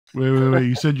Wait.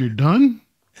 You said you're done?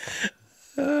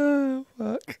 Oh,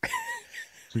 fuck.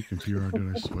 Freaking PR,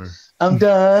 dude, I swear. I'm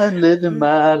done living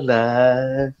my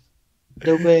life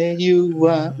the way you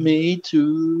want me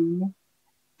to.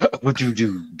 What you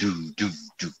do.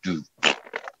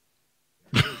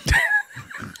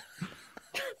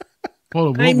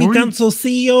 Hold on, Ay, mi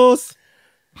canzoncillos.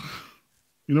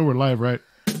 You know we're live, right?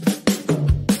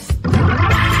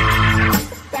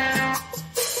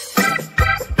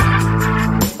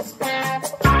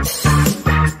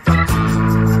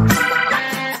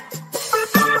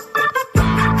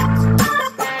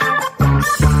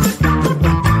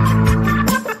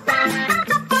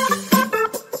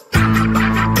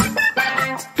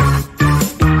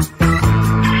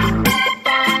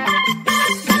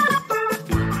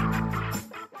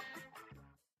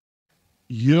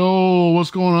 Yo, what's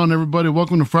going on, everybody?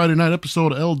 Welcome to Friday night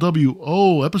episode of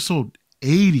LWO, episode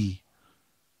 80.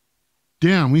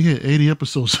 Damn, we hit 80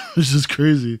 episodes. This is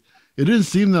crazy. It didn't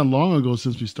seem that long ago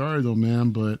since we started, though,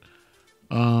 man. But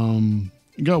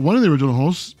you got one of the original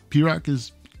hosts. PRock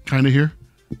is kind of here,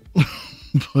 but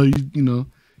you know,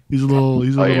 he's a little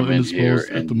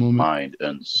indisposed at the moment. Mind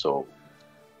and soul.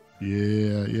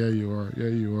 Yeah, you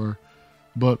are.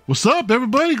 But what's up,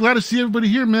 everybody? Glad to see everybody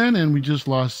here, man. And we just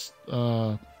lost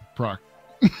Proc.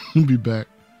 He'll be back.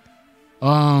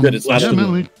 Good, it's last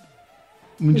man, let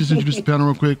me just introduce the panel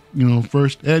real quick. You know,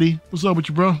 first, Eddie. What's up with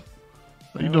you, bro? How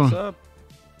you doing? What's up?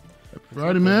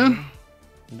 Friday, man.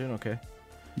 I'm doing okay.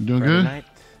 You doing Friday good? Night.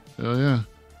 Hell yeah.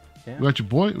 Yeah. We got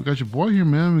your boy here,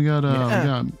 man. We got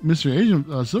Mr.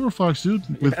 Agent Silver Fox, dude.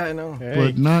 With, I know.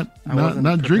 but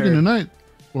not drinking tonight.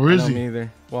 Or is he? Me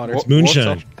either. Water. It's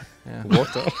moonshine. Yeah.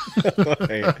 Water.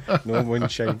 Hey, no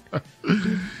moonshine.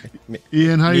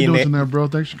 Ian, how you doing tonight, bro?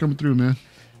 Thanks for coming through, man.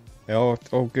 All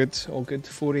good.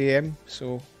 4 a.m.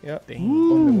 So, yeah,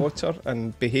 on the water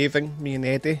and behaving, me and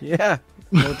Eddie. Yeah.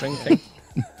 No drinking.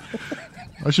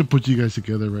 I should put you guys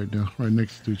together right now, right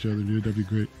next to each other, dude. That'd be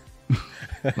great.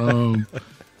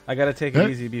 I gotta take it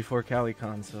easy before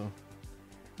CaliCon, so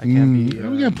I can't be.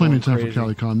 We got plenty of time crazy. for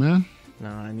CaliCon, man. No,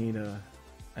 I need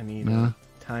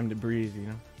time to breathe, you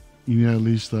know. You need at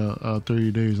least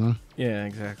 30 days, huh? Yeah,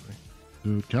 exactly.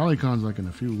 Dude, CaliCon's like in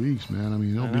a few weeks, man. I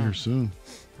mean, it'll be here soon.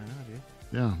 I know, dude.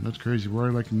 Yeah, that's crazy. We're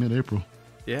already like in mid-April.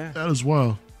 Yeah. That is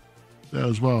wild.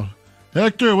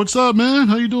 Hector, what's up, man?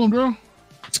 How you doing, bro?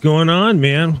 What's going on,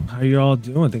 man? How you all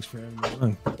doing? Thanks for having me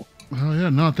on. Oh yeah,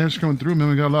 no, thanks for coming through, man.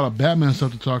 We got a lot of Batman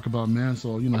stuff to talk about, man.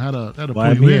 So had to Well, put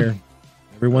I'm you here. in.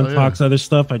 Everyone talks other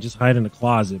stuff. I just hide in the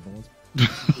closet. But once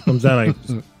it comes out, I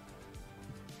just...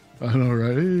 I know,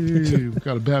 right? Hey, we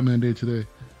got a Batman day today.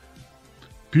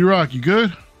 PRock, you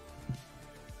good?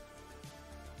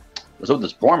 What's up with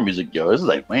this porn music, yo? This is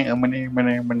like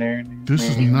This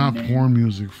is not porn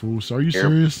music, fool. So are you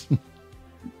serious?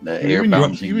 The air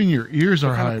bouncing. Even your ears are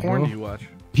What kind high, of porn bro. do you watch?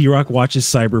 PRock watches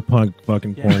cyberpunk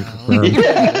fucking porn. Confirmed.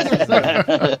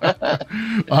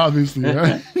 Obviously,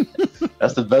 right?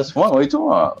 That's the best one. What are you talking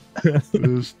about?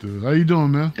 This dude. How you doing,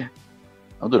 man?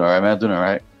 I'm doing all right, man. Doing all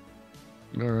right.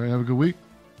 All right, have a good week.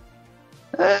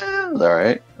 It's all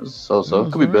right. So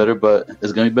could be better, but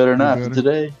it's gonna be better than after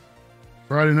today.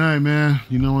 Friday night, man.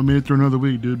 You know, I made it through another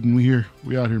week, dude, and we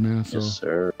out here, man. So yes,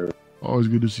 sir. Always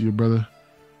good to see you, brother.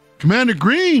 Commander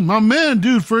Green, my man,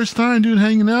 dude. First time, dude,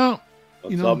 hanging out.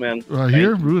 What's up, man?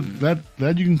 Here, dude. Glad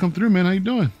you can come through, man. How you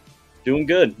doing? Doing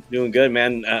good,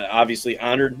 man. Obviously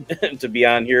honored to be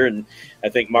on here, and I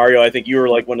think Mario. I think you were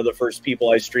like one of the first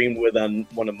people I streamed with on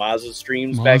one of Maz's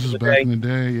streams back in the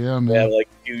day. Yeah, man. Yeah, like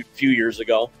a few years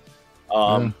ago.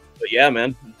 But yeah,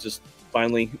 man, just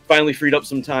finally freed up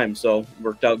some time, so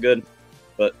worked out good.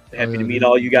 But happy to meet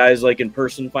all you guys like in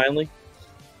person finally.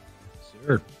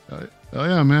 Sure. Oh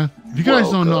yeah, man. If you guys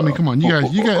don't know, I mean, come on, you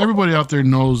guys, everybody out there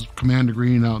knows Commander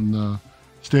Green out in the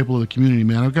staple of the community,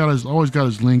 man. Always got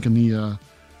his link in the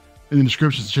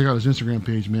description to check out his Instagram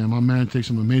page, man. My man takes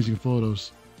some amazing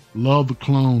photos. Love the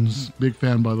clones. Big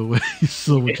fan, by the way.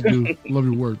 So what you do, love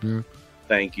your work, man.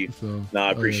 Thank you. So,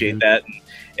 I appreciate that.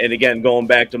 And again, going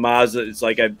back to Maz, it's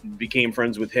like I became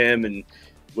friends with him and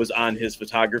was on his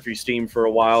photography team for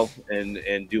a while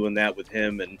and doing that with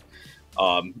him. And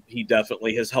he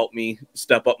definitely has helped me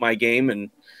step up my game,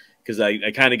 and because I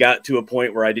kind of got to a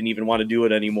point where I didn't even want to do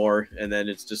it anymore. And then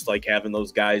it's just like having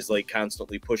those guys like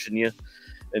constantly pushing you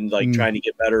and like trying to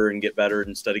get better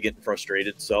instead of getting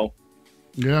frustrated. So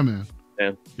yeah, man.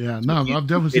 Yeah. No, I've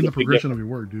definitely seen the progression of your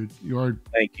work, dude.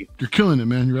 Thank you. You're killing it,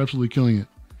 man. You're absolutely killing it.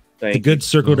 It's a good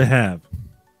circle to have.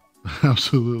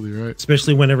 Absolutely, right.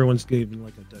 Especially when everyone's giving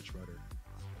like a Dutch rudder.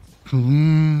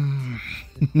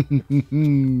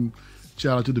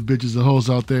 Shout out to the bitches and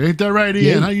hoes out there. Ain't that right,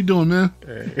 Ian? Yeah. How you doing, man?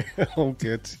 All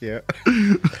good, yeah.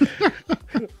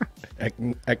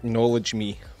 Acknowledge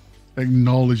me.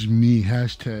 Acknowledge me,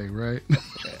 hashtag, right?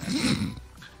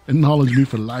 Acknowledge me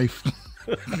for life.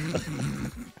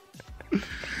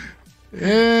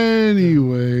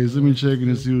 Anyways, let me check in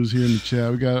and see who's here in the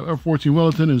chat. We got our 14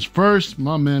 Wellington is first.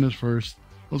 My man is first.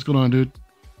 What's going on, dude?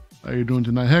 How you doing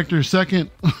tonight? Hector second.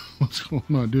 What's going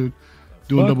on, dude?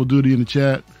 Doing double duty in the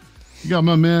chat. You got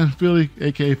my man Philly,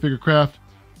 aka Figurecraft.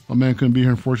 My man couldn't be here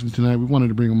unfortunately tonight. We wanted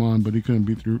to bring him on, but he couldn't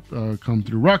come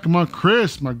through. Rock him on,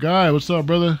 Chris, my guy. What's up,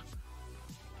 brother?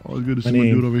 Always good to see my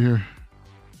dude over here.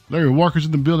 Larry Walker's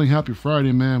in the building. Happy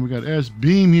Friday, man. We got S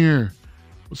Beam here.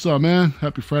 What's up, man?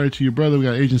 Happy Friday to your brother. We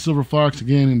got Agent Silver Fox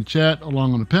again in the chat,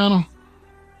 along on the panel.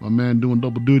 My man doing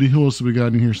double duty. Who else have we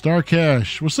got in here? Star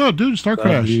Cash. What's up, dude? Star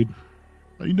Crash. Dude.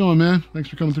 How you doing, man? Thanks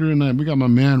for coming through tonight. We got my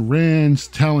man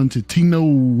Renz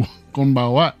Tolentino. Going by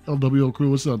what? LWO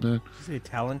Crew. What's up, man? Did you say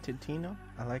talented Tino?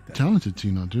 I like that. Talented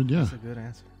Tino, dude. Yeah. That's a good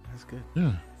answer. That's good.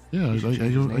 Yeah. Yeah. I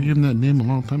gave him that name a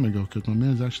long time ago because my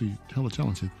man's actually hella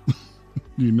talented.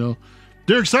 You know.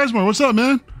 Derek Sizemore, what's up,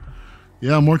 man?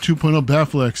 Yeah, more 2.0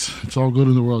 Batflex. It's all good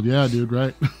in the world. Yeah, dude,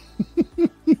 right?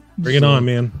 Bring it on,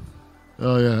 man.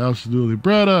 Oh, yeah, absolutely.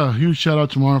 Breda, huge shout out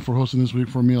to Marco for hosting this week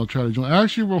for me. I'll try to join.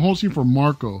 Actually, we're hosting for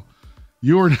Marco.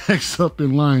 You were next up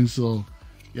in line, so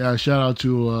yeah, shout out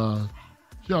to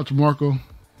Marco.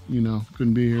 You know,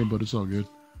 couldn't be here, but it's all good.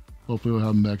 Hopefully we'll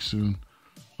have him back soon.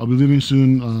 I'll be leaving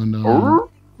soon on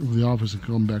the office and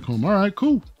come back home. All right,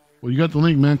 cool. Well, you got the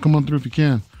link, man. Come on through if you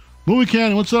can. Movie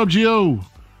Cannon, what's up, Gio?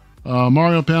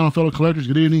 Mario panel, fellow collectors,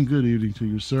 good evening. Good evening to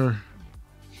you, sir.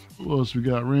 Who else we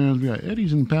got? Rams. We got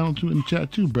Eddie's in the panel too, in the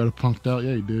chat too. Breda punked out.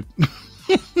 Yeah, he did.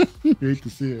 Hate to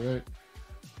see it, right?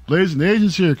 Blazing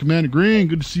Agents here. Commander Green,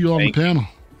 good to see you on the panel.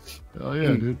 Oh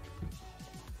yeah, dude.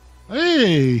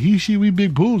 Hey, he, she, we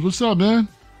big pools. What's up, man?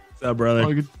 What's up, brother?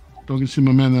 Don't get to see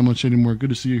my man that much anymore.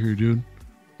 Good to see you here, dude.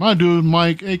 My dude,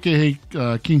 Mike, aka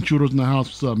King Churros in the house.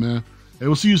 What's up, man? Hey,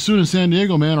 we'll see you soon in San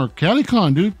Diego, man, or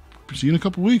CaliCon, dude. See you in a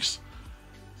couple weeks.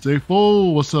 Say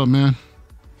full. What's up, man?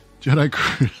 Jedi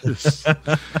Chris.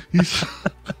 He's still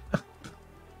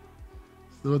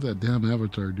with that damn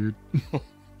avatar, dude.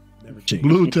 Never change.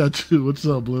 Blue tattoo. What's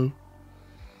up, Blue?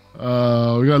 We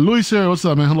got Luis here. What's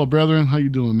up, man? Hello, brethren. How you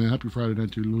doing, man? Happy Friday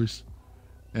night to you, Luis.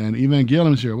 And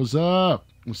Evangelion's here. What's up?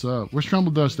 What's up? Where's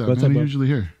Trumbull Dust at, man? He's usually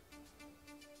here.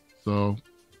 So,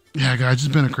 yeah, guys,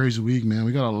 it's been a crazy week, man.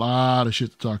 We got a lot of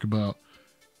shit to talk about.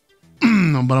 But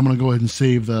I'm gonna go ahead and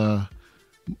save the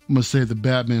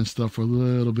Batman stuff for a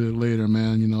little bit later,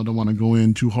 man. You know, don't want to go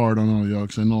in too hard on all y'all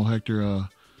because I know Hector. I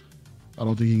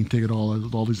don't think he can take it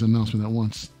all these announcements at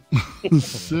once.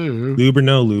 So, lube or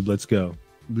no lube, let's go.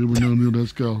 Lube or no lube,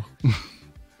 let's go.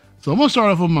 So I'm gonna start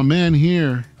off with my man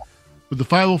here with the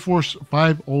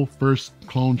 501st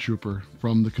Clone Trooper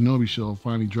from the Kenobi show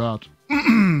finally dropped,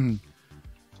 and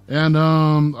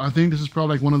I think this is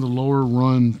probably like one of the lower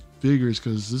run figures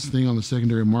because this thing on the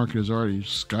secondary market is already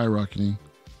skyrocketing.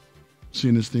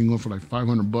 Seeing this thing go for like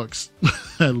 $500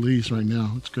 at least right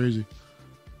now. It's crazy.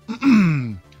 But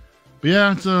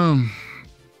yeah, it's a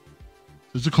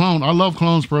clone. I love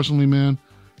clones personally, man.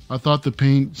 I thought the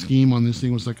paint scheme on this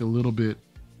thing was like a little bit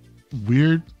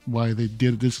weird. Why they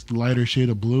did this lighter shade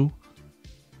of blue,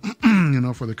 you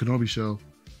know, for the Kenobi show.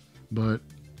 But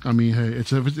I mean, hey,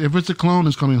 if it's a clone,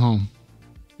 it's coming home.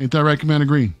 Ain't that right, Commander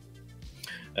Green?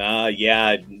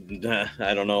 Yeah,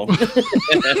 I don't know.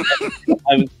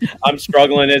 I'm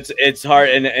struggling. It's hard,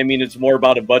 and I mean, it's more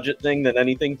about a budget thing than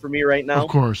anything for me right now. Of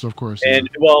course. And yeah.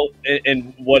 well,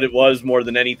 and what it was more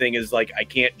than anything is like I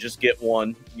can't just get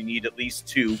one. You need at least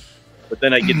two. But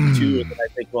then I get the two, and then I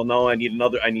think, well, no, I need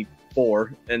another. I need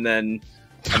four, and then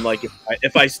I'm like,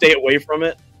 if I stay away from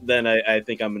it, then I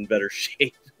think I'm in better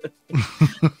shape.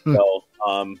 So,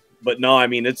 but no, I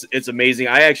mean it's amazing.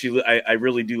 I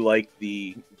really do like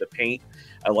the paint.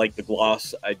 I like the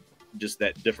gloss. I just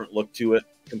that different look to it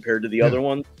compared to the other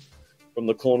one from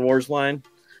the Clone Wars line.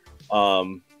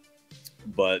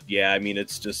 But yeah, I mean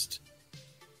it's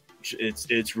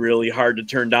really hard to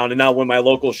turn down. And now when my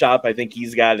local shop, I think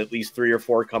he's got at least 3 or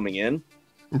 4 coming in.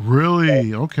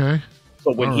 Really? Okay.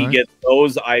 So when he gets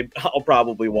those, I'll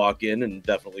probably walk in and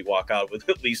definitely walk out with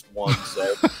at least one.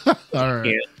 So all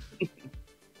right.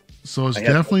 So it's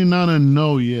definitely not a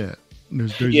no yet.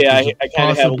 There's I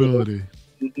kind of have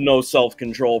no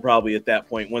self-control probably at that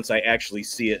point once I actually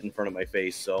see it in front of my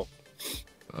face. So,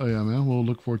 oh yeah, man. We'll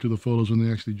look forward to the photos when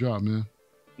they actually drop, man.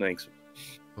 Thanks.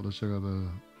 So let's check out the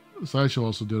Sideshow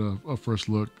also did a first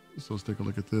look. So let's take a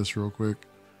look at this real quick.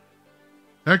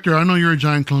 Hector, I know you're a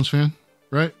Giant Clones fan,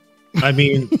 right? I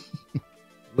mean,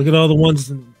 Look at all the ones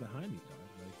behind me. Dog.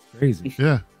 Like, it's crazy.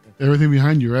 Yeah. Everything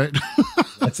behind you, right?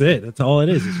 That's it. That's all it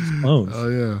is. It's just clones. Oh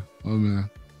yeah. Oh man.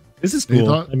 This is Any cool.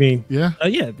 thought? I mean, Yeah.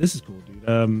 yeah, this is cool,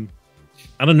 dude.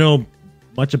 I don't know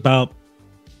much about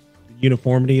the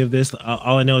uniformity of this.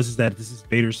 All I know is that this is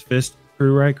Vader's fist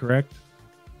crew, right? Correct?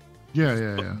 Yeah.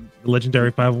 The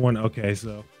legendary 501. Okay,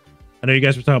 so I know you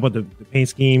guys were talking about the paint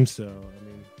scheme. So I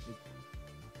mean,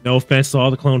 no offense to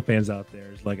all the clone fans out there.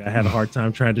 It's like I had a hard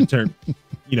time trying to turn,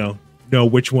 know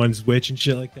which one's which and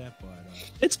shit like that. But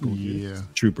it's cool, dude. Yeah. It's a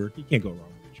trooper. You can't go wrong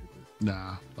with a trooper.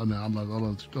 Nah. I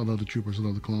love the troopers. I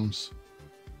love the clones.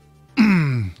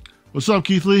 What's up,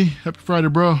 Keith Lee? Happy Friday,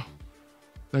 bro.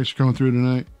 Thanks for coming through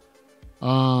tonight.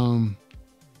 What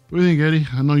do you think, Eddie?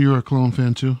 I know you're a clone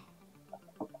fan too.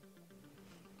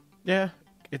 Yeah,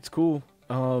 it's cool.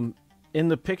 In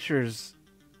the pictures,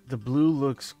 the blue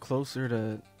looks closer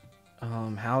to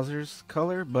Hauser's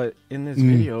color, but in this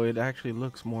video, it actually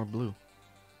looks more blue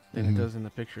than it does in the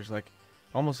pictures. Like,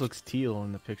 almost looks teal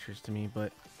in the pictures to me,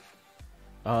 but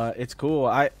it's cool.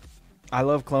 I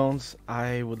love clones.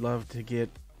 I would love to get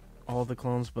all the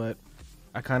clones, but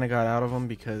I kind of got out of them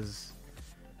because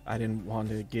I didn't want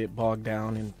to get bogged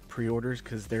down in pre-orders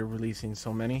because they're releasing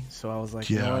so many. So I was like,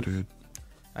 you know what? Dude.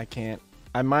 I can't.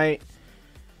 I might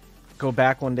go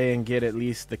back one day and get at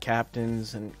least the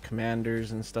captains and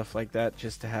commanders and stuff like that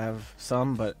just to have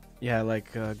some. But yeah,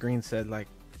 like Green said, like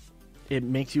it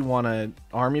makes you want to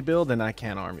army build, and I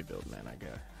can't army build, man.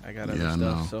 I got other stuff,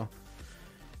 no. so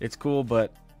it's cool,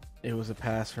 but it was a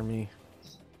pass for me.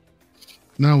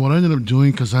 Now, what I ended up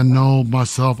doing, because I know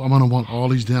myself, I'm going to want all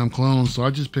these damn clones. So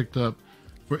I just picked up,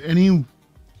 for any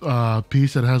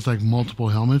piece that has like multiple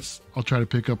helmets, I'll try to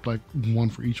pick up like one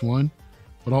for each one.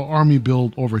 But I'll army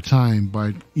build over time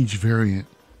by each variant.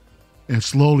 And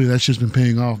slowly, that's just been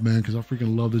paying off, man, because I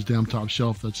freaking love this damn top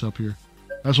shelf that's up here.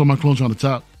 That's why my clones are on the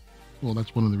top. Well,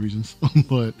 that's one of the reasons.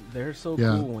 But They're so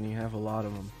yeah. cool when you have a lot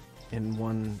of them in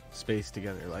one space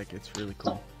together. Like, it's really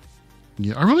cool.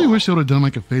 Yeah, I really wish they would have done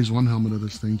like a phase 1 helmet of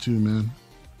this thing too, man.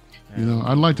 You know,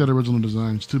 I like that original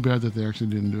design. It's too bad that they actually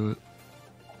didn't do it.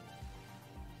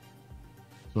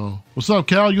 So, what's up,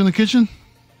 Cal? You in the kitchen?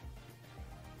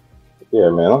 Yeah,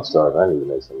 man, I'm starving. I need to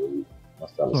make some meat.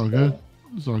 It's all good.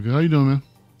 It's all good. How you doing, man?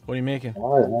 What are you making?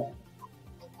 All right, man.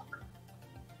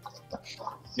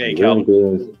 Hey, Green Calvin.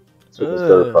 beans, chicken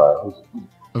stir fry.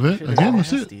 Of it? Shit, Again,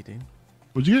 that's nasty, it. dude.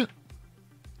 What'd you get?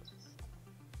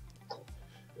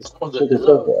 Chicken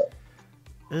stir fry.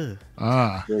 Ugh.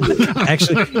 Ah.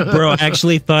 Actually, bro, I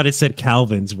actually thought it said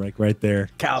Calvin's right there.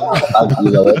 Calvin.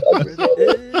 You know what? I just saw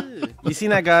that. Ugh. You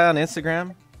seen that guy on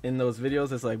Instagram in those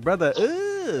videos? It's like, brother,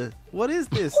 ugh, what is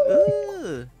this?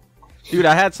 Ugh. Dude,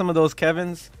 I had some of those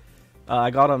Kevins. I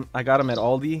got them at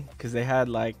Aldi because they had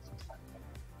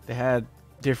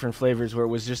different flavors where it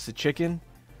was just the chicken.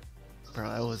 Bro,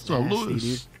 that was nasty,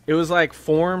 dude. It was like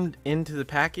formed into the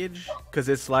package because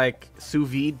it's like sous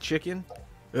vide chicken.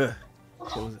 Ugh.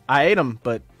 I ate them,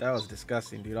 but that was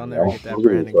disgusting, dude. I'll never get that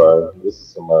brand again. This is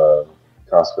some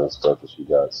Costco stuff that she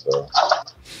got, so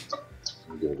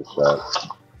I'll give it a shot.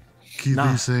 Keith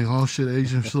Nah. B saying, "Oh shit,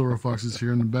 Asian Silver Fox is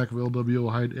here in the back of LWO.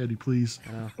 Hide Eddie, please."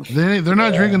 They're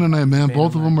not drinking tonight, man.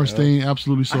 Both of them are staying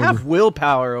absolutely I sober. have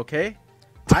willpower, okay?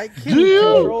 I can Do you?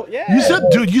 control. Yeah.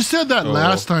 You said that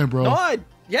last time, bro. No,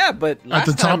 yeah, but at last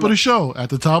the top time of the show. At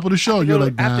the top of the show, you're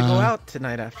like, I have to go nah. out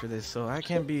tonight after this, so I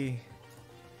can't be.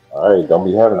 All right, don't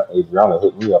be having Adriana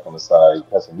hit me up on the side,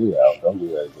 cussing me out. Don't do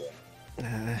that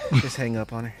again. Just hang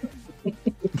up on her.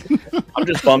 I'm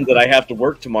just bummed that I have to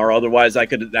work tomorrow. Otherwise, I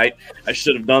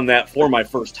should have done that for my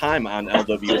first time on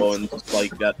LWO and just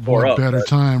like got tore up. Better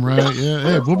time, right? Yeah.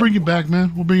 Hey, we'll bring you back,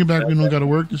 man. We'll bring you back. We don't got to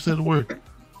work. Just say the word.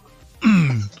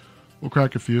 We'll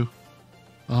crack a few.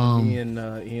 Me and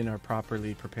Ian are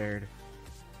properly prepared.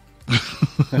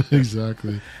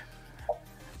 Exactly.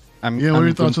 I'm, Yeah, what are I'm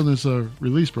your thoughts going on this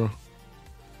release, bro?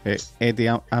 Eddie,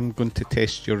 I'm going to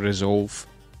test your resolve.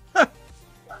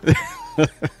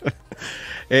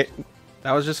 That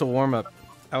was just a warm up.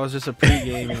 That was just a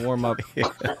pre-game warm up.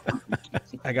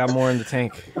 I got more in the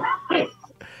tank.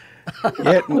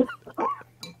 Yeah,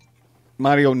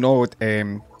 Mario, no,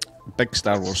 big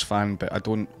Star Wars fan, but I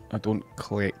don't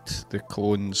collect the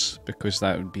clones because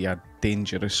that would be a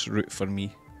dangerous route for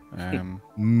me.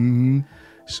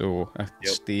 So I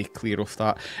stay clear of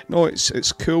that. No,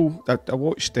 it's cool. I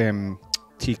watched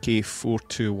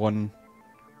TK421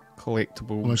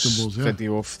 collectibles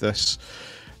video of this.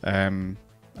 I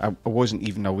wasn't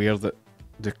even aware that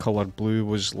the colour blue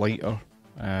was lighter.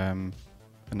 And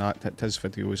that his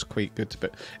video was quite good,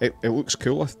 but it looks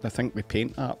cool. I think the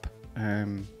paint app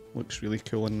looks really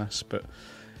cool in this, but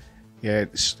yeah,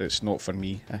 it's not for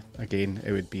me. Again,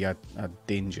 it would be a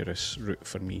dangerous route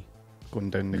for me, going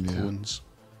down the clones.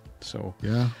 So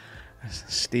Yeah.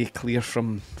 stay clear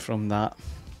from that.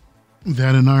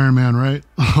 That and Iron Man, right?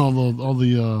 all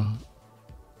the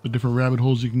different rabbit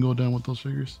holes you can go down with those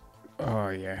figures. Oh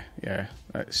yeah.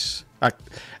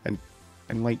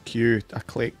 And like you, I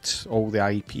collect all the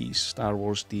IPs: Star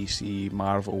Wars, DC,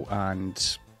 Marvel,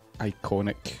 and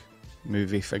iconic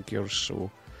movie figures.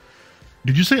 So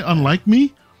Did you say unlike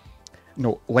me?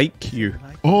 no, like you.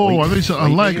 Oh, Like- I think you said like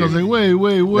unlike. I was you. like,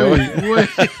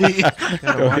 wait.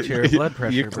 Gotta watch your blood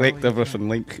pressure. You collect bro. everything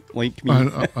like me.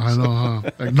 I know, huh?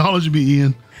 Acknowledge me,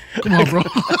 Ian. Come on, bro.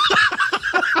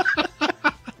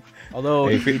 Although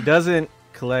Hey, he doesn't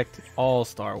collect all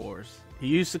Star Wars. He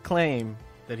used to claim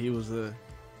that he was a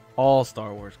all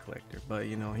Star Wars collector, but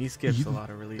you know he skips a lot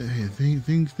of releases. Hey,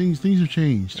 things have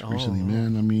changed recently, Oh.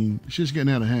 man. I mean, it's just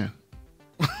getting out of hand.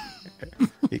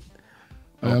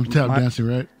 Oh, I'm tap Ma- dancing,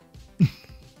 right?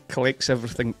 Collects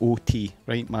everything OT,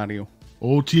 right, Mario?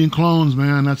 OT and clones,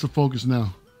 man. That's the focus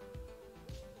now.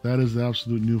 That is the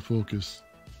absolute new focus.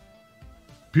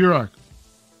 PRock,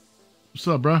 what's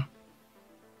up, bro?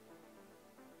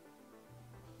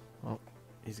 Oh,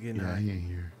 he's getting Yeah, high. he ain't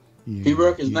here. He ain't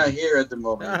P-Rock here. is not here at the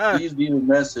moment. Please leave a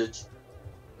message.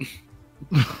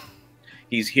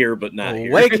 He's here, but not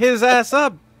here. Wake his ass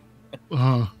up.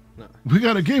 We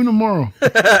got a game tomorrow.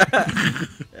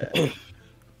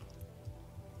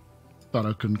 Thought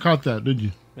I couldn't caught that, did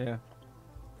you? Yeah.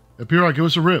 Hey, PRock, give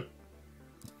us a rip.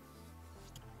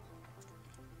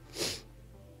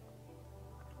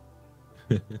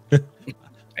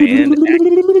 And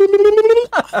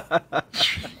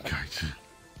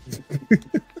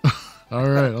All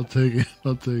right, I'll take it.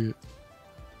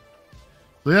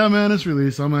 So yeah, man, it's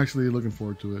released. I'm actually looking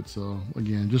forward to it. So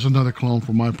again, just another clone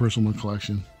for my personal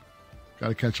collection. Got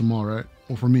to catch them all, right?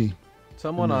 Well, for me.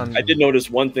 Someone on. I did notice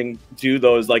one thing too,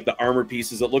 though, is like the armor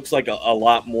pieces. It looks like a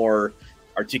lot more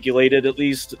articulated, at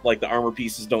least. Like the armor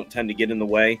pieces don't tend to get in the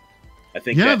way. I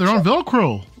think. Yeah, that- they're on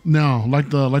Velcro now, like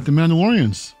the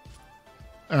Mandalorians.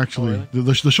 Actually, Oh,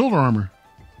 the shoulder armor.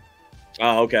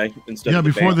 Oh, okay. Instead Yeah, of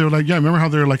the before band. they were like, remember how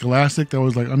they were like elastic that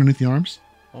was like underneath the arms?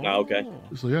 Oh, okay.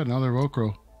 So yeah, now they're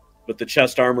Velcro. But the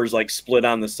chest armor is like split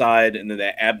on the side, and then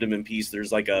that abdomen piece,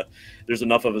 there's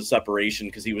enough of a separation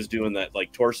because he was doing that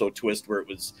like torso twist where it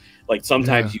was like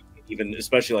sometimes you can't even,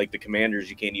 especially like the commanders,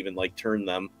 you can't even like turn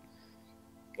them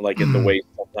like in the waist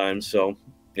sometimes. So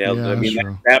yeah, Yeah, I mean that's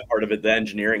true. that part of it, the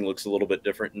engineering looks a little bit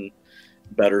different and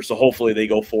better. So hopefully they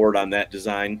go forward on that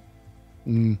design.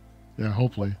 Yeah,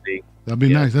 hopefully. See. That'd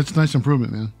be nice. That's a nice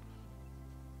improvement, man.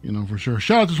 You know, for sure.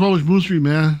 Shout out to Swallows Moon Street,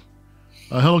 man.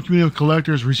 Hello, community of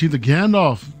collectors. Received the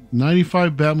Gandalf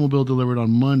 95 Batmobile delivered on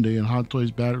Monday, and Hot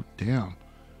Toys battery. Damn.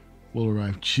 Will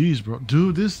arrive. Jeez, bro.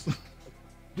 Dude,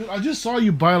 Dude, I just saw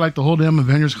you buy like the whole damn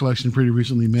Avengers collection pretty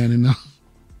recently, man. And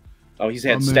Oh, he's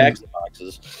had man. stacks of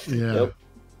boxes. yeah. Yep.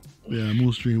 Yeah,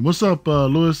 Moon Street. What's up,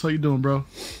 Lewis? How you doing, bro?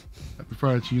 Happy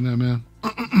Friday to you, now,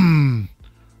 man.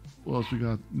 What else we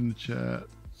got in the chat?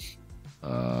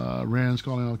 Renz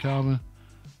calling out Calvin.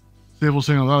 Stable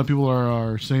saying a lot of people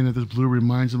are saying that this blue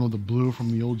reminds them of the blue from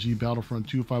the OG Battlefront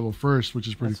 2 501st, which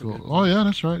is pretty That's a cool. good Oh yeah,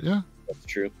 that's right. Yeah, That's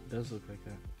true. It does look like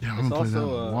that. yeah. I It's haven't played that in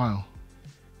also, a while.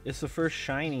 It's the first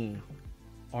shiny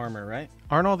armor, right?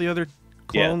 Aren't all the other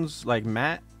clones like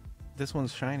matte? This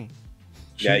one's shiny.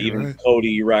 Yeah, Shit, even right?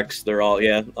 Cody, Rex, they're all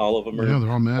all of them are. Yeah,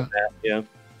 they're all mad. Yeah.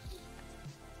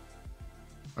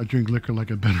 I drink liquor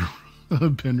like a bender,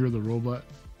 Bender the robot.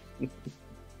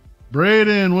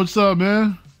 Braden, what's up,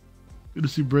 man? Good to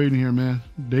see Braden here, man.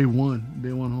 Day one,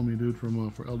 homie, dude, from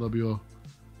for LWO.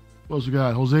 What else we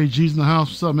got? Jose G's in the house.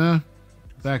 What's up, man?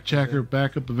 Back checker,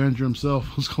 backup Avenger himself.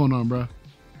 What's going on, bro?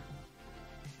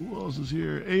 Who else is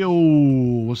here?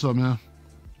 Ayo, what's up, man?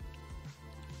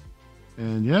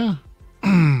 And yeah,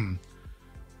 and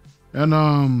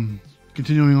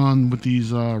continuing on with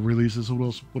these releases. What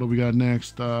else? What do we got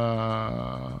next?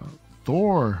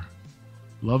 Thor,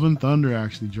 Love and Thunder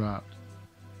actually dropped.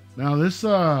 Now this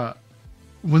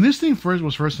when this thing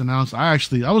was first announced, I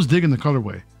was digging the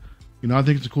colorway. You know, I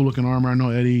think it's a cool looking armor. I know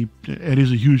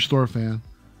Eddie's a huge Thor fan.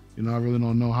 You know, I really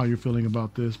don't know how you're feeling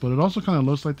about this, but it also kind of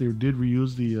looks like they did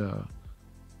reuse the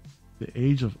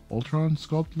Age of Ultron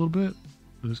sculpt a little bit.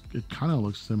 It kind of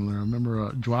looks similar. I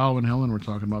remember Joao and Helen were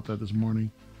talking about that this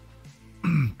morning.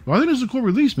 Well, I think this is a cool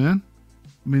release, man.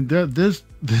 I mean, this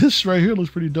right here looks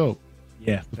pretty dope.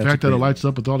 Yeah, The fact that it lights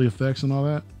up with all the effects and all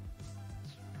that.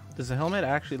 Does the helmet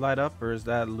actually light up, or is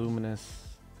that luminous?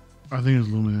 I think it's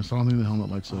luminous. I don't think the helmet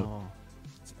lights up. Oh,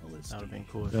 that would have been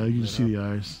cool. if Yeah, it you can lit see up. the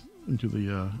eyes into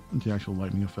the actual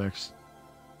lightning effects.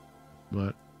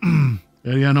 But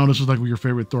Yeah, I know this was like your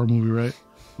favorite Thor movie, right?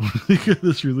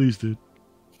 This release, dude.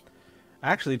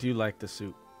 I actually do like the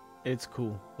suit. It's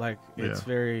cool. Like, it's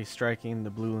very striking, the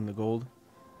blue and the gold.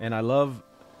 And I love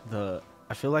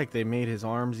I feel like they made his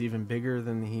arms even bigger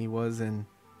than he was in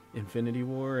Infinity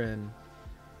War, and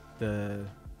the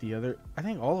other. I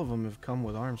think all of them have come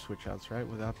with arm switch outs, right?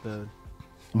 Without the.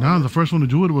 No, the first one to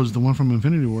do it was the one from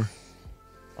Infinity War.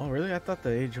 Oh, really? I thought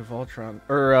the Age of Ultron,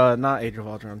 or not Age of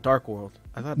Ultron, Dark World.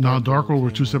 I thought. No, Dark World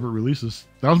were two separate releases.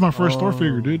 That was my first Thor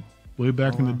figure, dude. Way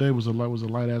back in the day was a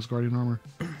light ass Guardian armor.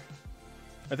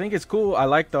 I think it's cool. I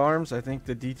like the arms. I think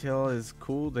the detail is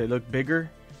cool. They look bigger,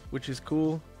 which is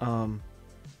cool.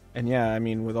 And yeah, I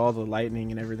mean, with all the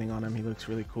lightning and everything on him, he looks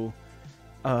really cool.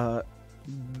 The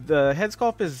head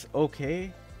sculpt is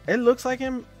okay. It looks like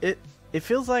him. It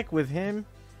feels like with him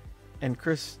and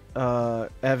Chris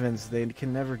Evans, they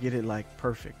can never get it like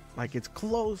perfect. Like it's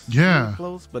close, really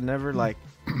close, but never like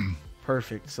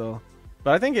perfect. So,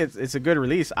 but I think it's a good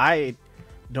release. I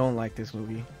don't like this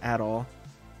movie at all,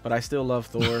 but I still love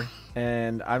Thor,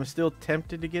 and I'm still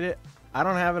tempted to get it. I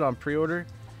don't have it on pre-order.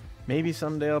 Maybe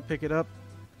someday I'll pick it up,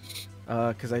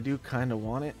 because I do kind of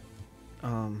want it.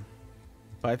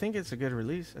 But I think it's a good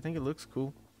release. I think it looks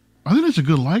cool. I think it's a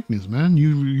good likeness, man.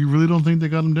 You really don't think they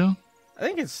got him down? I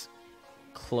think it's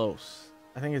close.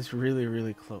 I think it's really,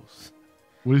 really close.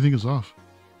 What do you think is off?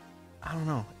 I don't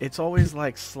know. It's always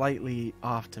like slightly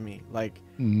off to me. Like,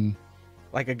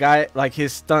 like a guy, like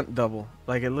his stunt double.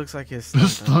 Like it looks like his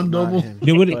stunt double.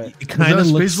 You know what? It kind of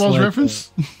looks Spaceballs like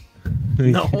reference.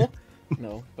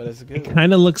 No, but it's a good. It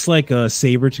kind of looks like a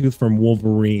Sabretooth from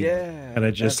Wolverine. Yeah, kind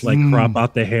of just like crop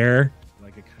out the hair.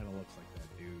 Like it kind of looks like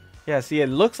that dude. Yeah, see, it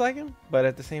looks like him, but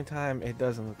at the same time, it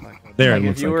doesn't look like him. There, like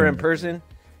if you were in person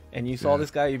and you saw this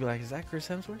guy, you'd be like, "Is that Chris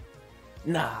Hemsworth?"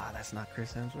 Nah, that's not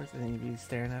Chris Hemsworth. And then you'd be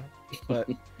staring at him. But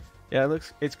yeah,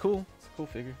 it's cool. It's a cool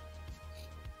figure.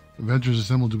 Avengers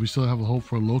Assemble. Do we still have a hope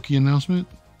for a LoKey announcement?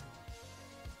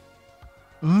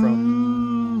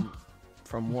 From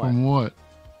what? From what?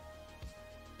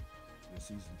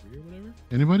 Season 3 or whatever.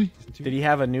 Anybody? Did he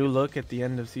have a new look at the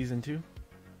end of season 2?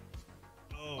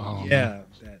 Oh yeah,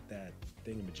 that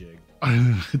thingamajig. I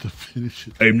didn't get to finish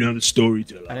it. I'm not a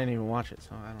storyteller. I didn't even watch it,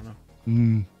 so I don't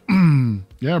know.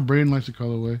 Yeah, Braden likes the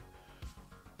colorway.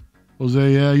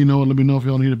 Jose, yeah, you know what? Let me know if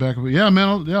y'all need a backup. Yeah,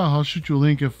 man. I'll shoot you a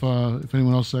link if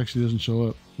anyone else actually doesn't show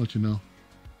up. Let you know.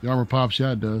 The armor pops.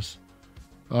 Yeah, it does.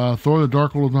 Thor: The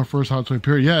Dark World was my first hot toy.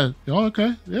 Period. Yeah. Oh,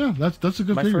 okay. Yeah, that's a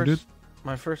good figure, dude.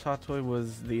 My first hot toy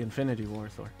was the Infinity War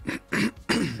Thor.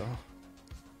 So.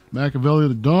 Machiavelli of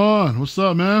the Dawn. What's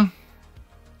up, man?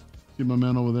 See my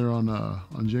man over there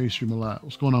on J Stream a lot.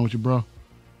 What's going on with you, bro?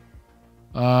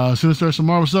 Sinister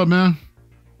Samar, what's up, man?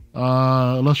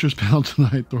 Illustrious panel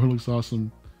tonight. Thor looks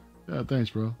awesome. Yeah, thanks,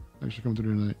 bro. Thanks for coming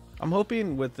through tonight. I'm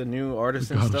hoping with the new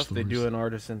artisan stuff, they do an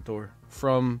artisan Thor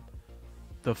from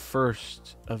the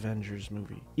first Avengers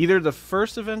movie. Either the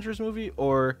first Avengers movie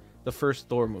or the first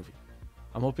Thor movie.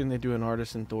 I'm hoping they do an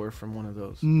artisan Thor from one of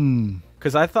those.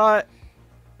 Because I thought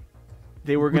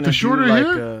they were going to do like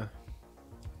hair?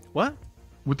 What?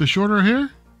 With the shorter hair?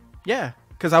 Yeah,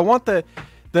 because I want the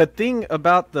thing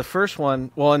about the first one,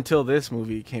 well, until this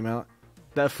movie came out,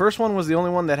 the first one was the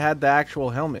only one that had the actual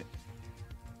helmet.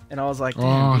 And I was like,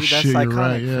 damn, dude, that's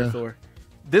iconic for Thor.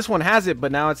 This one has it,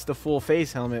 but now it's the full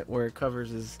face helmet where it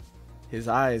covers his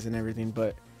eyes and everything.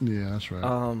 But yeah, that's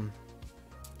right.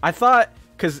 I thought,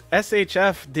 because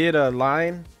SHF did a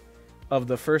line of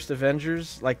the first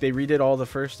Avengers, like they redid all the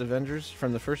first Avengers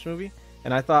from the first movie,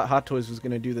 and I thought Hot Toys was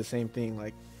going to do the same thing,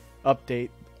 like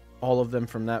update all of them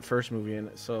from that first movie,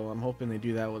 and so I'm hoping they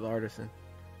do that with Artisan,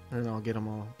 and then I'll get them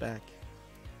all back.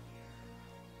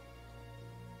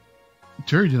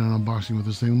 Terry did an unboxing with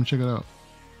this thing. Let me check it out.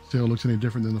 See how it looks any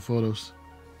different than the photos.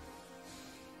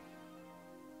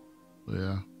 But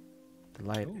yeah. The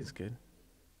light is good.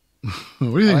 What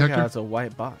do you think, like Hector? how it's a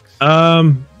white box. I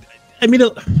mean,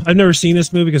 I've never seen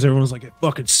this movie because everyone's like, it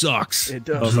fucking sucks. It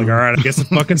does. I was like, all right, I guess it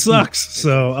fucking sucks.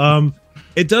 So,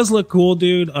 it does look cool,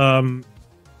 dude.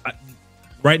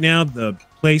 Right now,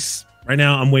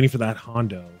 I'm waiting for that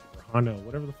Hondo,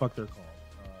 whatever the fuck they're called.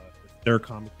 Their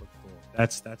comic book Thor.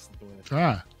 That's the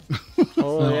Thor.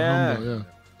 Oh yeah. Hondo, yeah.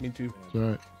 Me too.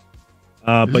 That's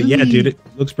right. But yeah, dude, it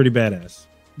looks pretty badass.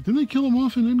 Didn't they kill him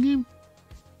off in Endgame?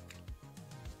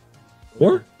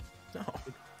 Or?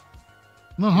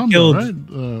 No, Hondo,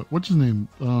 right? What's his name?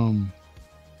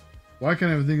 Why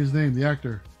can't I even think of his name? The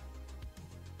actor.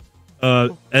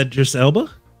 Idris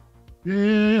Elba?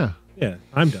 Yeah. Yeah,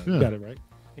 I'm done. Yeah. You got it right.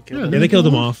 They killed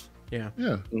him off. Yeah.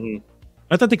 Yeah.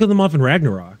 I thought they killed him off in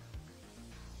Ragnarok.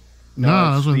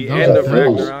 Nah, it's that's the that was end the of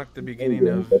Thanos. Ragnarok, the beginning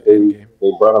of But Endgame.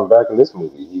 they brought him back in this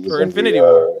movie. He was Or in Infinity the,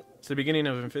 War. It's the beginning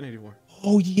of Infinity War.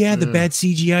 Oh yeah, the Yeah. bad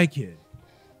CGI kid. He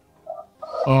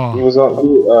Oh, was on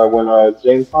when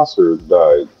Jane Foster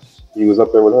died. He was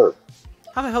up there with her.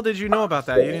 How the hell did you know about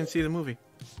that? You didn't see the movie.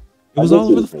 It was I all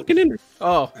did over the see it. fucking internet.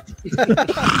 Oh,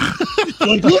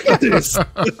 Like, look at this.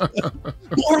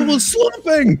 Marvel's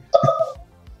slumping.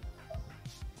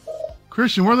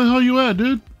 Christian, where the hell you at,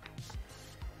 dude?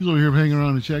 He's over here hanging around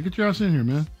in the chat. Get your ass in here,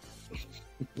 man.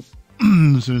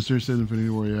 Sinister said Infinity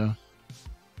War, yeah.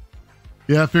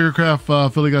 Yeah,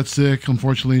 Figurecraft Philly got sick,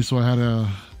 unfortunately, so I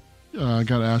had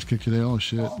got ass kicked today. Oh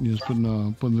shit! He was putting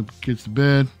the kids to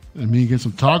bed, and me get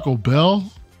some Taco Bell.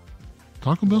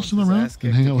 Taco Bell still his around? ass And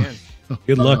kicked hang out again.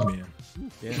 Good luck, man.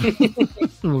 Yeah.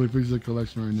 really fix the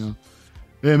collection right now.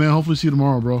 Hey man, hopefully see you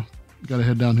tomorrow, bro. Got to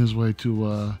head down his way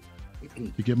to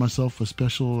get myself a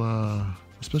special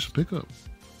pickup.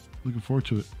 Looking forward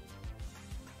to it.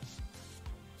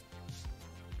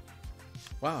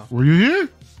 Wow. Were you here?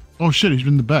 Oh shit, he's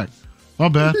been in the back. My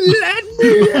bad.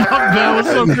 My bad. What's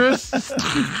up, Chris?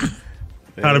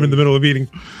 Caught him in the middle of eating.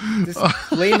 Just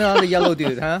blame it on the yellow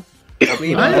dude, huh?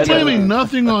 Blame it on I the ain't yellow blaming dude.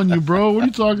 nothing on you, bro. What are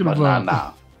you talking about?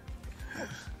 Nah.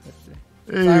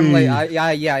 Hey. So I'm late.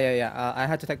 I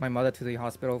had to take my mother to the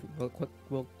hospital real quick.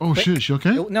 Oh shit, she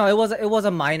okay? No, it was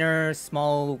a minor,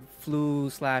 small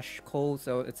flu/cold,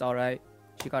 so it's all right.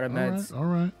 She got her meds. All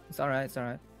right. It's all right. It's all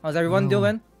right. How's everyone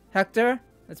doing? Hector,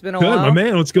 it's been a Good, while. my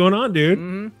man. What's going on,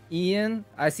 dude? Ian,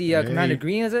 I see Hey. Commander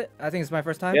Green. Is it? I think it's my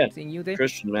first time Yeah. seeing you, Dave.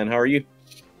 Christian, man, how are you?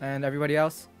 And everybody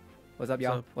else. What's up,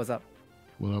 y'all? up? What's up?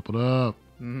 What up? What up?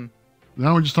 Mm-hmm.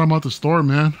 Now we're just talking about the store,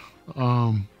 man.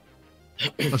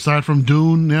 Aside from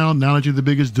Dune, now that you're the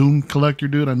biggest Dune collector,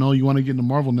 dude, I know you want to get into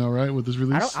Marvel now, right? With this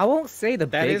release. I won't say the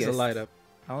That is biggest. a light up.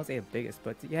 I won't say the biggest,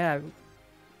 but yeah,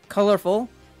 colorful.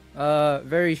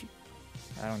 Very.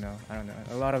 I don't know.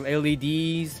 A lot of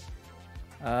LEDs.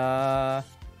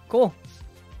 Cool.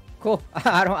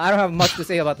 I don't have much to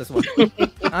say about this one.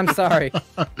 I'm sorry.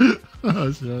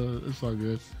 It's all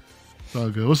good. It's all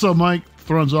good. What's up, Mike?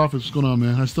 Thron's office. What's going on,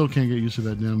 man? I still can't get used to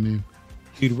that damn name.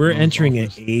 Dude, we're Thron's entering an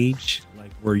office. age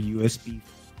like where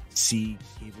USB-C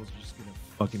cables are just gonna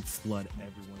fucking flood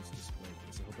everyone's display.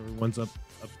 So I hope everyone's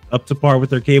up to par with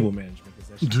their cable management. 'Cause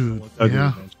that shit's gonna Dude, look ugly yeah.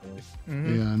 eventually.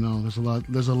 Mhm. Yeah, I know.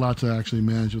 There's a lot to actually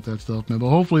manage with that stuff, man. But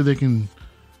hopefully they can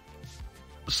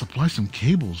supply some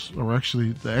cables, or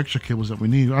actually the extra cables that we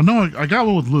need. I know I got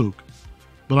one with Luke,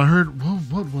 but I heard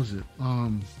what was it?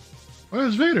 Oh, it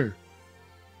was Vader.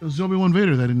 It was the Obi-Wan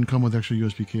Vader that didn't come with extra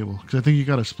USB cable, because I think you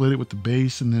got to split it with the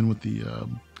base and then with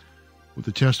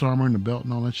the chest armor and the belt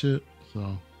and all that shit.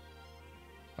 So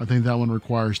I think that one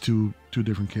requires two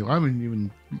different cables. I haven't even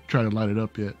tried to light it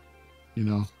up yet. You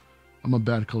know, I'm a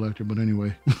bad collector, but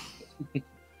anyway.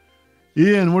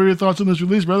 Ian, what are your thoughts on this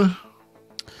release, brother?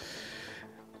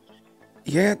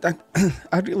 Yeah,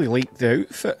 I really like the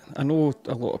outfit. I know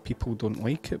a lot of people don't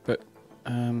like it, but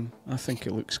I think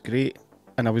it looks great.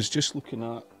 And I was just looking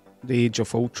at the Age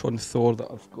of Ultron Thor that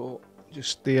I've got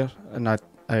just there, and I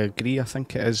agree. I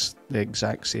think it is the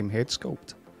exact same head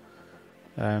sculpt.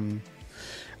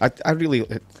 I really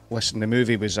listen. The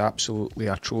movie was absolutely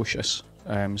atrocious,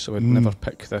 so I'd never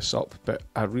pick this up. But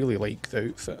I really like the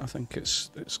outfit. I think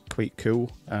it's quite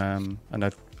cool, and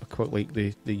I quite like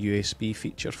the USB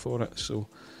feature for it. So,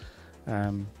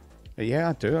 but yeah,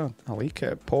 I do. I like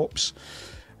it. It pops.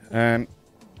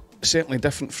 Certainly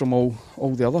different from all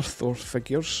the other Thor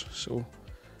figures. So,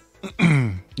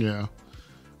 Yeah.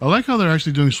 I like how they're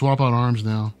actually doing swap out arms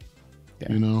now.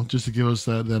 Yeah. You know, just to give us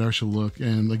that extra look.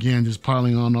 And again, just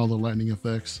piling on all the lightning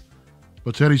effects.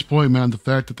 But to Eddie's point, man, the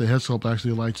fact that the head sculpt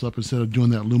actually lights up instead of doing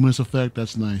that luminous effect,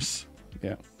 that's nice.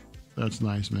 yeah. That's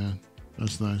nice, man.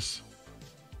 That's nice.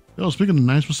 Yo, speaking of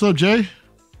nice, what's up, Jay?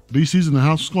 BC's in the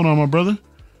house. What's going on, my brother?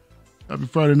 Happy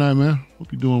Friday night, man.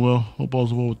 Hope you're doing well. Hope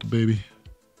all's well with the baby.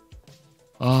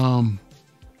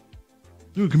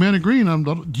 Dude, Commander Green,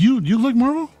 do you like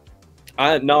Marvel?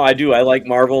 No, I do. I like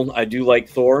Marvel. I do like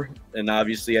Thor, and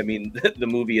obviously, I mean, the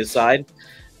movie aside,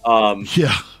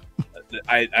 Yeah.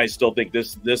 I still think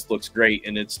this looks great,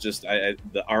 and it's just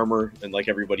the armor, and like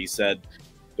everybody said,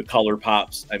 the color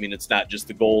pops. I mean, it's not just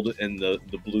the gold and the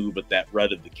blue, but that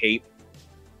red of the cape,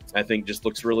 I think just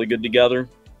looks really good together.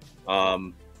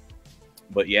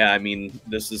 But yeah, I mean,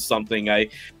 this is something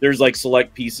there's like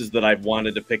select pieces that I've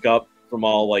wanted to pick up from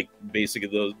all like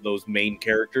basically those main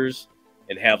characters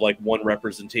and have like one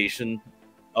representation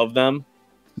of them.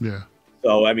 Yeah.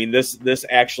 So I mean, this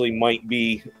actually might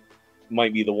be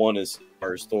the one as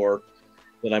far as Thor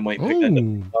that I might pick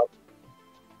that up.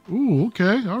 Ooh,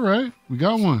 okay. All right. We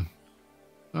got one.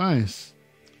 Nice.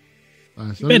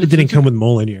 Nice. Bandit didn't come with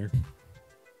Mjolnir.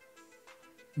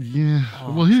 Yeah.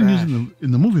 Oh, well, he didn't use trash. it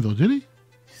in the movie though, did he? You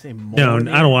say No,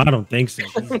 Mjolnir? I don't think so.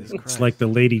 Jesus It's Christ. like the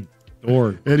Lady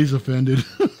Thor. Eddie's offended.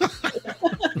 I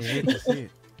hate to see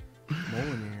it.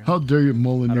 Mjolnir. How dare you,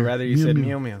 Molineer? I'd rather you said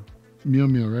meow meow. Meow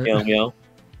meow, right? Meow meow.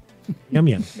 Yum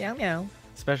yum. Meow meow.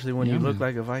 Especially when Yeah, you look man.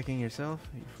 like a Viking yourself.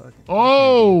 You fucking.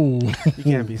 Oh. You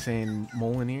can't be saying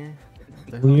Mjolnir.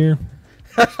 Mjolnir.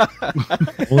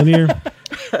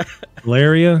 Mjolnir.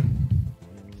 Malaria.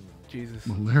 Jesus.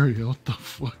 Malaria. What the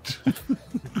fuck?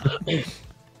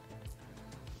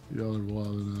 Y'all are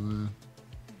wild in that, man.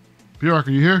 PRock,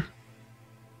 are you here?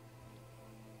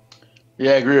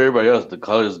 Yeah, I agree with everybody else. The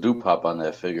colors do pop on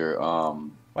that figure.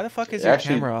 Why the fuck is It your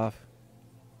actually- camera off?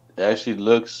 It actually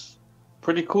looks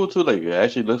pretty cool too. Like it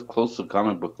actually looks close to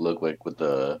comic book look, like with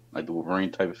the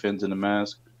Wolverine type of fins in the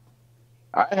mask.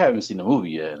 I haven't seen the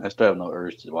movie yet, and I still have no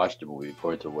urge to watch the movie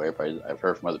according to what everybody I've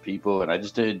heard from other people. And I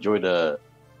just did enjoy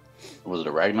was it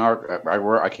the Ragnarok? I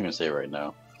can't even say it right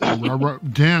now. Rah, rah.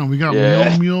 Damn, we got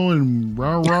Yeah. meow meow and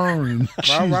rah rah and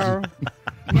Rawr,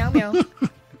 rawr. Meow meow.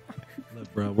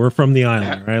 Look, bro, we're from the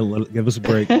island, right? Give us a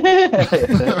break.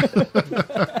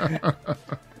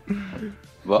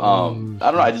 But I don't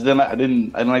know. I just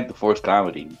didn't like the forced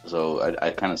comedy, so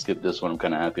I kind of skipped this one. I'm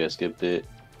kind of happy I skipped it.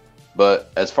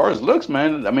 But as far as looks,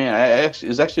 man, I mean,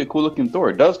 it's actually a cool looking Thor.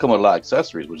 It does come with a lot of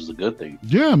accessories, which is a good thing.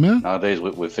 Yeah, man. Nowadays,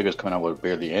 with figures coming out with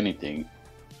barely anything,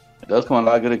 it does come with a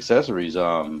lot of good accessories. A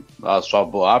lot of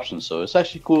swappable options. So it's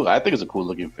actually cool. I think it's a cool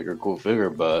looking figure, cool figure.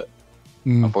 But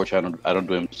unfortunately, I don't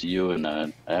do MCU, and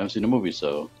I haven't seen the movie.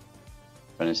 So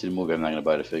if I didn't see the movie, I'm not gonna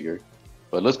buy the figure.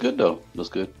 But it looks good though. Looks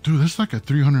good. Dude, that's like a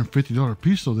 $350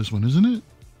 piece though, this one, isn't it?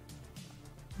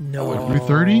 No.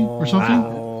 $330 or something?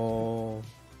 Oh.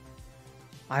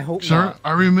 I hope Sir, not.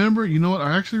 I remember, you know what?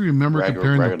 I actually remember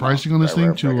comparing the pricing on this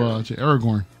thing to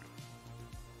Aragorn.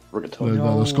 Rigatoni.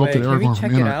 No the sculpted way. Can we Aragorn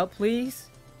check from it Inart. out, please?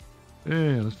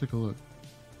 Yeah, let's take a look.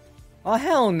 Oh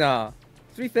hell no.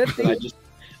 350.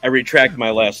 I retract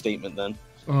my last statement then.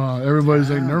 Everybody's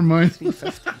like, never mind.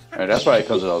 Alright, that's why it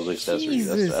comes with all the accessories.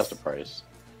 Jesus. That's the price.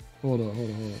 Hold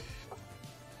on.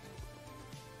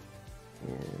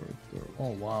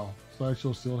 Oh, wow.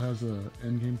 Sideshow still has a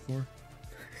endgame Thor.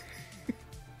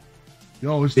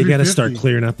 Yo, it's They got to $350. start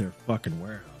clearing out their fucking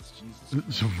warehouse.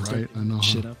 Jesus. It's right, I know.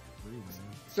 Shit huh? up.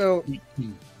 So,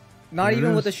 not There it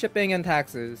even with the is. shipping and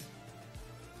taxes.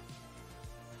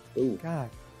 Ooh. God,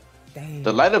 dang.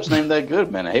 The light up's not even that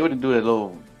good, man. I hate when they do that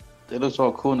little. It looks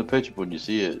all cool in the picture, but when you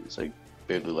see it, it's like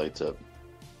barely lights up.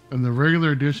 And the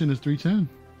regular edition is $310.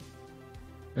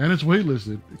 And it's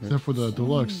waitlisted, except for the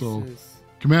deluxe. So Jesus.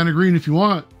 Commander Green, if you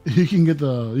want, you can get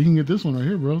this one right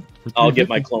here, bro. For I'll get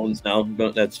my $350. clones now.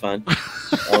 No, that's fine.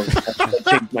 I'll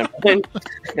change my mind.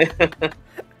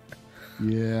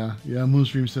 Yeah,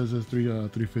 Moonstream says it's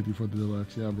 $350 for the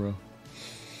deluxe. Yeah, bro.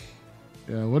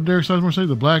 Yeah, what Derek Sizemore say?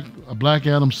 Black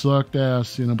Adam sucked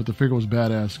ass, but the figure was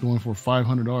badass, going for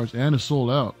 $500 and it's sold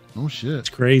out. Oh shit! It's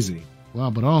crazy. Wow,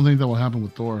 but I don't think that will happen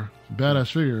with Thor.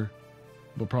 Badass figure,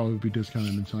 but probably be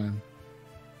discounted in time.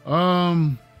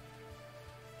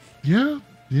 Yeah,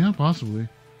 possibly.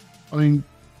 I mean,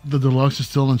 the deluxe is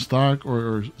still in stock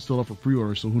or still up for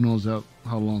pre-order, so who knows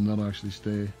how long that'll actually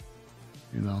stay,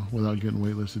 without getting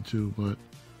waitlisted too. But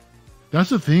that's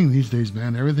the thing these days,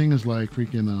 man. Everything is like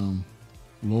freaking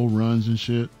low runs and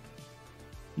shit.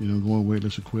 Going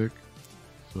waitlisted quick.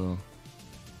 So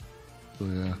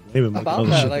yeah. Blame it, About other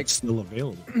that, shit like- that's still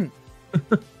available.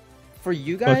 For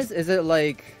you guys, is it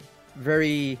like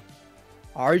very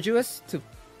arduous to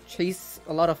chase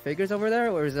a lot of figures over there,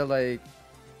 or is it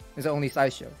only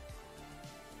sideshow?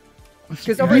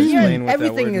 Because over Really? here, Explain what that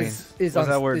everything word is means. is What's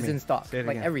that word in mean? stock, Say it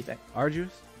like again. everything.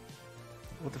 Arduous?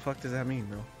 What the fuck does that mean,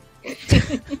 bro?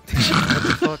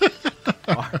 What the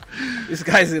fuck? This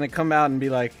guy's gonna come out and be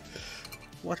like,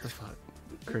 "What the fuck,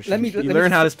 Christian? Let me you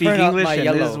learn how to speak turn up English, my and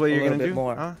yellow this is what a you're little gonna bit do."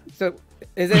 more. Huh? So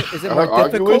is it more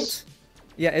Arduous? difficult?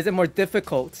 Yeah, is it more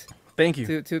difficult Thank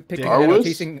you. to pick Arduous?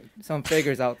 chasing some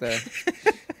figures out there?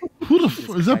 Who the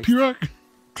fuck is that? Christ. PRock?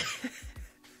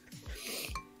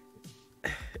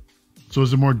 So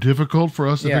is it more difficult for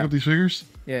us to Yeah. pick up these figures?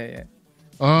 Yeah.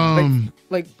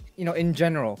 Like, In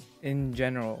general,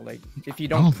 like if you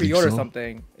don't don't think pre-order so.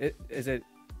 something, is it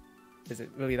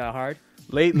really that hard?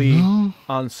 Lately, no.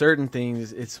 on certain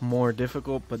things, it's more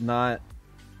difficult, but not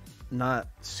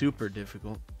super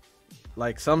difficult.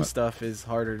 Like some stuff is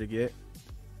harder to get,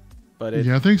 but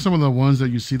Yeah, I think some of the ones that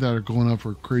you see that are going up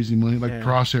for crazy money, like Yeah.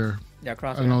 Crosshair. Yeah,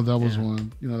 cross. I know that was Yeah.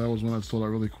 one. That was one that sold out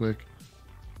really quick.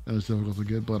 That was difficult to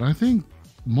get, but I think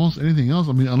most anything else.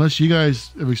 I mean, unless you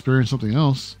guys have experienced something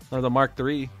else. Or the Mark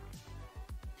III.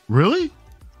 Really?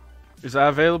 Is that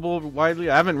available widely?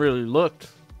 I haven't really looked,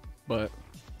 but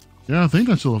Yeah, I think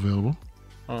that's still available.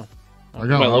 oh, I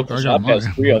got My local shop has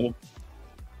mine. 3 of them.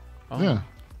 oh, Yeah,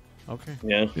 okay.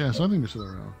 Yeah. yeah. So I think they're still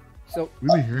around. So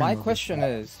We've been hearing my about question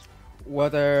is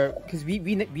whether, because we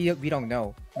don't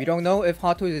know. We don't know if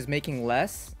Hot Toys is making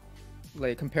less,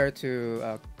 like compared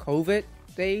to COVID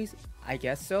days. I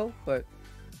guess so, but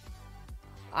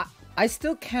I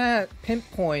still can't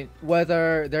pinpoint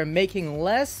whether they're making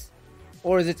less,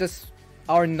 or is it just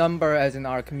our number as in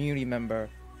our community member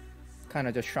kind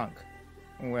of just shrunk,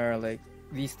 where like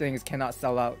these things cannot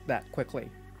sell out that quickly.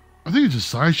 I think it's just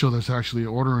Sideshow that's actually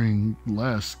ordering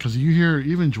less, because you hear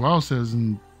even Joao says,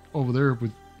 and over there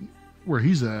with where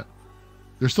he's at,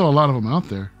 there's still a lot of them out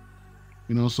there,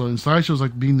 you know. So, and Sideshow's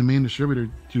like being the main distributor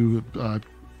to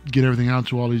get everything out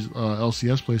to all these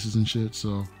LCS places and shit.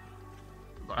 So,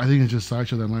 I think it's just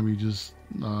Sideshow that might be just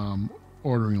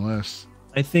ordering less.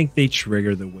 I think they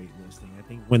trigger the wait listing. I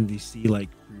think when they see like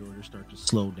pre-orders start to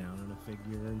slow down on a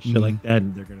figure and shit like that,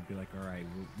 and they're gonna be like, all right,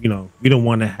 well, you know, we don't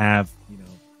want to have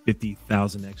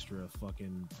 50,000 extra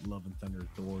fucking Love and Thunder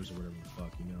Thors or whatever the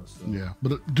fuck, you know. So Yeah,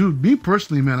 but dude, me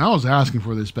personally, man, I was asking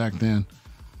for this back then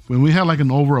when we had like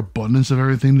an overabundance of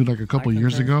everything, dude, like a couple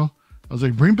years ago. I was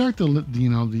like, bring back the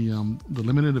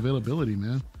limited availability,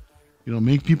 man. You know,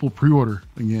 make people pre-order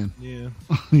again. Yeah,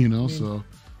 you know, so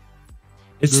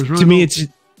it's there's really to me,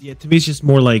 it's just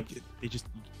more like they just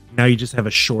now you just have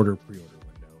a shorter pre-order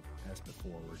window as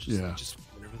before, where it's just, like, just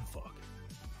whatever the fuck.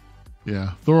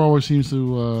 Yeah, Thor always seems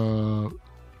to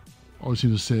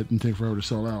sit and take forever to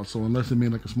sell out. So unless they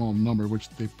made like a small number, which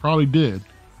they probably did,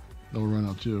 they'll run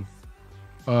out too.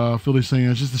 Philly's saying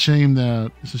it's just a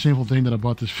shameful thing that I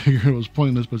bought this figure. It was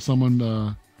pointless, but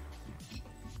someone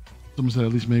said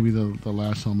at least maybe the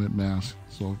last helmet mask.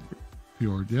 So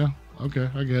pre-ordered. Yeah, okay,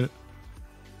 I get it.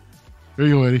 There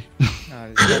you go, Eddie.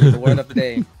 The word of the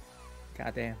day.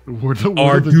 Goddamn. The word of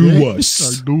the day.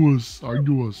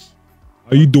 Arduous.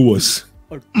 How you do us?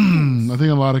 I think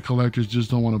a lot of collectors just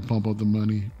don't want to pump up the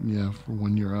money, for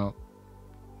 1 year out.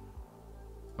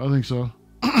 I think so.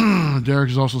 Derek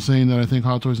is also saying that I think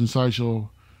Hot Toys and Sideshow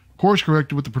course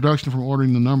corrected with the production from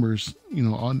ordering the numbers.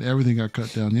 On everything got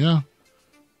cut down. Yeah,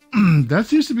 that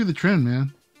seems to be the trend,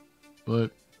 man.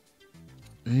 But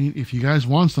if you guys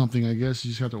want something, I guess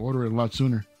you just have to order it a lot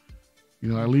sooner.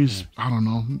 At least I don't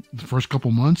know, the first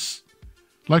couple months.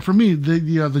 Like for me,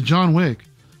 the John Wick,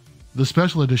 the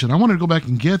special edition. I wanted to go back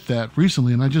and get that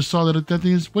recently, and I just saw that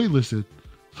thing is waitlisted.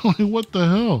 Like, what the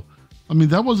hell? I mean,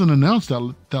 that wasn't announced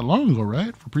that long ago,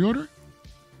 right? For pre-order?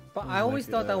 But I always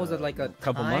thought that was a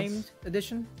couple timed months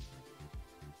edition.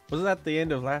 Was that the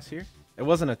end of last year? It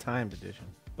wasn't a timed edition,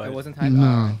 but It wasn't timed.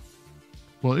 No.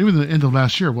 Well, even the end of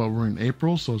last year. Well, we're in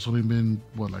April, so it's only been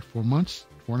like 4 months,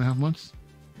 4.5 months.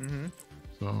 Mm-hmm.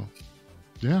 So,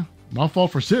 yeah, my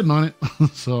fault for sitting on it.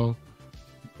 So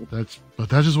that's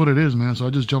just what it is, man. So I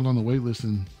just jumped on the wait list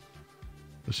and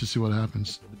let's just see what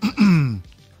happens.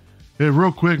 Hey,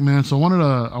 real quick, man. So I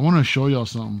wanted to show y'all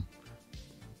something.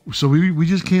 So we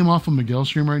just came off of Miguel's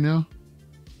stream right now,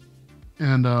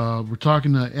 and we're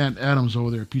talking to Aunt Adams over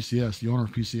there at PCS, the owner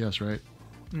of PCS, right?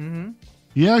 Mm-hmm.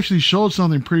 He actually showed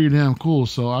something pretty damn cool.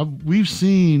 So we've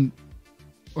seen,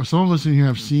 or some of us in here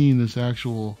have seen this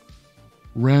actual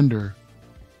render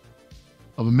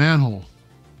of a manhole.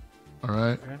 All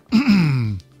right.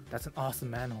 Okay. That's an awesome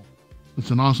manhole.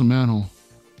 It's an awesome manhole.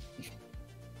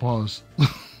 Pause.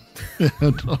 is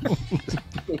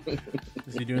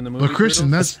he doing the movie? But Christian,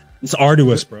 Turtles? It's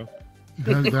arduous, bro.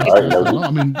 Right,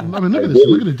 I mean, look at this.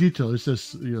 Look at the detail. It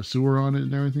says sewer on it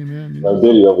and everything, man. My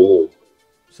video over here.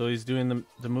 So he's doing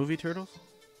the movie Turtles?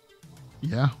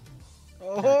 Yeah.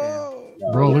 Oh,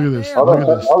 Bro, look at this. Hold Look on,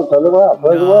 at this. turn around,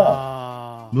 turn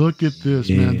around. Look at this,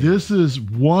 man. This is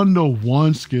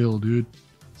 1-to-1 scale, dude.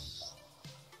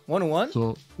 1-1?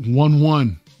 So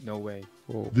 1-1. No way.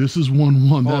 Whoa. This is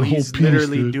 1-1. That whole he's piece,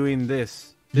 literally dude. doing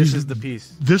this. This is the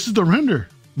piece. This is the render.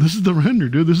 This is the render,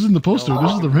 dude. This isn't the poster. No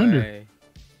This is the render. way.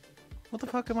 What the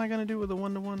fuck am I gonna do with a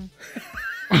 1-to-1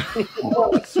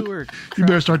 sewer? You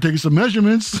better start taking some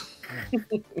measurements.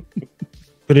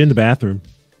 Put it in the bathroom.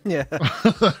 Yeah.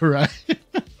 Right.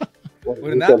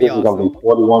 Wouldn't that be This is gonna awesome? be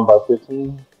 41 by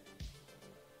 15.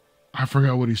 I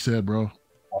forgot what he said, bro.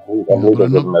 I believe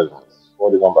that's the measurements.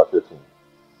 41 by 15.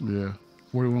 Yeah.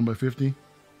 41 by 50.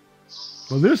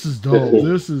 Well, this is dope.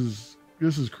 This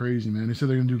is crazy, man. They said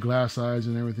they're gonna do glass eyes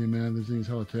and everything, man. This thing's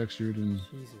hella textured and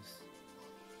Jesus.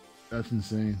 that's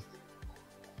insane.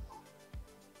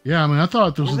 Yeah, I mean, I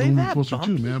thought this was the movie poster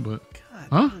too, man. But God,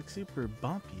 Huh? they look super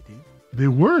bumpy, dude. They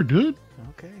were, dude.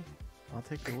 Okay, I'll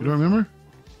take the You word. don't remember?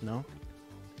 No,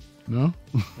 No.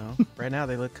 no. Right now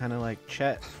they look kind of like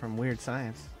Chet from Weird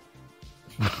Science.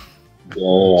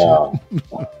 Damn.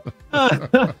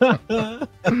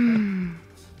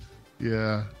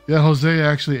 Yeah. Yeah. Jose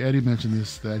actually, Eddie mentioned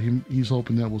this that he's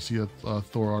hoping that we'll see a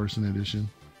Thor Artisan edition.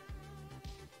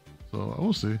 So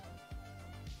we'll see.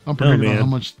 I'm predicting on man. how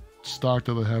much stock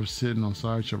that they have sitting on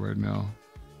Sideshow right now.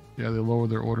 Yeah, they lowered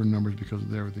their order numbers because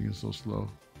of everything is so slow.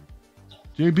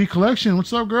 JB Collection,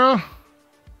 what's up, girl?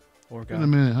 Or In a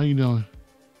minute, how you doing?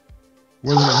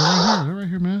 Where they? They're right here. They're right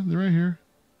here, man. They're right here.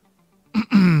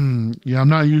 Yeah, I'm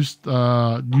not used to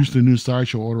the new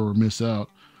Sideshow order or miss out.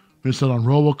 Missed out on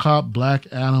RoboCop. Black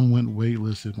Adam went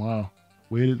waitlisted. Wow,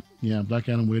 waited. Yeah, Black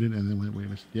Adam waited and then went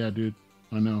waitlisted. Yeah, dude,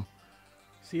 I know.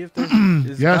 See if there's.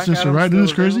 Is Yeah, Black since you're Adam right, dude,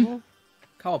 it's still crazy. available?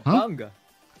 Cowabunga.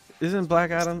 Isn't Black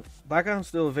Adam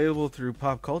still available through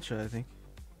Pop Culture? I think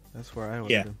that's where I would.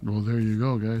 Yeah. Well, there you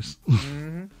go, guys.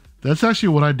 Mm-hmm. That's actually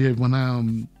what I did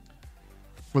when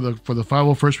for the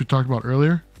 501st we talked about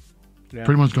earlier. Yeah.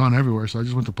 Pretty much gone everywhere, so I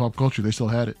just went to Pop Culture. They still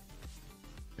had it,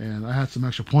 and I had some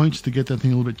extra points to get that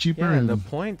thing a little bit cheaper. Yeah, and the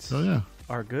points so yeah,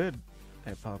 are good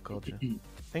at Pop Culture. I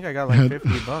think I got like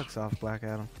 $50 off Black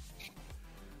Adam.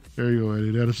 there you go, Eddie.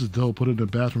 Yeah, this is dope. Put it in the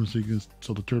bathroom so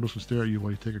the turtles can stare at you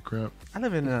while you take a crap. I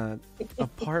live in a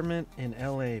apartment in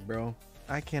LA, bro.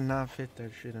 I cannot fit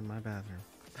that shit in my bathroom.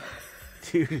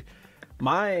 Dude,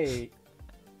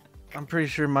 I'm pretty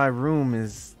sure my room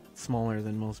is smaller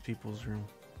than most people's room.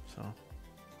 So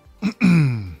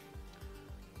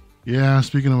Yeah,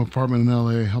 speaking of apartment in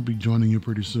LA, I'll be joining you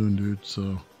pretty soon, dude.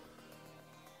 So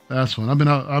that's fun. I've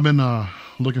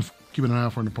been keeping an eye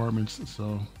out for apartments.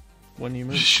 So when you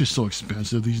move, it's just so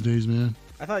expensive these days, man.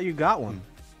 I thought you got one.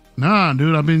 Nah,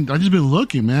 dude, I just been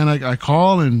looking, man. I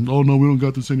call and oh no, we don't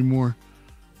got this anymore,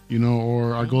 you know,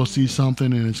 or I go see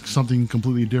something and it's something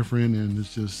completely different, and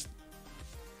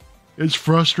it's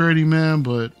frustrating, man.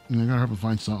 But you know, I gotta have to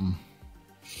find something.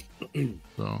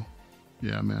 So,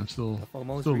 yeah, man, still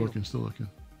looking.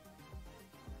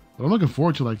 But I'm looking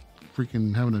forward to like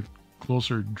freaking having a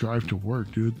closer drive to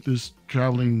work, dude. This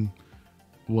traveling,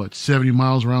 70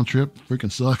 miles round trip,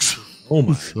 freaking sucks. Oh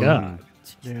my So, god.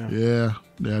 Yeah.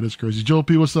 Yeah, that's crazy. Joe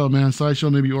P, what's up, man? Sideshow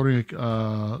may be ordering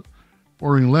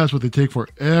less, but they take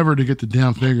forever to get the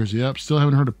damn figures. Yep, still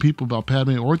haven't heard of people about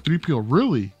Padme or 3PO.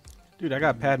 Really? Dude, I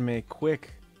got Padme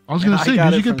quick. I was gonna say,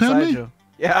 did you get Padme? Sideshow.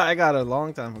 Yeah, I got it a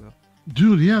long time ago.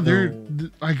 Dude, yeah,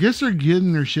 I guess they're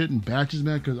getting their shit in batches,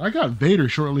 man. Because I got Vader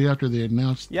shortly after they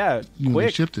announced. Yeah, they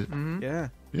quick. shipped it. Mm-hmm. Yeah,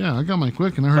 Yeah, I got mine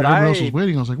quick, and I heard But everyone else was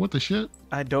waiting. I was like, what the shit?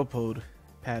 I dopoed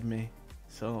Padme,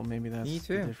 so maybe that's Me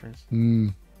too. the difference.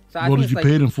 So I Well, think did it's you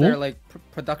pay it in full? Their, like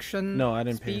production. No, I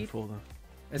didn't pay in speed. full though.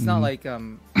 It's not like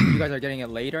you guys are getting it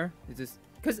later. It's just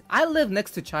because I live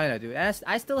next to China, dude. And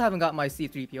I still haven't got my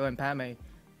C-3PO and Padme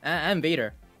and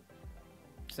Vader.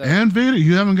 So And Vader,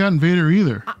 you haven't gotten Vader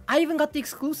either, I even got the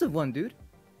exclusive one, dude.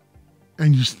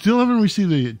 and you still haven't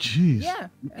received it. Jeez, Yeah,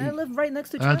 and I live right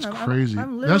next to China. that's crazy.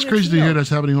 I'm literally That's a crazy to hear. Chino. That's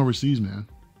happening overseas, man.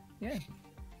 Yeah.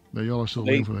 That y'all are still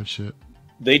waiting for that shit.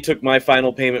 They took my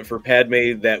final payment for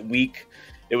Padme that week.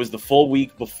 It was the full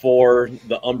week before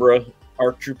the Umbra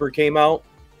ARC Trooper came out,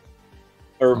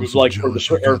 or it I'm was so like jealous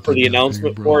for you got the that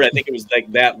announcement figure, bro. for it. I think it was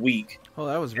like that week. Oh,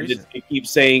 that was And recent. it keeps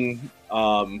saying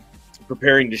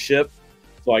preparing to ship.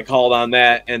 So I called on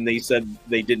that, and they said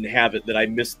they didn't have it. That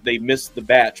they missed the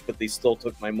batch, but they still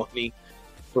took my money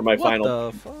for my What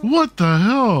final. the fuck? What the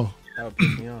hell? That would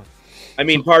piss me off. I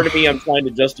mean, part of me, I'm trying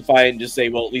to justify it and just say,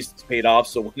 well, at least it's paid off.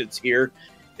 So when it's here,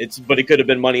 but it could have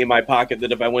been money in my pocket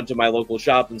that if I went to my local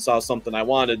shop and saw something I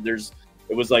wanted,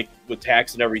 it was like with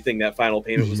tax and everything, that final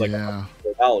payment was like Yeah.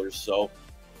 $100. So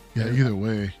Yeah, either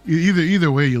way.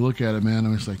 Either way you look at it, man,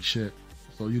 and it's like shit.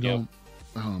 So you don't,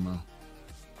 I don't know.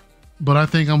 But I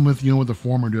think I'm with the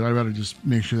former, dude. I'd rather just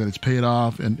make sure that it's paid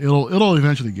off, and it'll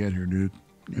eventually get here, dude.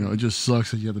 You know, it just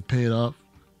sucks that you have to pay it up.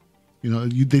 You know,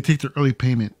 they take their early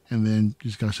payment, and then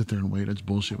you just gotta sit there and wait. That's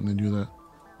bullshit when they do that.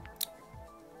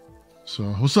 So,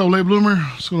 what's up, late bloomer?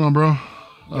 What's going on,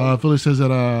 bro? Philly says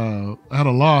that I had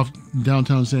a loft in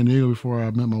downtown San Diego before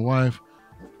I met my wife.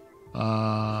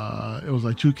 It was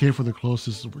like $2K for the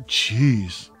closest.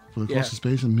 Jeez, for the closest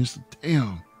space, and missed.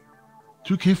 Damn,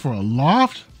 $2K for a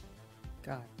loft.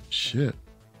 God. Shit.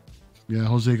 Yeah,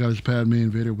 Jose got his Padme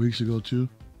Invader weeks ago too.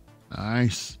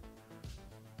 Nice.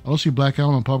 I don't see Black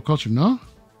Album on Pop Culture. No.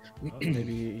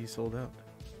 Maybe he sold out.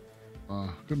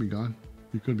 Could be gone.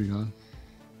 He could be gone.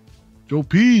 Joe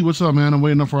P, what's up, man? I'm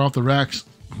waiting up for Off the Racks.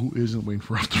 Who isn't waiting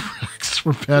for Off the Racks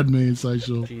for Padme and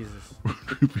Sideshow? Jesus.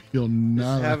 He'll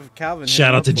not. Have Calvin. hit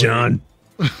Shout him out to up for John.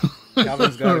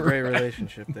 Calvin's got a great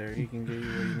relationship there. He can get you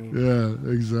what you need.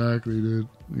 Yeah, exactly, dude.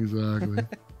 Exactly.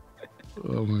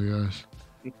 Oh my gosh.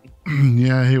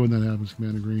 Yeah, I hate when that happens,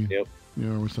 Commander Green. Yep. Yeah,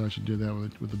 Versace did that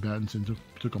with the Battinson.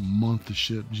 Took a month to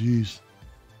ship. Jeez.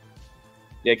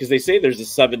 Yeah, because they say there's a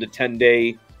 7 to 10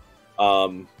 day,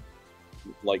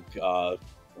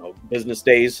 business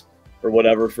days or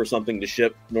whatever for something to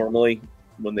ship normally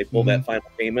when they pull that final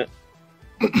payment.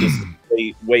 But this is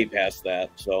way past that.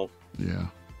 So yeah.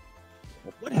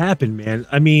 What happened, man?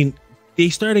 I mean, they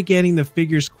started getting the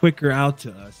figures quicker out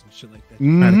to us and shit like that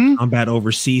to try to combat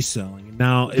overseas selling, and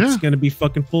now it's going to be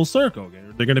fucking full circle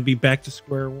again. They're going to be back to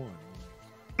square one.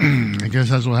 I guess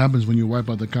that's what happens when you wipe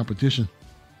out the competition.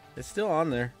 It's still on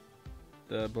there.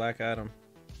 The Black Adam.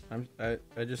 I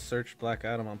just searched Black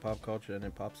Adam on Pop Culture and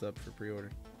it pops up for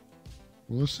pre-order.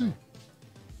 Well, let's see.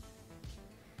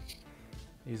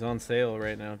 He's on sale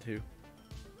right now too.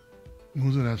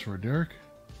 Who's it ask for? Derek?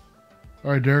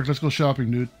 All right, Derek, let's go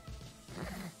shopping, dude.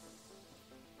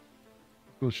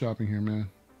 Go shopping here, man.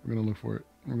 We're gonna look for it.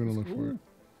 We're gonna look for it.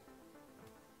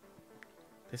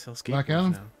 They sell skateboards Black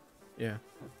Adam? now. Yeah.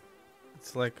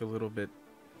 It's like a little bit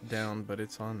down, but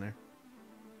it's on there.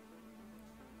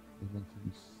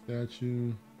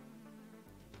 Statue.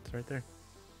 It's right there.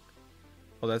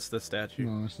 Oh, that's the statue.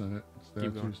 No, that's not it.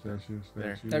 Keep going. Statue.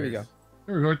 There we go.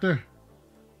 There we go, right there.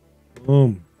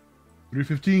 Boom.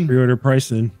 $315. Pre-order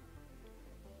pricing.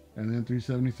 And then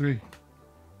 $373.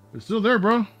 It's still there,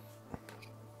 bro.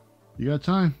 You got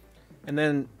time. And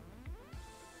then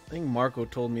I think Marco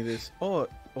told me this. Oh,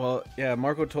 well, yeah,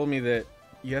 Marco told me that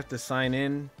you have to sign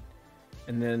in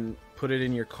and then put it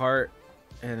in your cart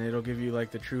and it'll give you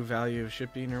like the true value of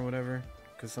shipping or whatever,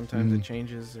 because sometimes it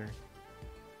changes, or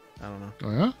I don't know.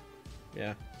 Oh, yeah?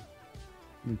 Yeah.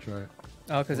 Let me try it.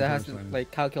 Oh, because it has to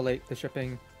like calculate the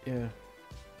shipping. Yeah.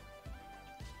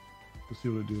 Let's see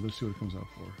what it do. Let's see what it comes out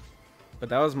for. But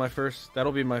that was my first.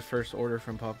 That'll be my first order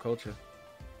from Pop Culture.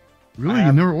 Really?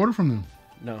 You never ordered from them?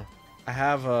 No, I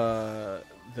have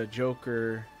the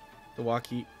Joker, the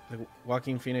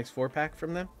Joaquin Phoenix 4-pack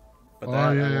from them, but that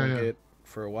I won't get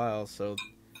for a while. So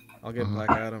I'll get Black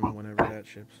Adam whenever that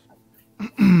ships.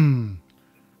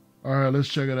 All right, let's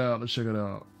check it out. Let's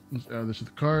add this to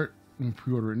the cart and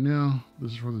pre-order it now.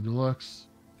 This is for the deluxe.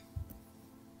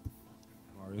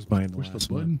 Mario's buying the Push the last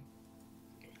button.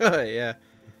 Yeah.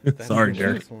 Sorry,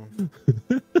 Derek.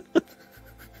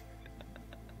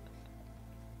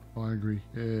 Oh, I agree.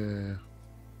 Yeah.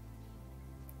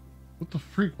 What the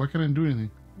freak? Why can't I do anything?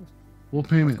 Full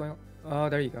payment. Oh,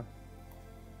 there you go.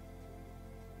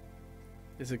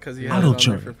 Is it because he has it on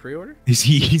there for pre-order?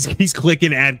 He's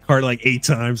clicking add cart like 8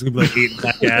 times. It's gonna be like 8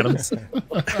 Black Adams.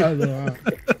 I know.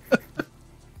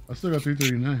 I still got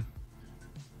 $339.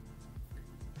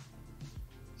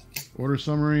 Order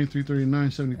summary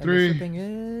 $339.73. Shipping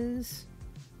is.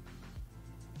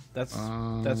 That's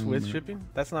with shipping.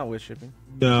 That's not with shipping.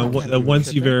 No,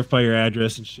 once you verify your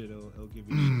address and shit, it'll give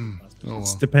you shipping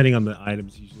costs. It's depending on the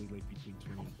items, usually like between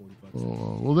 $20 and $40.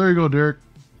 Oh, well, there you go, Derek.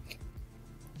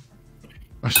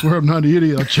 I swear I'm not an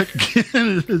idiot. I'll check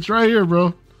again. It's right here, bro.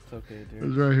 It's okay, dude.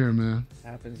 It's right here, man. It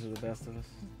happens to the best of us.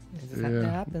 It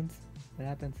happens. It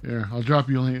happens. Here, I'll drop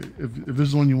you a link. If this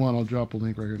is the one you want, I'll drop a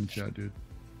link right here in the chat, dude.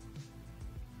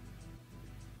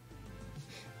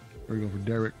 There we go for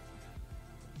Derek.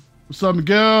 What's up,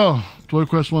 Miguel? Toy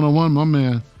Quest 101, my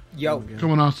man. Yo.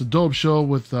 Coming off the dope show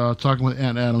with talking with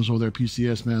Aunt Adams over there at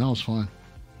PCS, man. That was fun.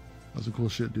 That was some cool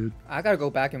shit, dude. I gotta go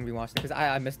back and rewatch it because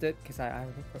I missed it because I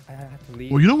had to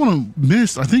leave. Well, you don't want to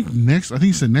miss. I think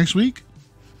he said next week.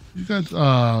 You got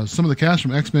some of the cast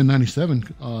from X-Men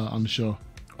 97 on the show.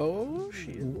 Oh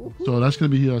shit! So that's gonna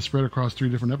be spread across 3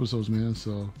 different episodes, man.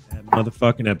 So that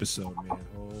motherfucking episode, man.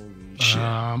 Holy shit!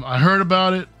 I heard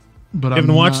about it, but I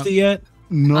haven't watched it yet.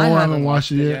 No, I haven't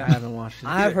watched it yet. Yeah, I haven't watched it.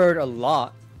 I've heard a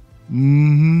lot.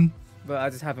 But I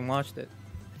just haven't watched it.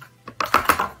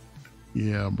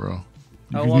 Yeah, bro.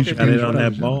 You should got it on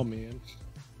that ball, man.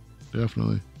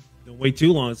 Definitely. Don't wait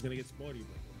too long. It's gonna get sporty.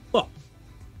 Fuck.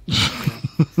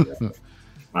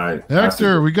 All right,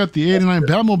 Hector, we got the '89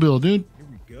 Batmobile, dude. Here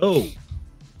we go.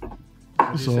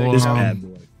 So this bad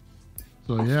boy.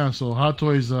 So yeah, so Hot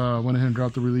Toys went ahead and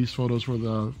dropped the release photos for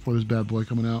this bad boy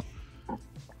coming out.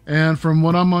 And from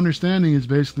what I'm understanding, it's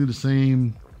basically the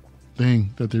same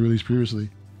thing that they released previously,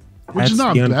 which is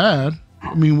not bad.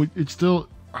 I mean, it's still.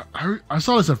 I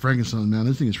saw this at Frankenstein, man.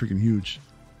 This thing is freaking huge.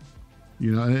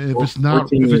 You know, if it's not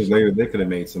 14 years later, they could have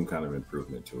made some kind of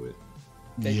improvement to it.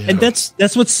 Yeah. And that's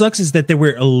what sucks is that they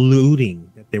were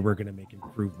alluding that they were going to make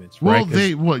improvements. Well,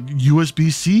 right?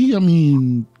 USB-C? I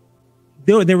mean,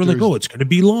 they were like, oh, it's going to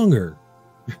be longer.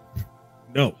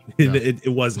 No, it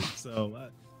wasn't. So,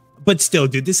 but still,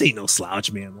 dude, this ain't no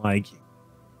slouch, man. Like,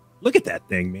 look at that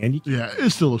thing, man. Yeah,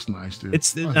 it still looks nice, dude.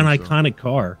 It's an iconic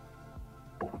car.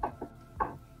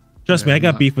 Trust me, I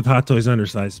got beef with Hot Toys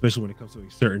undersized, especially when it comes to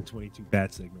a certain 22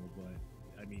 bat signal.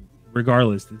 But I mean,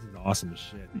 regardless, this is awesome as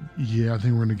shit. Yeah, I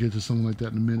think we're gonna get to something like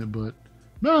that in a minute, but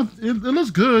no, it looks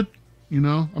good. You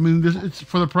know, I mean, it's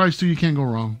for the price too. You can't go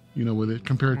wrong, you know, with it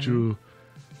compared to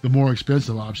the more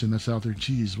expensive option that's out there.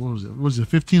 Jeez, what was it? Was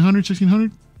it 1,500,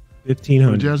 1,600?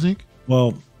 1,500. Jazz Inc.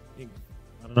 Well, I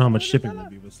don't know how much shipping will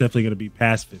be, but it's definitely going to be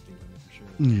past 1,500 for sure.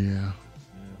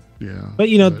 Yeah. But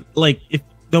you know, like if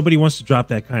nobody wants to drop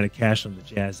that kind of cash on the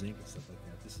Jazz Inc. and stuff like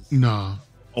that, this is a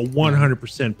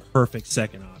 100% perfect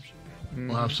second option.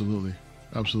 Well,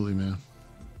 absolutely, man.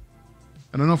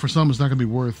 And I know for some it's not going to be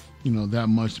worth, you know, that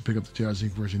much to pick up the Jazz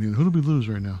Inc. version either. Who do we lose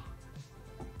right now?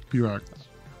 PRock.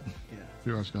 Yeah,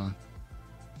 PRock's gone.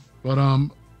 But I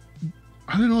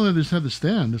didn't know that this had the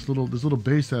stand, this little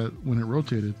base that when it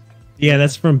rotated. Yeah,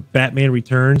 that's from Batman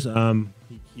Returns.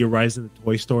 He arrives in the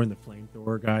toy store and the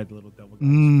flamethrower guy, the little double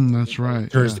guy. That's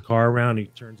right. Turns the car around. He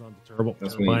turns on the turbo.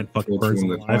 That's turbine, fucking burns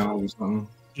him alive. Or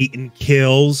Eating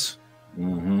kills.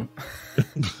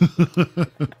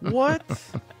 What?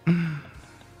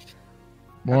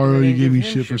 Mario, you gave me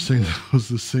shit for saying that was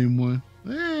the same one. I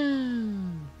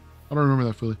don't remember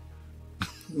that fully.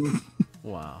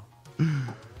 Wow.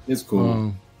 It's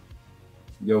cool.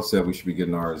 Yo said we should be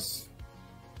getting ours,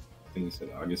 I think he said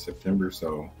August, September,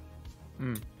 so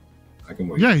I can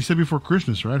wait. Yeah, he said before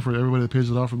Christmas, right? For everybody that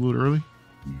pays it off a little early.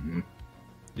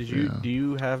 Do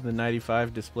you have the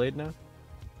 95 displayed now?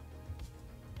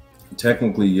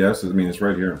 Technically, yes. I mean, it's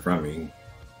right here in front of me.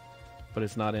 But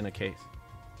it's not in a case.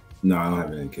 No, I don't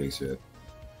have it in a case yet.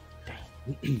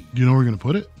 Do you know where we're going to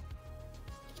put it?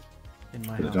 In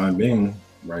my For the house. time being,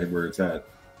 right where it's at.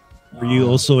 Were you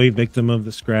also a victim of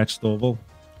the scratched oval?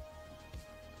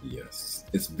 Yes.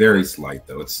 It's very slight,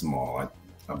 though. It's small.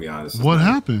 I'll be honest. What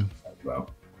happened?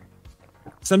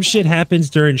 Some shit happens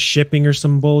during shipping or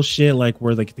some bullshit, like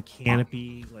where like the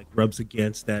canopy like rubs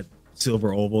against that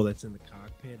silver oval that's in the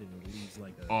cockpit and it leaves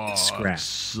like a scratch.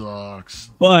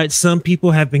 Sucks. But some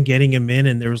people have been getting them in,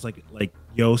 and there was like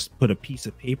Yost put a piece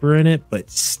of paper in it, but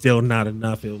still not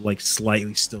enough. It would like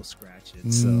slightly still scratch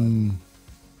it. So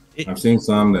I've seen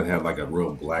some that have like a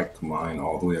real black line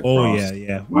all the way across. Oh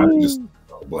yeah. Mine are just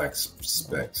black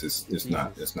specks. It's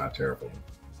not terrible.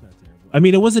 I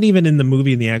mean, it wasn't even in the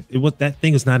movie. That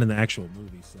thing is not in the actual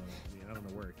movie, so I mean, I don't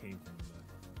know where it came from.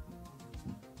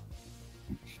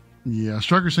 But. Yeah,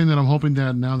 Striker's saying that I'm hoping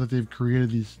that now that they've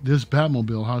created this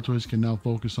Batmobile, Hot Toys can now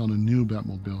focus on a new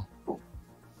Batmobile.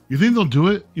 You think they'll do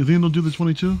it? You think they'll do the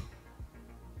 22?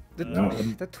 The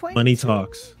 22? Money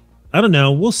talks. I don't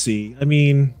know. We'll see. I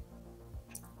mean,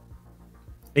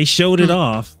 they showed it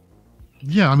off.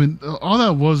 Yeah, I mean, all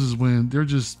that was when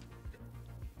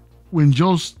when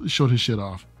Joe showed his shit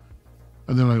off,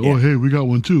 and they're like, "Oh, hey, we got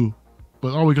one too,"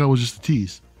 but all we got was just a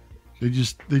tease. They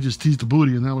just teased the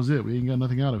booty, and that was it. We ain't got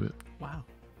nothing out of it. Wow.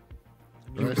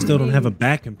 I mean, we still don't have a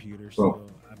back computer, so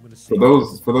I'm gonna see.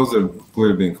 For those that have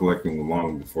clearly been collecting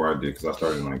long before I did, because I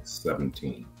started in like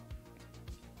 17.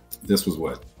 This was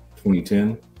what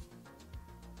 2010.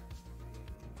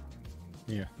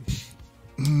 Yeah.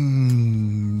 I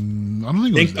don't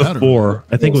think it was that before. early.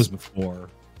 I think it was before.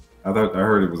 I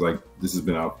heard it was like this has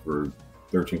been out for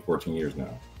 13, 14 years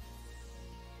now.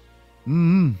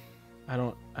 I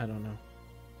don't know.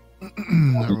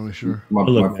 Not really sure.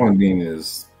 My point being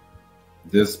is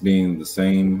this being the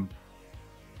same.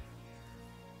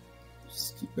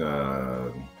 What's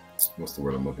the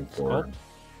word I'm looking for?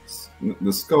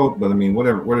 The scope, but I mean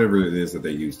whatever it is that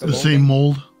they use. The same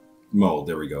mold. Mold.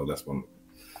 There we go. That's one.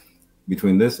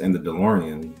 Between this and the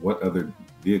DeLorean, what other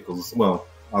vehicles? Well,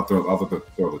 I'll throw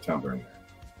the Tumbler in there.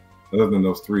 Other than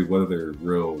those three, what other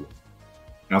real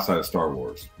outside of Star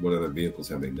Wars? What other vehicles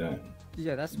have they done?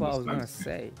 Yeah, that's what I was gonna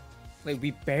say. Like,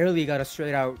 we barely got a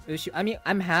straight out issue. I mean,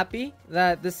 I'm happy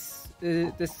that this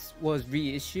was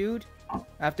reissued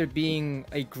after being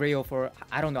a grail for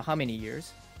I don't know how many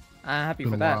years. I'm happy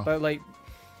for that. But like,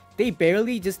 they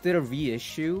barely just did a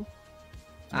reissue.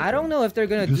 I don't know if they're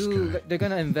gonna they're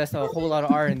gonna invest a whole lot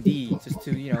of R&D just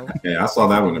to, you know. Yeah, I saw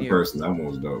that one in person. That one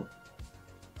was dope.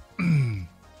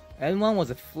 N1 was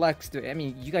a flex, dude. I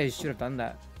mean, you guys should have done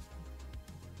that.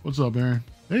 What's up, Aaron?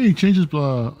 Hey, he changed his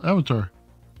avatar.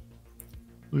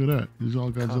 Look at that. He's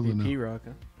all Godzilla now. PRock,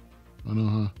 huh? I know,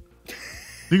 huh?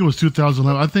 I think it was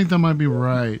 2011. I think that might be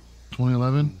right.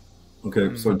 2011.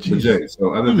 Okay, so Jay,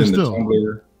 so other than the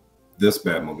Tumbler, this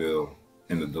Batmobile,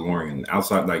 and the DeLorean,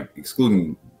 outside, like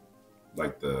excluding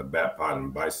like the Batpod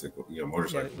and bicycle,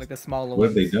 motorcycles. Yeah, like the smaller What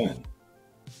have ones. they done?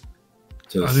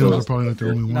 I think those are probably not the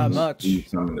only Not ones. much. Do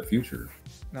some in the future.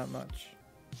 Not much.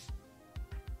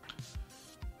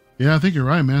 Yeah, I think you're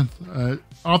right, man.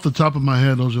 Off the top of my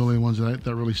head, those are the only ones that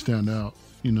really stand out.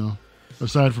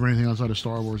 Aside from anything outside of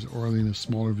Star Wars or any of the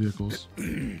smaller vehicles.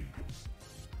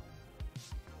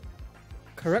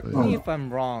 Correct me if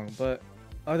I'm wrong, but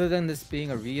other than this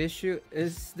being a reissue,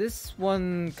 is this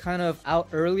one kind of out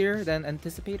earlier than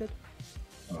anticipated?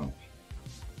 I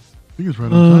think it's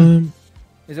right on time.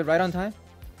 Is it right on time?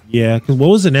 Yeah, because what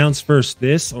was announced first,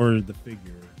 this or the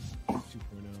figure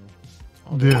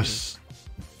 2.0? This.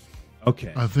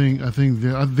 Okay. I think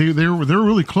they were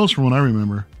really close from what I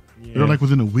remember. Yeah. They're like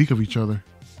within a week of each other,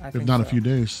 if not a few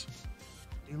days.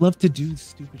 They love to do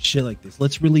stupid shit like this.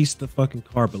 Let's release the fucking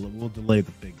car, but we'll delay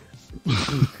the figure.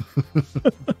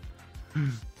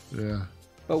 Yeah.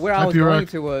 But where I was going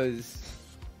to was,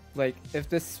 like, if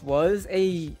this was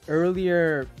a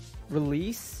earlier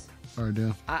release, all right,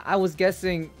 yeah. I was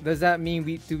guessing, does that mean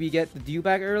we get the due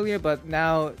back earlier? But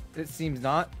now it seems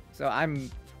not. So I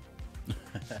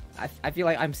feel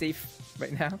like I'm safe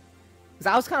right now, because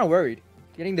I was kind of worried.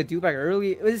 Getting the due back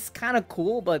early, it was kind of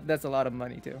cool, but that's a lot of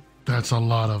money too. That's a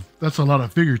lot of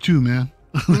figure too, man.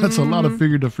 That's a lot of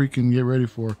figure to freaking get ready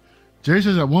for. Jay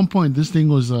says at one point this thing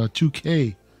was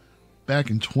 2K back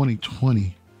in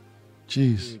 2020.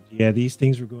 Jeez. Yeah, these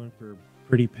things were going for a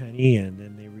pretty penny, and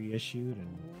then they reissued,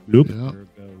 and look, there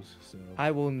it goes. So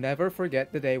I will never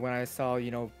forget the day when I saw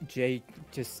Jay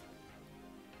just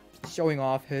showing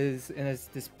off his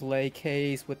display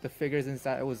case with the figures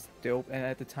inside. It was dope, and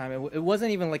at the time it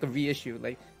wasn't even like a reissue.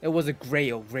 Like, it was a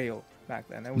grail back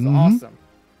then. It was awesome.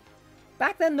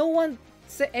 Back then no one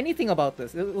said anything about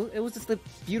this. It was just a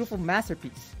beautiful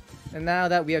masterpiece. And now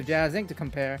that we have Jazz Inc. to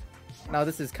compare, now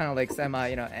this is kind of like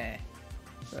semi,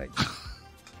 like.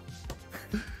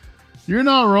 You're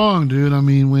not wrong, dude. I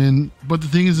mean, but the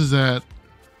thing is that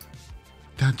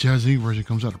Jazz Inc. version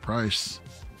comes at a price.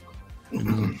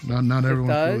 Not everyone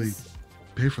can really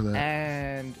pay for that.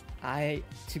 And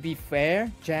to be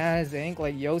fair, Jazz Inc.,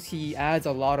 like Yoshi adds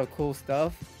a lot of cool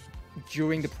stuff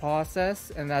during the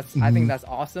process, and I think that's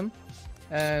awesome.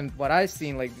 And what I've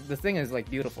seen, like, the thing is like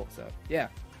beautiful. So yeah,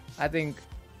 I think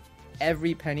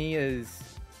every penny is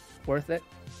worth it.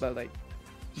 But like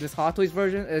this Hot Toys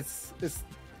version, it's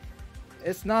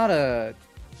not a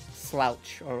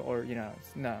slouch or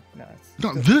no.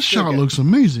 This shot looks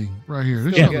amazing right here.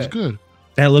 This shot looks good.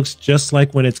 That looks just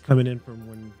like when it's coming in from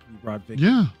when you brought Victor.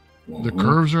 Yeah, the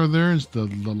curves are there.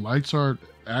 The lights are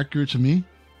accurate to me, as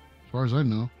far as I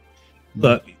know.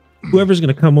 But whoever's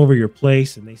gonna come over your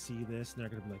place and they see this, they're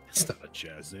gonna be like, "That's not a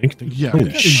Jazz Inc." Yeah,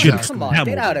 shit, come on,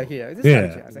 get out of here. This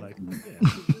yeah, is not a Jazz Inc.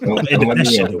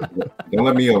 Don't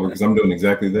let me over because I'm doing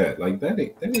exactly that. Like that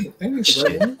ain't the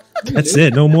right one. That's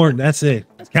it. No more. That's it.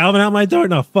 Is Calvin out my door?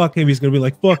 No, fuck him. He's gonna be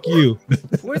like, "Fuck you."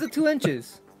 Where's the 2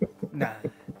 inches? Nah.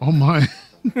 Oh my.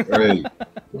 Hey,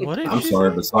 I'm sorry,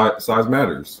 but size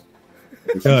matters.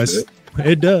 It does.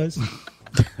 It does.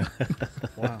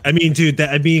 Wow. I mean, dude.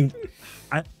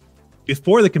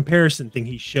 Before the comparison thing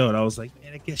he showed, I was like,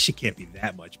 man, I guess she can't be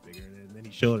that much bigger. And then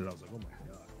he showed it. I was like, oh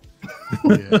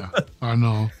my god. Yeah, I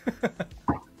know.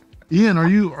 Ian, are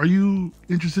you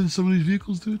interested in some of these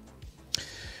vehicles, dude?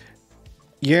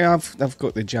 Yeah, I've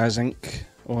got the Jazz Inc.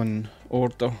 on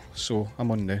order, so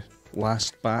I'm on the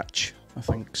last batch, I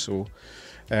think. So,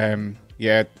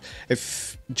 yeah,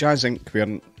 if Jazz Inc.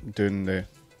 weren't doing the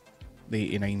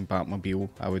 89 Batmobile,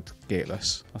 I would get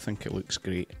this. I think it looks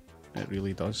great. It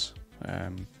really does.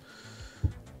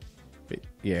 But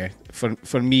yeah,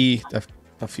 for me, I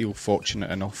feel fortunate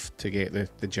enough to get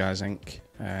the Jazz Inc.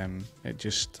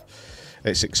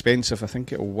 It's expensive. I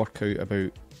think it'll work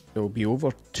out it'll be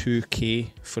over 2K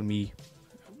for me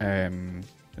in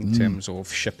terms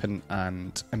of shipping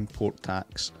and import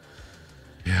tax.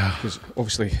 Yeah, because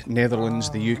obviously Netherlands,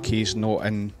 the UK is not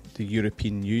in the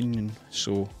European Union,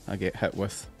 so I get hit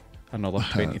with another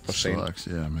 20%. Sucks.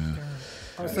 Yeah, man.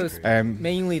 So it's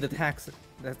mainly the tax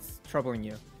that's troubling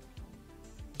you.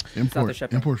 Import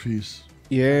fees.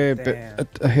 Yeah, Damn. but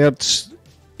I heard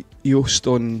Yost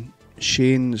on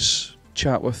Shane's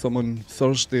chat with them on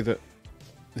Thursday that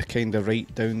they kind of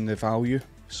write down the value,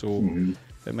 so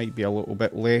it might be a little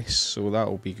bit less, so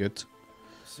that'll be good.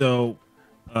 So,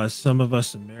 some of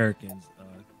us Americans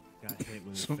got hit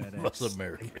with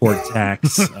FedEx import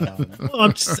tax. Well,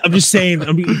 I'm just saying,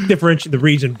 I'm differentiating the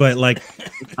region, but like,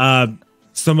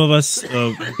 some of us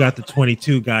who got the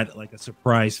 22 got like a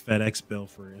surprise FedEx bill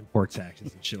for import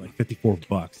taxes and shit, like $54. And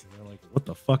they're like, "What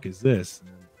the fuck is this?"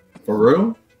 For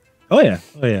real? Oh yeah.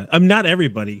 Not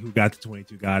everybody who got the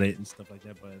 22 got it and stuff like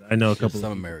that, but I know a couple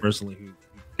of people personally who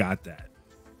got that.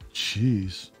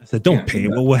 Jeez. I said, don't pay.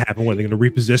 What will happen? What, they're going to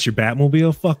repossess your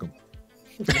Batmobile? Fuck them.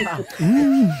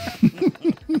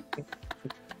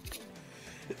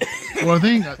 Well, I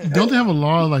think don't they have a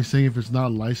law like saying if it's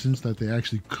not licensed that they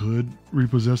actually could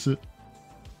repossess it?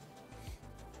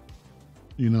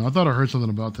 You know, I thought I heard something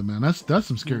about that, man. That's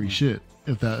some scary shit.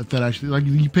 If that actually, like,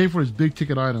 you pay for this big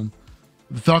ticket item,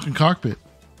 the Falcon cockpit,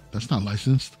 that's not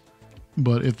licensed.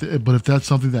 But if that's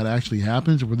something that actually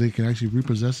happens, where they can actually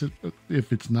repossess it,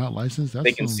 if it's not licensed,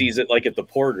 they can seize it like at the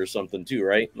port or something too,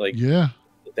 right? Like, yeah,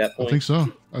 at that point, I think so. I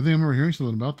think I remember hearing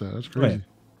something about that. That's crazy. Right.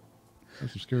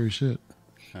 That's some scary shit.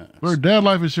 Where Dad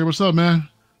Life is here. What's up, man?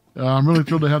 I'm really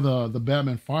thrilled to have the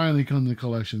Batman finally come in the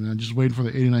collection, man. Just waiting for the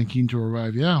 89 Keen to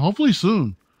arrive. Yeah, hopefully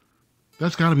soon.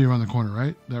 That's got to be around the corner,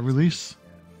 right? That release. Yeah,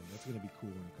 man, that's gonna be cool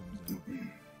when it comes out.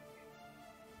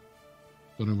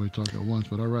 Don't everybody talk at once,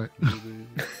 but all right.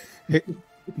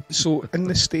 So in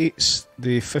the States,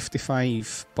 the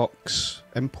 $55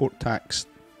 import tax,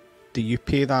 do you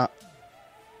pay that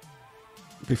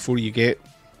before you get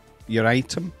your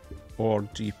item, or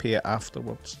do you pay it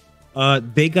afterwards?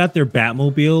 They got their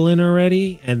Batmobile in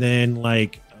already, and then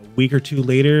like a week or two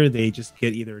later, they just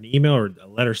get either an email or a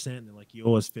letter sent, and they're like, you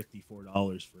owe us $54 for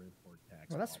import tax.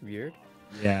 Well, that's weird.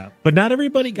 Yeah, but not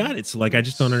everybody got it, so like I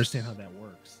just don't understand how that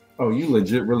works. Oh, you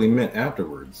legit really meant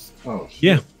afterwards. Oh, shit.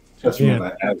 Yeah. Touch me on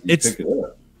that as you pick it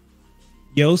up.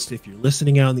 Yost, if you're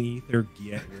listening out in the ether,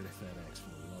 get rid of FedEx for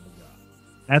the love of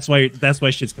God. That's why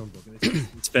shit's coming broken.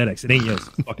 It's FedEx. It ain't Yost.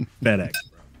 It's fucking FedEx,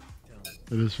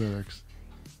 bro. It is FedEx.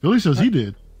 Billy says he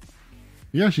did.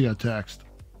 He actually got taxed.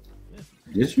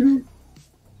 Did you?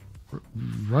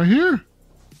 Right here.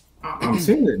 I'm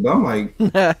seeing it, but I'm like,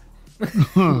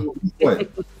 what,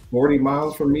 40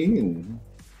 miles from me? And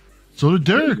so did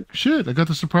Derek. Shit, I got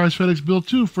the surprise FedEx bill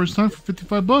too. First time for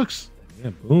 $55. Yeah,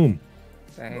 boom.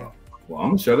 Damn. Well, I'm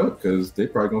gonna shut up because they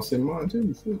probably gonna send mine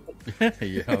too.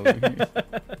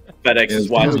 FedEx is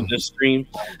watching this stream.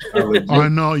 I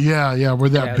know. Yeah, we're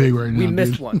that big right now. We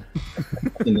missed dude. one.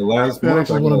 In the last month,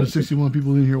 FedEx is one of the 61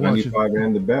 people in here watching. 95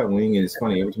 and the Batwing, and it's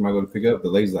funny. Every time I go to pick up, the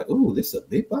lady's like, "Ooh, this is a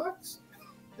big box."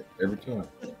 Every time.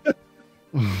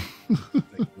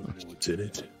 What's in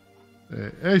it?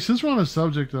 Hey, since we're on the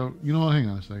subject of, you know what? Hang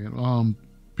on a second.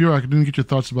 P-Rock, I didn't get your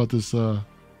thoughts about this thing,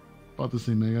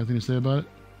 man. You got anything to say about it?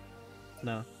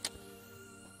 No.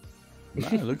 Nah,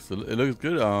 it looks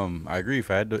good. I agree. If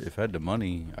I had the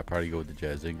money, I'd probably go with the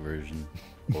Jazz Inc. version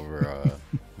over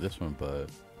this one. But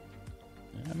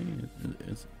yeah, I mean,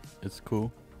 it's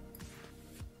cool.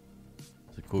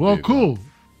 It's a cool. Well, vehicle.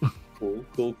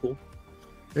 Cool.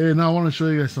 Hey, now I want to show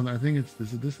you guys something. I think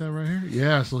is it this hat right here?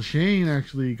 Yeah. So Shane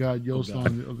actually got Yost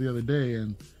on the other day,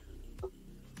 and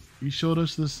he showed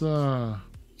us this. I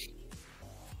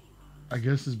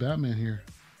guess this Batman here.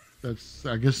 That's,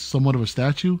 I guess, somewhat of a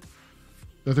statue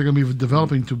that they're going to be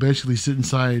developing to basically sit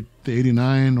inside the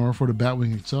 89 or for the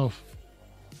Batwing itself.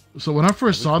 So when I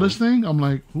first saw this thing, I'm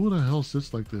like, who the hell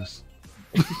sits like this?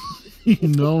 You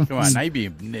know? Come on, now you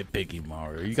being nitpicky,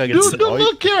 Mario. You gotta Dude,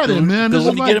 look at it, man.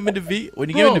 When you get him in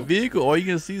the vehicle, all you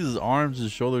gonna see is his arms,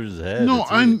 his shoulders, his head. No,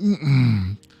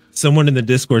 Someone in the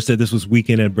Discord said this was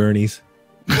Weekend at Bernie's.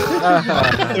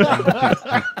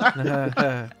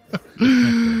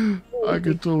 I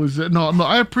could totally say no.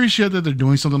 I appreciate that they're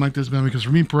doing something like this, man. Because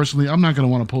for me personally, I'm not gonna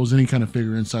want to pose any kind of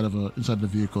figure inside the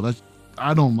vehicle.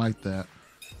 I don't like that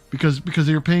because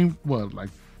you're paying what, like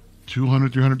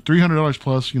 $300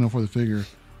 plus, you know, for the figure,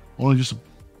 only just to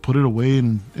put it away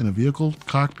in a vehicle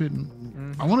cockpit.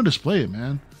 And I want to display it,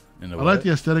 man. I like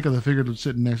the aesthetic of the figure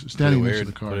standing next to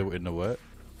the car. Put it in the what?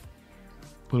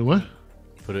 Put it what?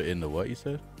 Put it in the what, you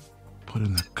said? Put it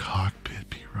in the cockpit,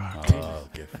 P-Rock. Oh,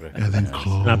 okay. And then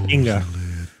close La pinga. the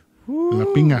lid. La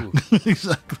pinga.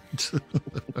 Exactly.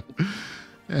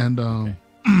 And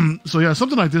so yeah,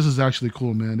 something like this is actually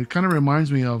cool, man. It kind of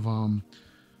reminds me of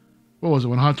what was it,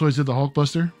 when Hot Toys did the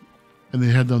Hulkbuster, and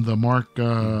they had the Mark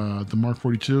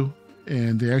 42,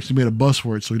 and they actually made a bus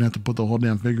for it, so you didn't have to put the whole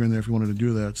damn figure in there if you wanted to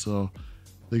do that. So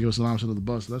they gave us an option of the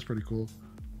bus. So that's pretty cool.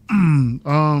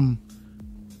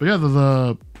 But yeah,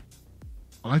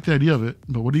 I like the idea of it.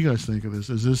 But what do you guys think of this?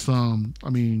 Is this I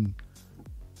mean,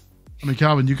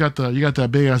 Calvin, you got that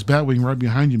big ass Batwing right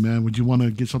behind you, man. Would you want to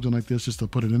get something like this just to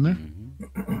put it in there?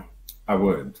 I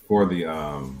would, for the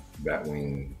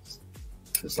Batwing,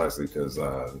 precisely because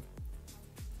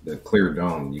the clear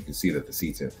dome, you can see that the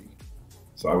seat's empty.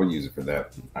 So I would use it for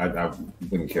that. I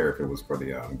wouldn't care if it was for the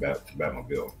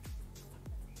Batmobile.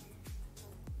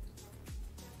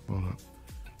 Hold up.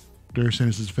 They're saying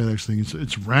this is a FedEx thing.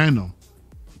 It's random.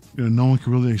 no one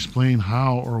can really explain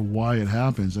how or why it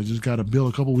happens. I just got a bill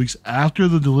a couple weeks after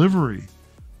the delivery.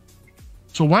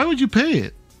 So why would you pay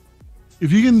it?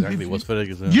 If you can, Exactly. What's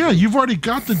FedEx? yeah, you've already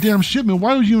got the damn shipment.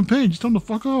 Why would you even pay? Just tell them to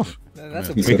fuck off. That's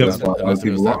a He said big that's why They'll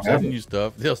people stop won't have sending it. you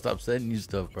stuff. They'll stop sending you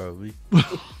stuff probably.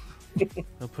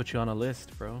 They'll put you on a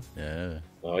list, bro. Yeah.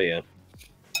 Oh yeah.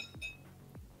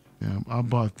 Yeah, I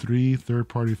bought 3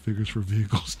 third-party figures for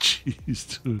vehicles.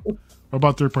 Jeez, dude. I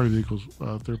bought third-party vehicles,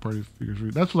 third-party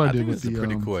figures. That's what I did think with it's the. a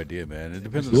pretty cool idea, man. It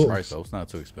depends on cool. the price, though. It's not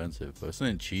too expensive, but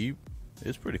something cheap.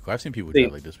 It's pretty cool. I've seen people do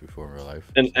like this before in real life.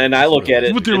 And I look at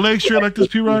it with their legs straight like this,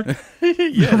 P-Rock.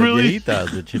 Yeah, Really?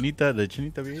 the chinita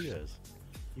viejas.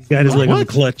 He's got his leg on the What?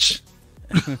 clutch.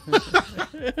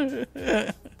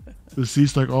 The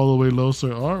seat's like all the way low,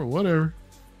 so all right, whatever.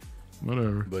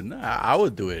 But nah, I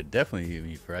would do it definitely. I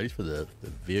mean, for at least for the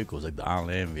vehicles, like the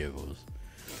on-land vehicles.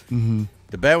 Mm-hmm.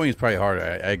 The Batwing is probably harder.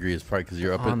 I agree. It's probably because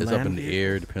you're up. It's up On-land in the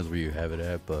air. vehicles? Depends where you have it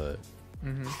at, but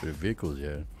Mhm. for the vehicles,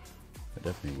 yeah, I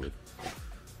definitely would.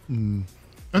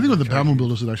 I think with the Batmobile,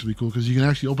 this is actually cool because you can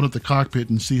actually open up the cockpit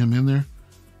and see him in there.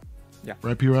 Yeah.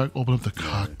 Right, P-Rock? Open up the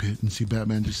cockpit and see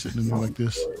Batman just sitting in there like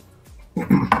this.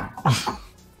 Kinda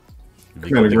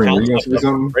green. Were you gonna say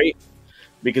something? Great.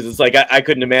 Because it's like I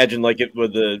couldn't imagine like it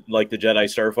with the Jedi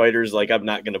Starfighters. Like I'm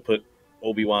not gonna put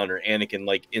Obi-Wan or Anakin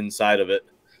like inside of it.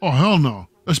 Oh, hell no.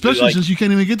 Especially Like- since you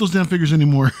can't even get those damn figures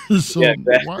anymore. So, Yeah,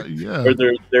 exactly. why, yeah. Or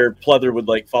their pleather would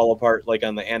like fall apart like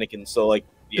on the Anakin. So like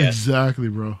yeah. Exactly,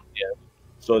 bro.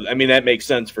 So I mean that makes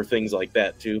sense for things like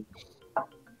that too.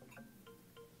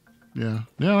 Yeah.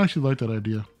 Yeah, I actually like that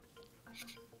idea.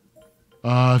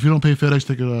 If you don't pay FedEx,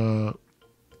 they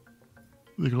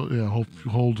could,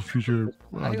 hold future.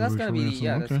 I think that's gonna be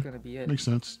ransom. that's gonna be it. Makes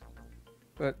sense.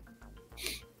 But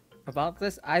about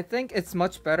this, I think it's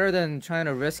much better than trying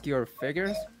to risk your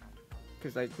figures,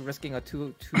 because like risking a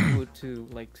two to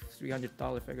like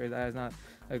 $300 figure, that is not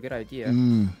a good idea.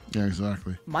 Yeah,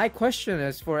 exactly. My question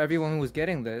is for everyone who's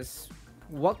getting this: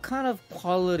 what kind of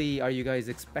quality are you guys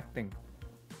expecting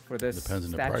for this Depends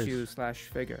on the statue slash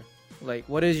figure? Like,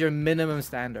 what is your minimum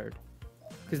standard?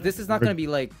 Because this is not gonna be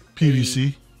like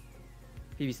PVC,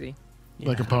 PVC,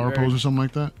 like a power pose or something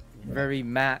like that. very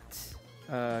matte,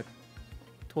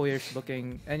 toyish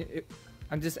looking. And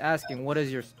I'm just asking, what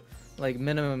is your like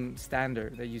minimum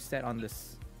standard that you set on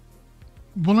this?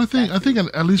 Well, I think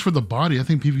at least for the body, I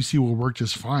think PVC will work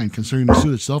just fine. Considering the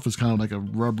suit itself is kind of like a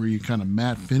rubbery kind of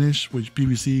matte finish, which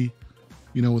PVC,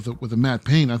 with a matte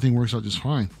paint, I think works out just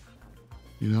fine.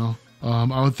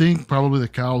 I would think probably the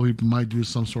cowl we might do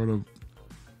some sort of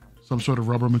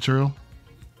rubber material,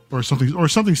 or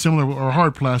something similar, or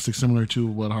hard plastic similar to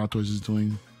what Hot Toys is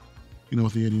doing,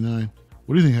 with the 89.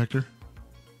 What do you think, Hector?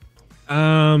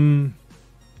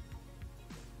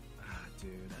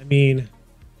 Dude, I mean,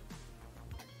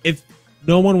 if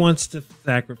no one wants to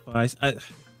sacrifice, all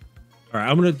right,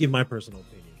 I'm gonna give my personal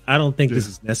opinion. I don't think this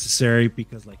is necessary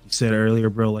because, like you said earlier,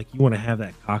 bro, like you want to have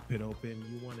that cockpit open,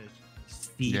 you want to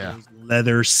see those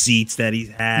leather seats that he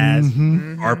has,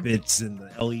 carpets and the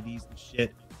LEDs and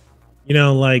shit.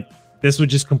 Like this would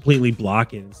just completely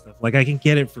block it and stuff. Like I can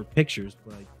get it for pictures,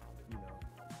 but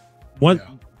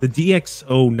the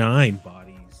DX09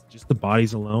 bodies, just the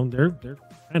bodies alone, they're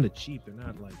kind of cheap. They're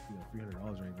not like $300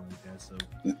 or anything like that. So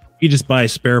you just buy a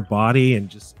spare body and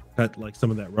just cut like some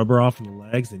of that rubber off from the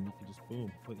legs, and you can just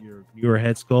boom, put your newer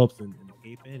head sculpts and the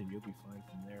cape in, and you'll be fine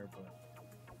from there. But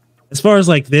as far as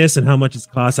like this and how much it's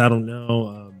cost, I don't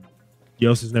know.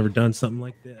 Yos has never done something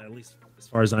like that, at least as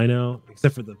far as I know,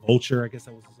 except for the Vulture. I guess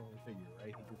that was his only figure, right?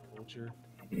 He did the Vulture.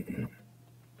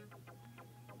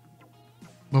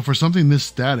 But for something this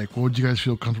static, what would you guys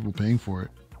feel comfortable paying for it?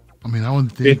 I mean, I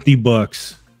would think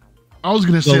 $50. I was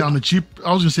gonna say on the cheap.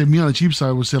 I was gonna say me on the cheap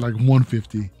side would say like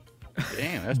 150.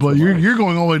 Damn, that's But too much. you're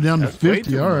going all the way down That's to way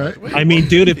 50. too All much. right. Way I mean, more.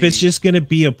 dude, if it's just gonna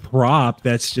be a prop,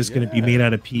 that's just gonna be made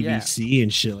out of PVC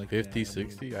and shit like 50, that.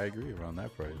 60, I agree around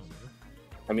that price.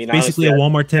 I mean, Basically honestly, a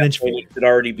Walmart 10-inch it should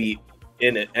already be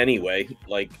in it anyway.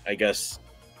 Like I guess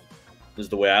is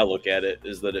the way I look at it,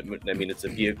 is that it's a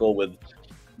vehicle with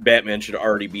Batman should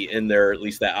already be in there, at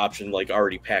least that option like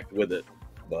already packed with it.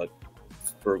 But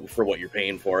for what you're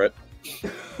paying for it.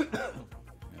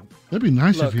 That'd be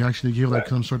nice if you actually gave like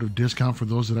some sort of discount for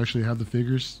those that actually have the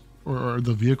figures or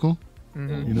the vehicle.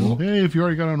 Hey, if you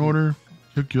already got an order,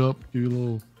 hook you up, give you a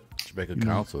little. Should make a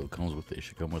console. It comes with it. It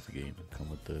should come with the game. Come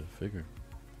with the figure.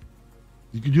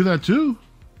 You could do that too.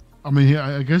 I mean,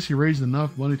 I guess he raised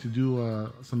enough money to do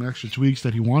some extra tweaks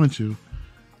that he wanted to,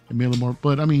 and made a little more.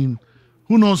 But I mean,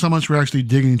 who knows how much we're actually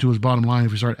digging into his bottom line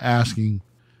if we start asking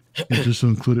just to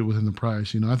include it within the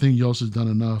price. I think Yos has done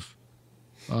enough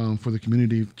for the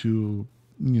community to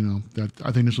you know, that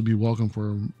I think this will be welcome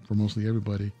for mostly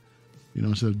everybody. You know,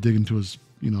 instead of digging to his,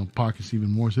 you know, pockets even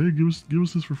more, say, hey, give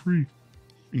us this for free.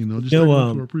 You know, just to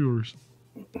our pre-orders.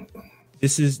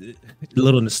 This is a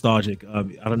little nostalgic. I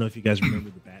don't know if you guys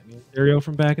remember the Batman cereal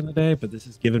from back in the day, but this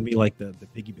is giving me like the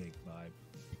piggy bank vibe.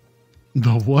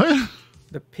 The what?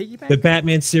 The piggy bank? The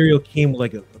Batman cereal came with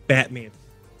like a Batman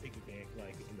piggy bank,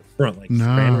 like in the front, like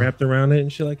saran wrapped around it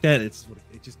and shit like that. It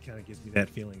just kind of gives me that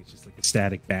feeling. It's just like a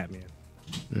static Batman.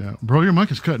 Yeah, bro, your mic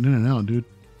is cutting in and out, dude.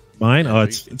 Mine? Oh,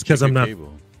 it's because I'm not.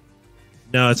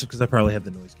 No, it's because I probably have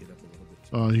the noise gate up a little bit.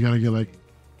 Oh, you gotta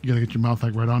get your mouth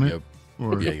like right on it. Yep.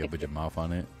 Or yeah, you gotta put your mouth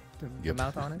on it. The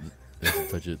mouth on it.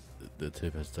 Touch it. The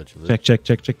tip has to touch your lip. Check.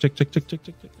 Hey,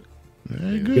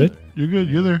 good. You're good.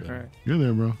 You're there. All right. You're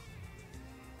there, bro.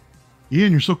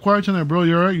 Ian, you're so quiet tonight, bro.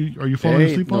 You all right? Are you falling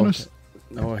asleep on us?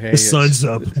 No, hey. The sun's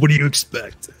up. What do you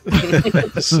expect?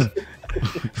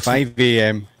 5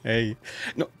 a.m. Hey.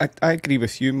 No, I agree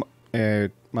with you,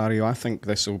 Mario. I think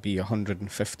this will be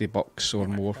 $150 or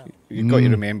more. You've got to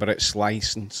remember it's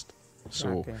licensed.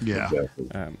 So, yeah.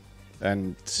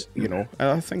 And, you know,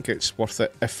 I think it's worth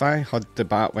it. If I had the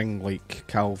Batwing like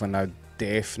Calvin, I'd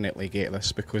definitely get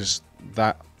this because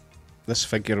this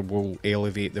figure will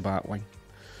elevate the Batwing.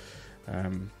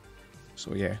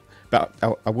 So, yeah. But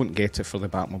I wouldn't get it for the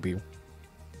Batmobile.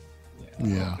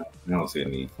 Yeah. I don't see a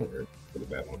need for the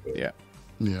Batmobile. Yeah.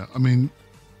 Yeah. I mean,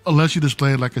 unless you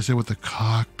display it, like I said, with the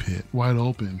cockpit wide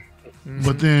open.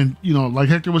 But then, you know, like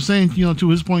Hector was saying, you know,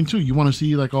 to his point too, you want to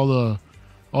see like all the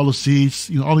seats,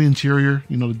 you know, all the interior,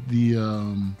 you know, the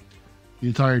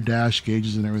entire dash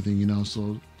gauges and everything, you know,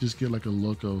 so just get like a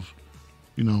look of,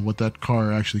 you know, what that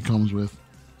car actually comes with.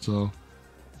 So,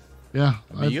 yeah,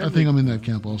 I think I'm in that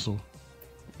camp also.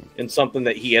 And something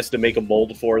that he has to make a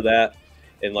mold for that,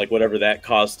 and like whatever that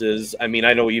cost is. I mean,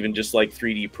 I know even just like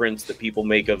 3D prints that people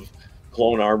make of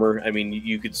clone armor. I mean,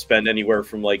 you could spend anywhere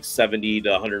from like $70 to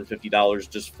 $150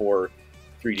 just for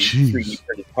 3D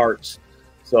printed parts.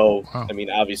 So, wow. I mean,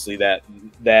 obviously that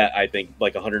I think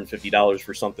like $150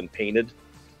 for something painted,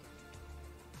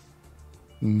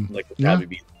 like would probably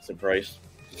be a decent price.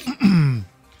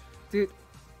 Dude,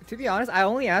 to be honest, I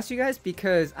only asked you guys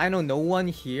because I know no one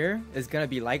here is gonna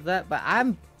be like that. But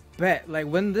I bet like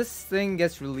when this thing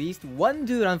gets released, one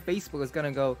dude on Facebook is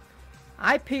gonna go,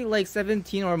 I paid like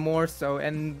 17 or more, so,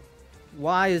 and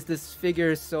why is this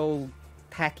figure so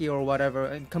tacky or whatever,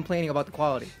 and complaining about the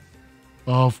quality?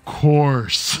 Of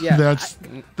course. Yeah,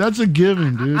 that's a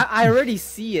given, dude. I already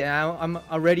see it. I'm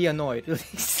already annoyed.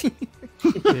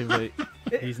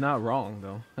 He's not wrong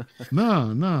though.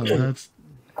 No,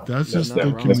 that's just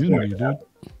the community, dude.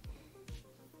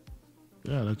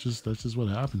 Yeah, that's just what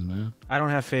happens, man. I don't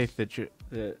have faith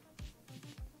that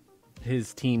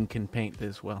his team can paint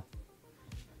this well.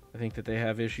 I think that they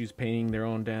have issues painting their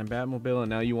own damn Batmobile, and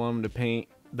now you want them to paint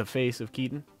the face of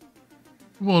Keaton?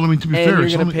 Well, I mean, to be fair,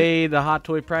 you're going to pay the hot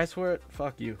toy price for it?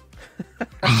 Fuck you.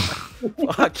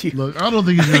 Fuck you. Look, I don't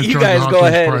think he's going to you charge guys the hot go toy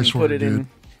ahead price and for put it, it dude. in.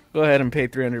 Go ahead and pay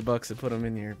 $300 to put them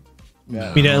in your.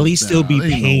 I mean, at least it'll be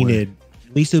painted.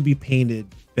 At least it'll be painted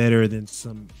better than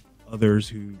some others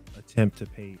who attempt to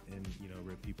paint and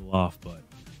rip people off. But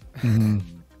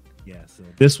yeah, so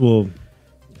this will.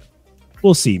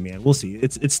 We'll see, man. We'll see.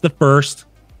 It's the first.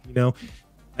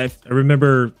 I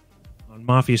remember on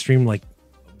Mafia stream like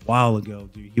a while ago,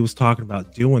 dude. He was talking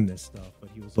about doing this stuff,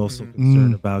 but he was also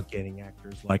concerned about getting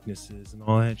actors' likenesses and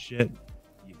all that shit.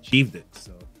 He achieved it,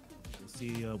 so we'll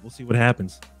see. We'll see what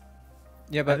happens.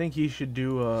 Yeah, but I think he should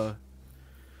do a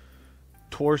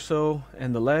torso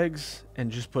and the legs,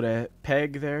 and just put a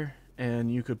peg there,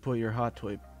 and you could put your hot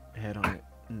toy head on it,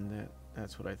 and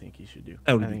that's what I think he should do.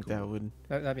 I think cool.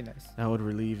 That'd be nice. That would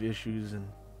relieve issues, and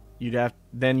you'd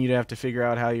have to figure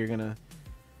out how you're gonna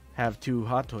have two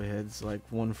hot toy heads, like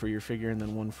one for your figure and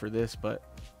then one for this. But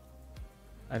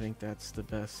I think that's the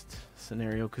best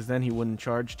scenario, because then he wouldn't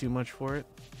charge too much for it.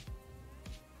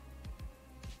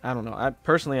 I don't know. I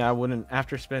personally wouldn't.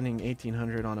 After spending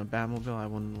 $1,800 on a Batmobile, I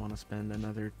wouldn't want to spend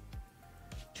another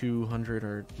 $200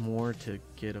 or more to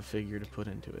get a figure to put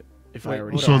into it.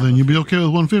 So then you'd be okay with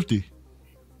 $150.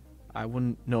 I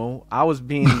wouldn't. No, I was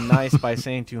being nice by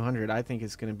saying $200. I think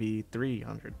it's going to be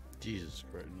 $300. Jesus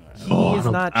Christ! He's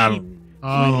not cheap.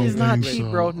 He's not cheap,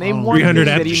 bro. Name one thing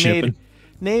that he made.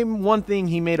 Name one thing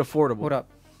he made affordable. What up?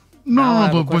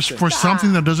 No, but for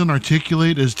something that doesn't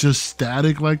articulate, is just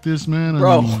static like this, man.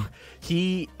 Bro,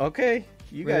 okay.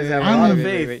 You guys have a lot of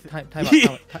faith. Time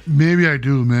out. Maybe I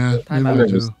do, man. I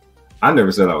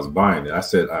never said I was buying it. I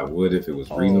said I would if it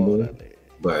was reasonable.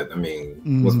 But I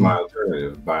mean, what's my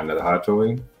alternative? Buying another hot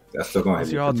toy? That's still gonna.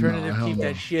 What's your alternative? Keep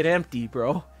that shit empty,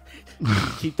 bro.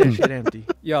 Keep that shit empty.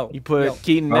 Yo, You put yo,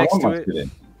 Keaton I next want to my it. shit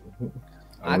in.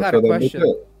 I wanna got fill a that bitch question.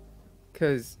 up.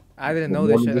 Because I didn't know More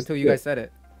this than shit just until you fit. guys said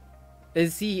it.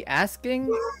 Is he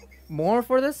asking more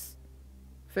for this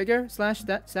figure /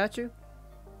 statue?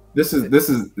 This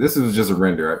is just a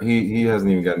render. He hasn't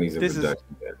even gotten these in This is-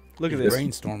 production yet. Look at He's this.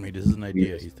 brainstorming. This is an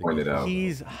idea. He's pointed thinking. out.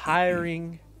 He's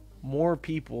hiring more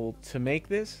people to make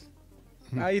this.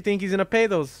 How you think he's gonna pay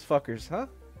those fuckers, huh?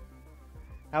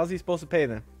 How's he supposed to pay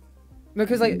them? No,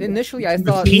 because like initially I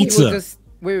thought he was Pizza. just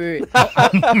wait.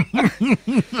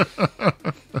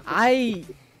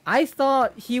 I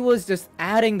thought he was just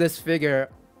adding this figure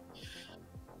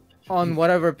on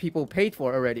whatever people paid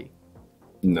for already.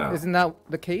 No, Isn't that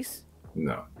the case?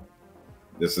 no.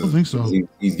 This I don't think so.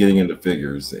 He's getting into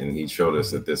figures, and he showed us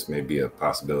that this may be a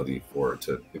possibility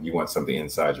if you want something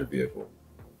inside your vehicle.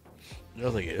 It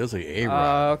was like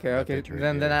A-Rod. Okay.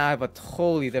 Then I have a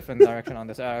totally different direction on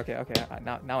this. Okay.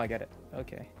 Now I get it.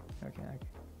 Okay.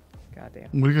 God damn.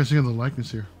 What do you guys think of the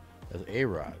likeness here? That's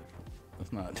A-Rod.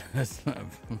 That's not.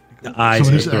 The eyes are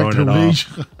Somebody's throwing acting it rage.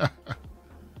 off.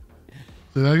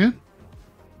 Say that again?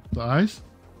 The eyes?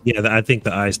 Yeah, I think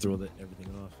the eyes throw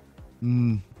everything off.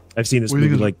 Mm. I've seen this What do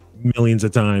you movie think like millions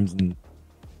of times, and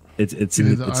it's You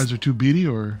think the eyes are too beady,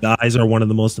 or the eyes are one of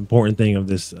the most important thing of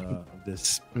this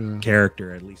Yeah.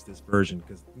 character, at least this version,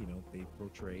 because they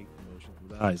portray emotions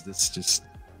with eyes. This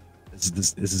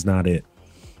is not it.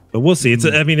 But we'll see. It's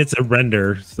a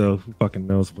render, so who fucking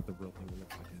knows what the real thing will look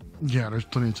like. Yeah, there's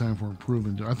plenty of time for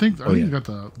improvement. I think you got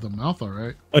the mouth all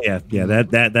right. Oh yeah.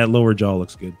 That lower jaw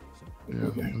looks good. So. Yeah, I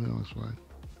think that looks fine.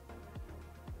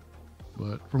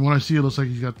 But from what I see, it looks like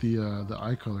he's got the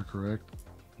eye color correct.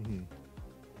 Mhm.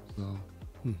 So,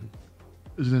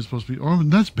 isn't it supposed to be? Or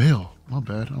that's Bale. My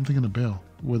bad. I'm thinking of Bale.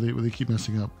 Where they keep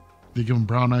messing up. They give him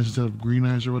brown eyes instead of green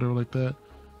eyes or whatever like that.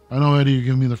 I know, Eddie, you're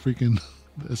giving me the freaking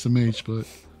SMH, but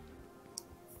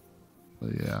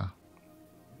yeah.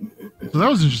 So that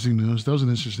was interesting news. That was an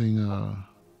interesting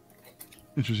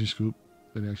scoop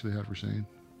that he actually had for Shane.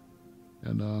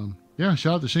 And yeah,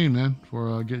 shout out to Shane, man,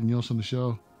 for getting Yos on the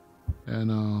show.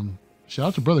 And shout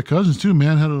out to Brother Cousins too,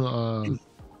 man. Had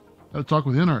a talk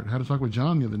with Inart. Had a talk with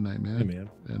John the other night, man. Hey, man.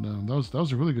 And that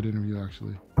was a really good interview,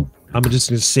 actually. I'm just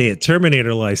gonna say it.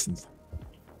 Terminator license.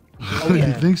 Oh, yeah.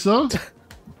 You think so?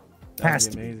 Has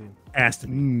That'd to be be. amazing. Has to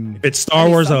be. Mm. If it's Star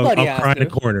Wars, I'll somebody cry has in a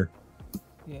to. corner.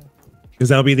 Yeah. Because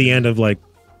that'll be the end of like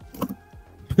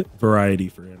variety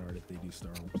for Inart if they do Star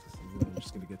Wars. We're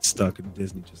just gonna get stuck in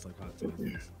Disney just like Hot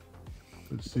Toys.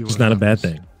 Let's see It's what not a bad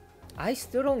happens. thing. I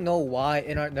still don't know why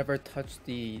Inart never touched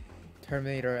the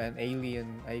Terminator and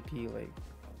Alien IP. Like,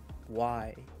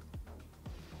 why?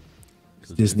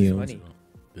 Disney owns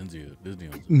owns it. Disney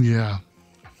owns it. Yeah.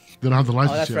 They don't have the Oh,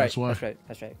 license that's yet. right. That's why.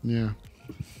 That's right. Yeah.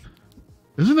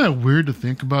 Isn't that weird to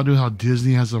think about, dude? How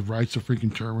Disney has the rights to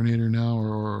freaking Terminator now,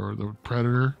 or the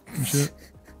Predator and shit.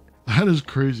 That is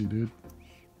crazy, dude.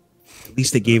 At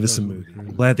least they gave us a movie.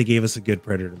 I'm glad they gave us a good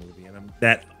Predator movie. And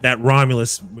that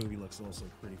Romulus movie looks also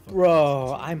pretty fucking Bro,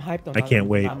 awesome. I'm hyped on I that can't movie.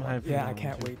 wait. I'm hyped for Yeah, that I one,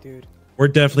 can't too. wait, dude. We're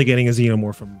definitely getting a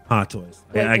Xenomorph from Hot Toys.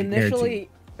 Like, I can guarantee. initially,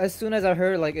 as soon as I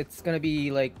heard like it's gonna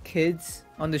be like kids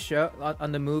on the show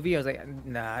on the movie, I was like,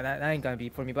 nah, that ain't gonna be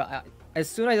for me. But as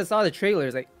soon as I saw the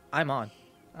trailers, like I'm on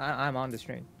this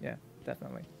train. Yeah,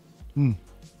 definitely.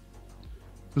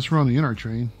 Let's run the Inart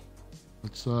train.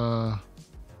 Let's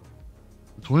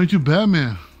 22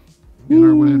 Batman.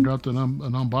 Inart went and dropped an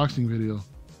unboxing video.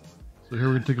 So here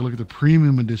we're gonna take a look at the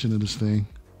premium edition of this thing.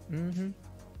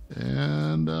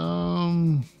 And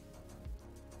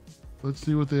let's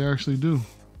see what they actually do.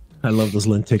 I love those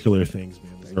lenticular things,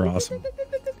 man. They're awesome.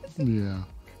 Yeah.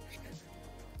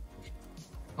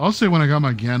 I'll say when I got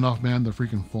my Gandalf, man, the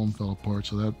freaking foam fell apart.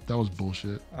 So that was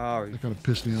bullshit. Oh, That kind of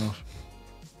pissed me off.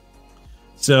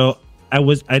 So I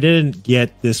didn't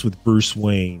get this with Bruce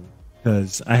Wayne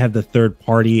because I have the third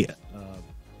party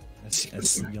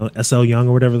SL Young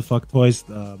or whatever the fuck toys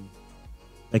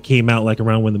that came out like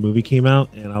around when the movie came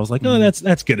out, and I was like, oh,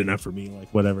 that's good enough for me, like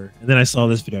whatever. And then I saw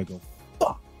this video, I go,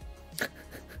 fuck.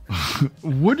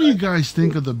 What do you guys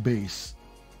think of the base?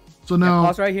 So now,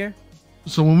 pause right here.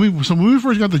 so when we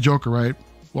first got the Joker, right?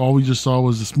 All we just saw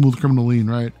was the smooth criminal lean,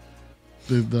 right?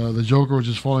 The Joker was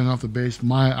just falling off the base.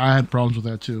 I had problems with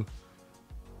that too.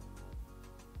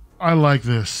 I like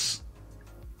this.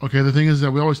 Okay, the thing is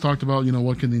that we always talked about,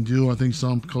 what can they do? I think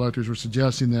some collectors were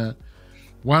suggesting that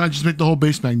why not just make the whole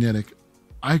base magnetic?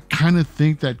 I kind of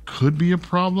think that could be a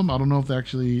problem. I don't know if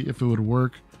it would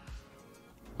work.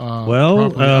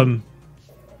 Properly.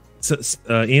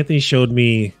 Anthony showed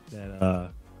me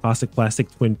that Caustic Plastic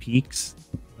Twin Peaks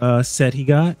set he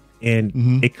got,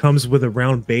 and it comes with a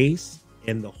round base,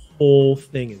 and the whole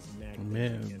thing is magnetic.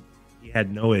 Man. And he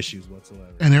had no issues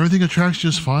whatsoever. And everything attracts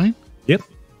just fine. Yep.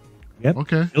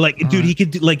 Okay. Like, All dude, right. he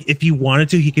could do, like, if he wanted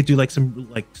to, he could do like some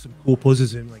cool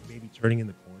poses and like maybe turning in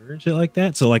the corner and shit like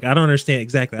that. So like, I don't understand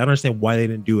exactly. I don't understand why they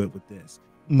didn't do it with this.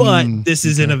 But this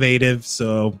is innovative,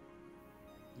 so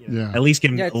yeah. at least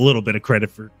give him a little bit of credit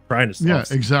for trying to solve. Yeah,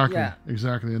 exactly, Yeah.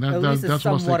 exactly, and At least that's it's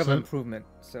what somewhat I of an improvement.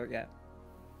 So yeah.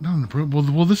 No,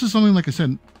 well, this is something like I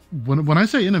said. When I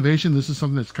say innovation, this is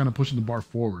something that's kind of pushing the bar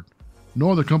forward.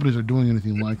 No other companies are doing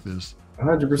anything like this.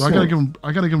 100%. So I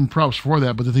gotta give them props for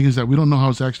that. But the thing is that we don't know how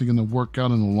it's actually going to work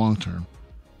out in the long term.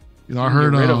 You know, I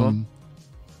heard. Get rid of them.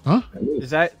 Huh?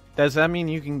 Does that mean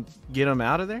you can get them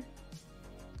out of there?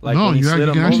 Like no, when you slid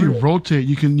can them actually over? rotate.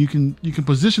 You can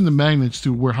position the magnets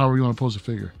to however you want to pose the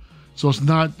figure. So it's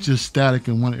not just static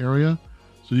in one area.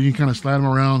 So you can kind of slide them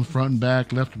around front and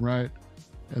back, left and right,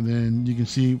 and then you can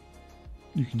see.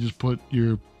 You can just put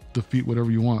the feet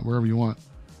wherever you want.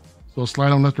 So slide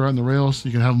them left or right on the rails.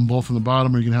 You can have them both on the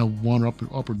bottom, or you can have one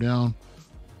up or down,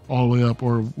 all the way up,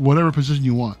 or whatever position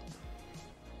you want.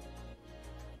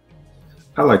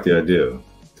 I like the idea,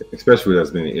 especially with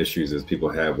as many issues as people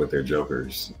have with their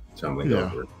Jokers tumbling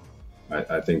over.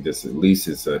 I think this at least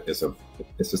it's a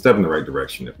step in the right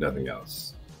direction, if nothing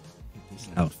else. This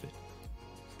outfit,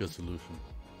 good solution.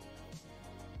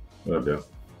 What up, Joe?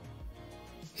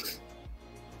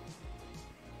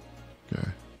 Okay.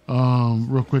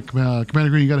 Real quick, Commander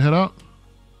Green, you got to head out.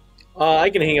 I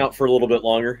can hang out for a little bit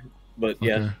longer, but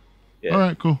yeah. All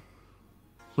right, cool.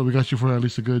 So we got you for at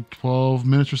least a good 12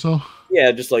 minutes or so.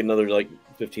 Yeah, just like another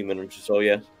 15 minutes or so.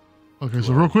 Yeah. Okay,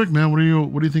 so real quick, man, what do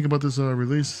you think about this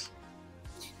release?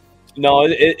 No,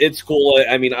 it's cool.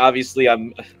 I mean, obviously,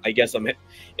 I guess I'm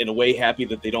in a way happy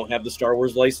that they don't have the Star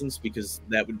Wars license, because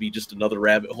that would be just another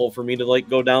rabbit hole for me to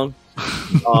go down.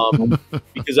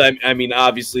 Because I mean,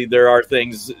 obviously, there are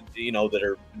things that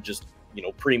are just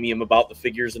premium about the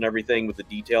figures and everything with the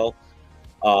detail.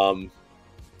 I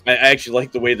actually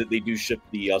like the way that they do ship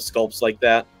the sculpts like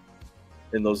that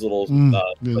in those little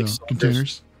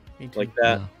containers like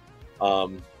that. Yeah.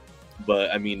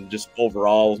 But I mean, just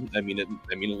overall, I mean, it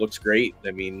looks great. I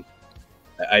mean,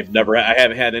 I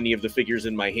haven't had any of the figures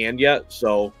in my hand yet,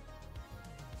 so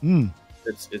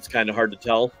it's kind of hard to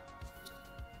tell.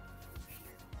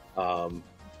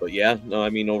 But yeah, no,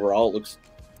 I mean, overall, it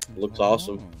looks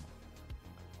awesome.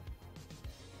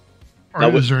 All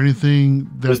right, is there anything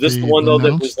that was this the one though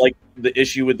that was like the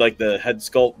issue with like the head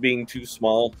sculpt being too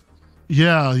small?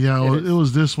 Yeah, it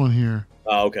was this one here.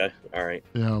 Oh, okay, all right.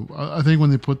 Yeah, I think when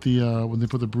they put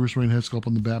the Bruce Wayne head sculpt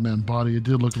on the Batman body, it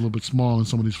did look a little bit small in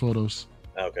some of these photos.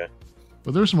 Okay.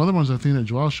 But there were some other ones I think that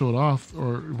Joel showed off,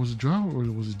 or was it Joel or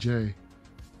was it Jay?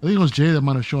 I think it was Jay that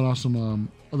might have shown off some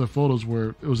other photos where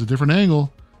it was a different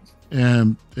angle,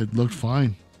 and it looked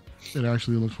fine. It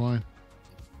actually looked fine.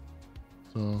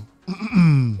 So.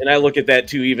 And I look at that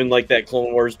too, even like that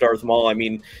Clone Wars Darth Maul. I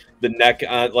mean, the neck,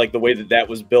 like the way that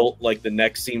was built, like the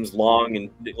neck seems long and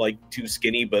like too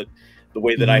skinny, but the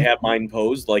way that I have mine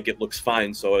posed, like it looks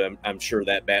fine. So I'm sure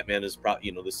that Batman is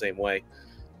probably the same way.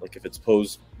 Like if it's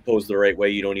posed the right way,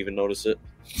 you don't even notice it.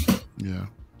 Yeah.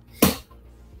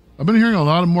 I've been hearing a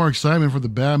lot of more excitement for the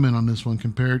Batman on this one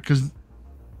because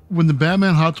when the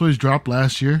Batman Hot Toys dropped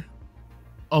last year,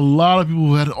 a lot of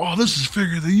people had, this is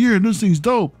figure of the year, and this thing's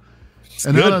dope.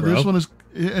 And now that this one is,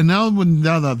 now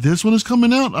that this one is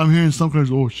coming out, I'm hearing some guys,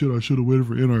 oh shit, I should have waited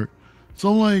for Inart. So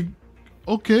I'm like,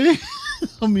 okay.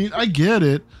 I mean, I get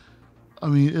it. I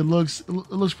mean, it looks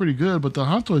pretty good, but the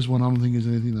Hot Toys one, I don't think is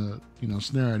anything to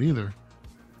snare at either.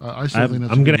 I still think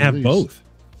that's. I'm gonna have both.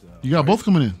 You got both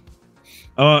coming in.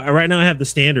 Oh, right now I have the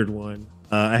standard one.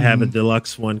 I have a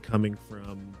deluxe one coming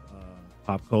from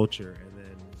Pop Culture, and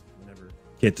then whenever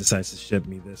Kit decides to ship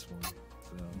me this one, so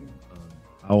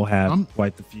I will have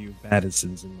quite a few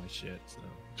Battisons in my shit. So.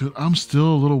 Dude, I'm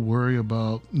still a little worried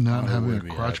about not having a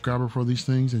crotch grabber for these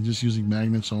things and just using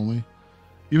magnets only.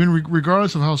 Even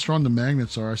regardless of how strong the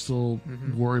magnets are, I still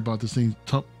worry about this thing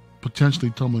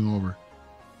potentially tumbling over.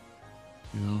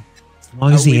 As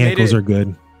long as the ankles are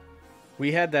good.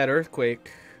 We had that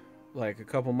earthquake like a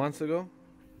couple months ago.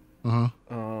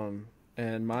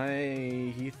 And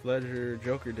my Heath Ledger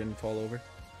Joker didn't fall over.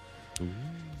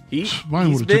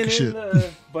 Mine would have took a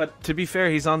shit. But to be fair,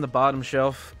 he's on the bottom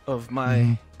shelf of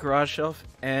my garage shelf,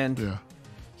 and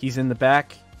he's in the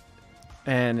back,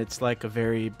 and it's like a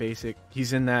very basic.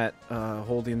 He's in that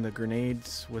holding the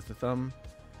grenades with the thumb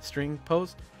string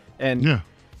pose, and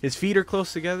his feet are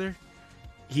close together.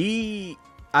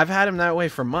 I've had him that way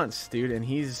for months, dude, and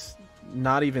he's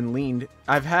not even leaned.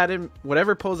 I've had him,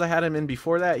 whatever pose I had him in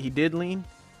before that, he did lean,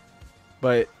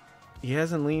 but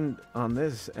leaned on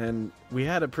this, and we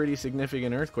had a pretty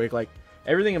significant earthquake. Like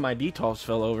everything in my detolfs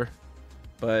fell over,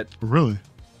 but Really?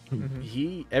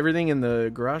 everything in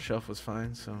the garage shelf was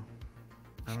fine. So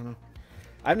I don't know.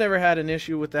 I've never had an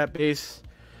issue with that base.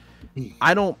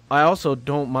 I also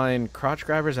don't mind crotch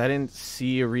grabbers. I didn't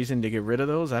see a reason to get rid of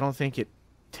those. I don't think it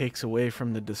takes away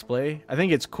from the display. I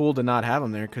think it's cool to not have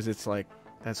them there because it's like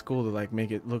that's cool to like make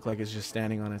it look like it's just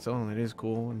standing on its own. It is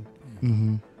cool,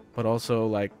 and but also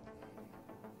like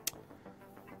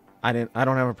I don't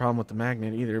have a problem with the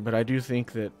magnet either. But I do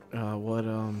think that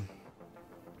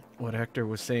what Hector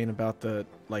was saying about the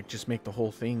like just make the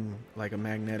whole thing like a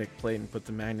magnetic plate and put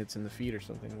the magnets in the feet or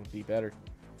something would be better.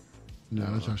 Yeah,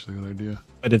 that's actually a good idea.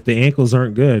 But if the ankles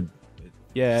aren't good,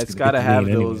 yeah, it's got to have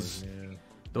those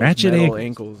ratchet metal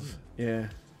ankles. Yeah.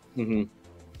 Hang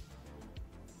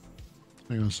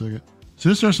on a second.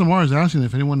 Sister Samar is asking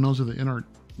if anyone knows if the Inart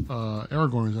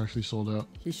Aragorn is actually sold out.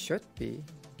 He should be.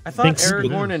 I thought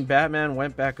Aragorn and Batman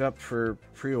went back up for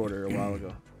pre-order a while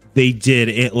ago. They did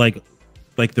it like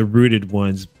the rooted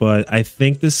ones, but I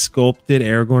think the sculpted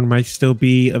Aragorn might still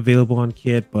be available on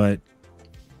kit. But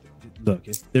look,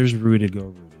 if there's rooted, go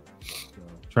rooted. So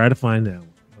try to find that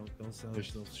one. Don't sell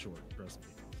yourself short. Trust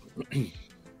me.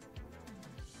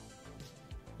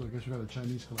 So I guess you got a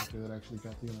Chinese collector that actually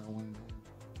got the Inart one.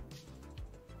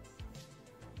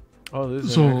 Oh, this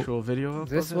is an actual video.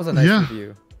 This was a nice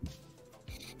review.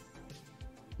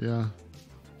 Yeah.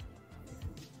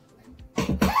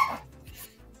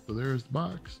 So there's the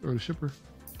box or the shipper.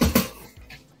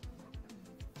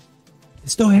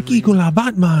 Estoy aquí con la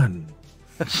Batman.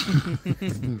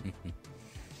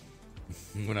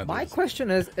 My question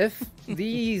is, if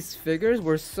these figures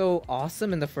were so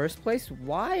awesome in the first place,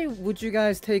 why would you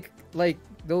guys take like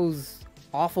those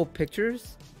awful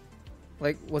pictures?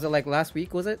 Like, was it like last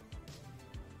week? Was it,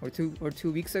 or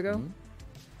two weeks ago?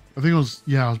 I think it was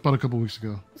about a couple weeks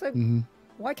ago. It's like,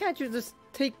 why can't you just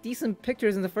take decent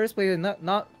pictures in the first place and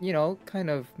not kind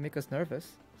of make us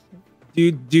nervous?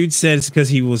 Dude said it's because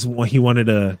he wanted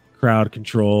a crowd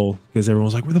control because everyone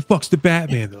was like, "Where the fuck's the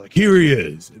Batman?" They're like, "Here he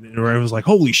is," and then everyone was like,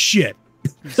 "Holy shit!"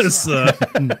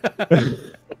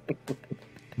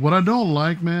 What I don't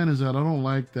like, man, is that I don't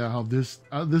like that how this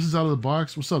is out of the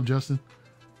box. What's up, Justin?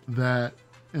 That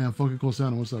and Funky Cool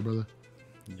Santa. What's up, brother?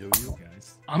 Yo,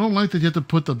 guys. I don't like that you have to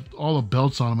put all the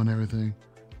belts on them and everything.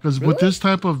 Because with this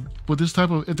type of,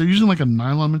 if they're using like a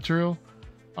nylon material,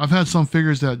 I've had some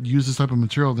figures that use this type of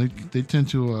material. They tend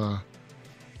to,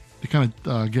 they kind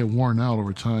of get worn out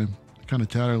over time, kind of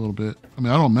tatter a little bit. I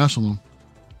mean, I don't mess with them,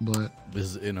 but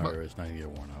this is Inart. It's not gonna get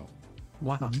worn out.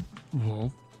 Wow.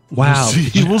 Well, wow.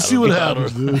 We'll see what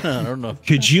happens, dude. I don't know.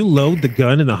 Could you load the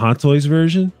gun in the Hot Toys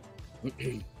version?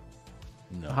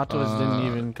 No. Hot Toys didn't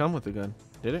even come with the gun,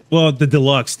 did it? Well, the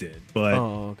deluxe did, but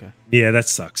okay. Yeah, that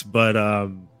sucks. But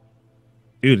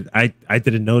dude, I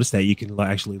didn't notice that you can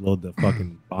actually load the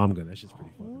fucking bomb gun. That's just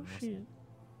pretty fucking awesome.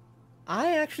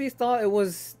 I actually thought it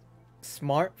was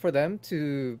smart for them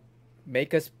to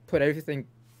make us put everything,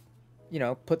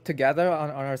 put together on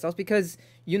ourselves, because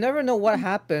you never know what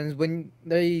happens when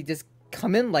they just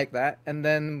come in like that, and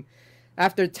then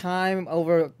after time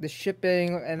over the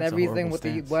shipping and everything with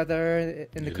the weather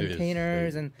in the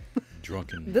containers and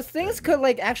drunken, the things could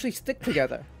like actually stick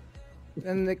together,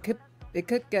 and it could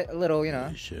get a little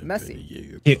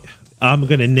messy. I'm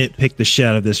gonna nitpick the shit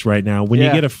out of this right now. When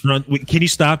you get a front, can you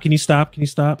stop? Can you stop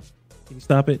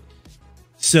it?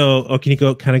 So, can you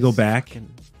go back?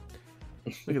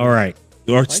 All right,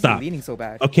 or stop. Leaning so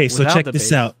bad. Okay, so check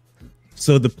this out.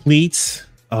 So the pleats.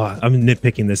 I'm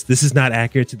nitpicking this. This is not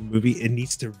accurate to the movie. It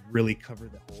needs to really cover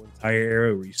the whole entire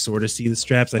area where you sort of see the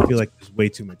straps. I feel like there's way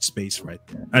too much space right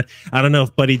there. I don't know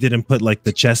if Buddy didn't put like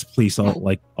the chest pleats all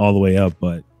the way up,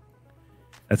 but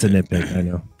that's a nitpick. I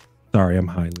know. Sorry, I'm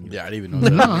high. Yeah, I didn't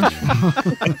even know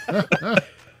that.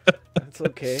 That's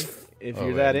okay. If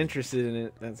you're that interested in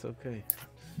it, that's okay.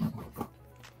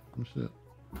 Oh, shit.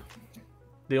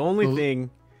 The only thing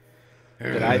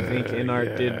that I think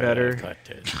Inart did better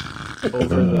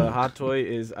over the Hot Toy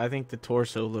is I think the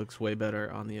torso looks way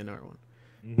better on the Inart one.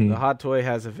 The Hot Toy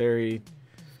has a very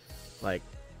like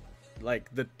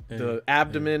the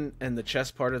abdomen and the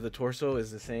chest part of the torso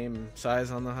is the same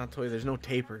size on the Hot Toy. There's no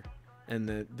taper, and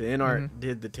the Inart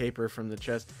did the taper from the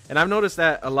chest. And I've noticed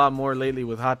that a lot more lately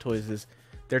with Hot Toys is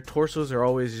their torsos are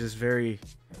always just very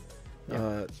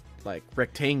like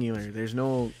rectangular. There's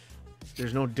no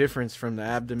difference from the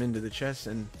abdomen to the chest,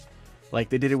 and like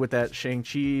they did it with that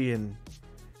Shang-Chi, and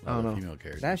I don't know.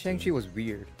 That Shang-Chi was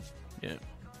weird. Yeah.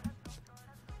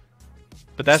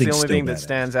 But that's the only thing that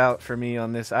stands out for me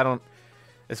on this. I don't,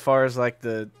 as far as like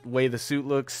the way the suit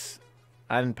looks,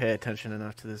 I didn't pay attention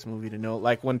enough to this movie to know.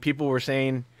 Like when people were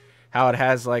saying how it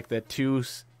has like the two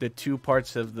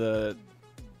parts of the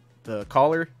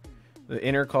collar, the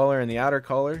inner collar and the outer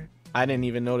collar. I didn't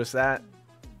even notice that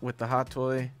with the hot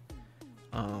toy.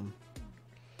 Yeah,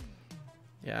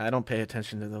 I don't pay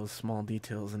attention to those small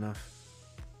details enough.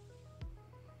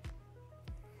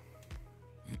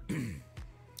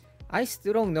 I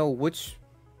still don't know which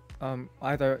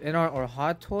either Inart or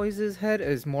Hot Toys' head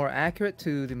is more accurate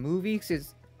to the movie.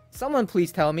 Someone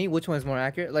please tell me which one is more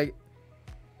accurate. Like,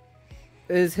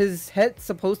 is his head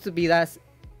supposed to be that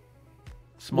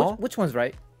small? Which one's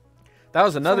right? That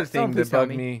was another thing that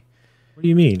bugged me. What do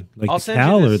you mean? Like I'll the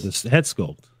cowl or the head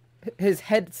sculpt? His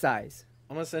head size.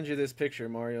 I'm gonna send you this picture,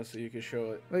 Mario, so you can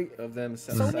show it Like, of them.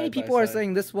 So many people are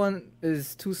saying this one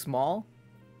is too small.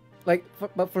 Like,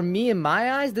 but for me, in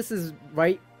my eyes, this is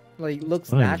right. Like, looks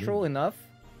fine, natural enough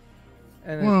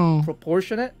and Well.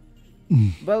 proportionate.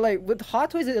 But like with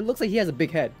Hot Toys, it looks like he has a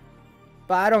big head.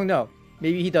 But I don't know.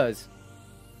 Maybe he does.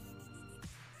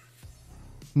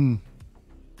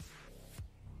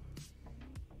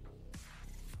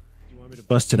 You want me to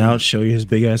bust it out, show you his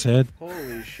big ass head?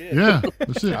 Holy shit! Yeah,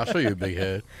 that's it. I'll show you a big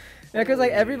head. Yeah, because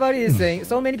like everybody is saying,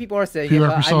 so many people are saying it, P-Rock,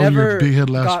 but we I saw your never big head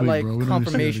last got week, like bro. We don't need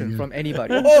to see it confirmation again. from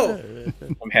anybody. Whoa!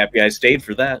 I'm happy I stayed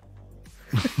for that.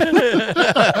 Look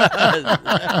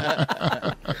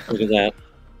at that.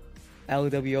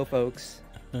 LWO folks.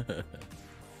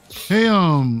 Hey,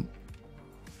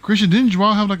 Christian, didn't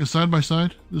Joao have like a side by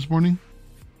side this morning?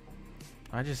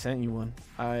 I just sent you one.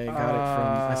 I got it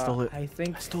from. I stole it. I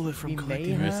think I stole it from we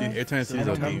Collective. may Every have. time I see I that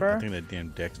don't damn, I remember. think that damn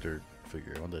Dexter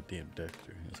figure. I want that damn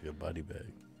Dexter. It's like a body bag.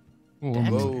 Oh,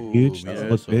 Whoa, Huge. yeah, Doesn't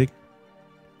look so- big.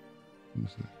 let me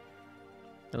see.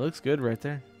 It looks good right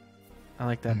there. I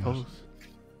like that Yes. pose.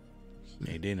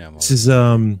 Hey, they didn't have This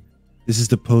is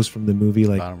the post from the movie,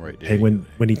 like bottom right there. Penguin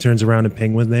when he turns around and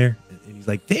Penguin there, and he's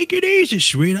like, "Take it easy,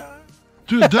 sweetheart."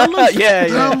 Dude, that looks Yeah, that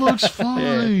yeah. looks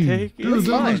fine. take it Dude,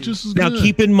 that fine. looks just as Now good.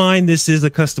 keep in mind this is a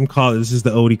custom collar. This is the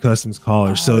Odie Customs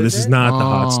collar, so is this is it? not the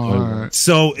hot Oh, toy. one. alright.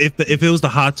 So if it was the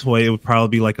hot toy, it would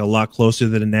probably be like a lot closer to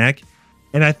the neck,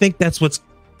 and I think that's what's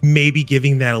maybe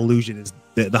giving that illusion is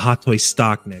the hot toy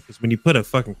stock neck. Because when you put a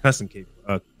fucking custom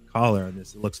collar on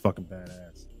this, it looks fucking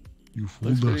badass. You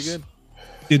fooled Looks pretty us. good.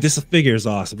 Dude, this figure is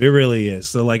awesome. It really is.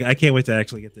 So like, I can't wait to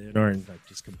actually get the Inart and like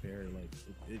just compare. Like,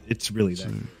 it's really that.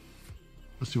 Let's see. Good.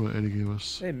 Let's see what Eddie gave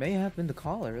us. It may have been the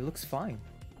collar. It looks fine.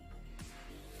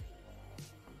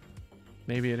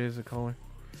 Maybe it is a color.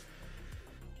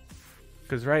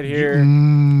 Because right here,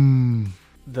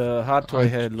 the hot toy I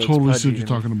head looks totally pudgy see what you're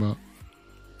to me. talking about.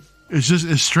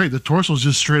 It's straight. The torso's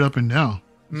just straight up and down.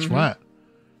 It's flat.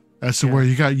 That's to where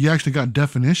you actually got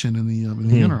definition in the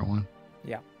Inart one.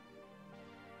 Yeah.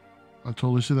 I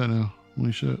totally see that now.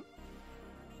 Holy shit.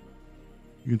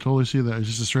 You can totally see that. It's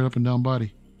just a straight up and down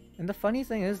body. And the funny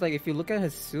thing is, like, if you look at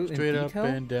his suit Straight in up detail,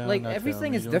 and down, like I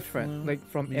everything tell is me different, don't like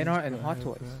from Inart and Hot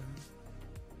Toys.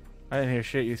 I didn't hear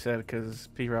shit you said because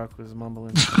P-Rock was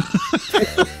mumbling. You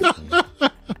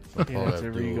have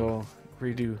to redo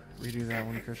that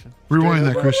one, Christian. Rewind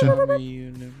that,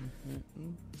 Christian.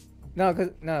 No,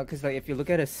 cause like if you look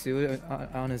at his suit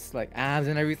on his like abs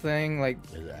and everything, like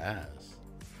His ass.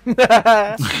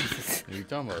 Jesus. What are you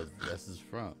talking about? That's his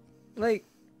front. Like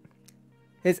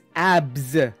his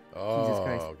abs. Oh,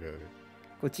 Christ. okay.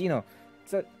 Cochino.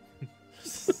 So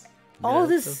all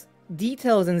this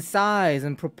details and size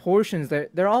and proportions,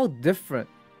 they're all different.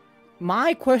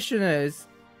 My question is,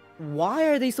 why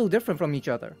are they so different from each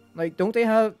other? Like,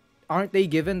 aren't they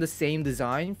given the same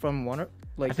design from one?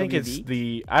 Like, I think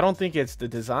WB? I don't think it's the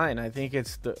design. I think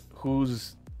it's the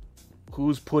who's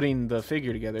putting the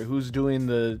figure together, who's doing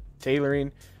the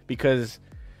tailoring, because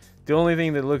the only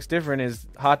thing that looks different is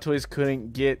Hot Toys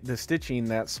couldn't get the stitching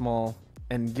that small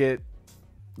and get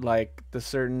like the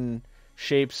certain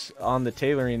shapes on the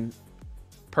tailoring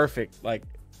perfect. Like,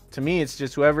 to me, it's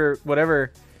just whoever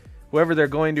they're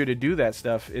going to do that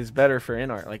stuff is better for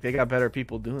Inart. Like, they got better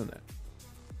people doing that.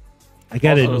 I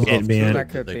gotta Also, admit, man. That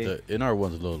could Like be. the Inart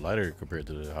one's a little lighter compared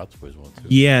to the Hot Toys one too.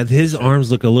 Yeah, his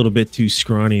arms look a little bit too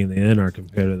scrawny in the Inart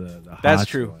compared to the Hot That's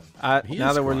true. Toy. He Now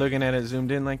is that we're scrawny. looking at it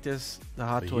zoomed in like this, the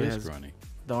Hot But Toy he is has scrawny.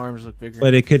 the arms look bigger.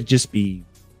 But it could just be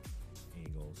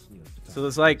angles. So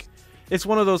it's like, it's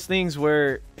one of those things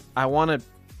where I want to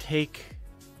take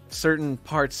certain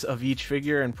parts of each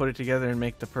figure and put it together and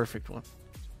make the perfect one,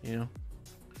 you know?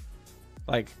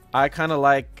 Like, I kind of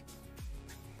like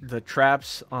the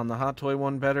traps on the Hot Toy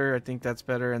one better. I think that's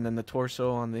better. And then the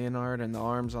torso on the Inart and the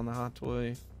arms on the Hot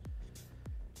Toy.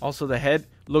 Also, the head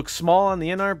looks small on the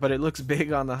Inart, but it looks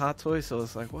big on the Hot Toy. So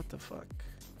it's like, what the fuck?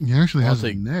 He actually has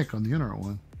I'll a take- neck on the Inart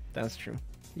one. That's true.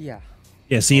 Yeah.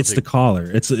 Yeah, see, it's the collar.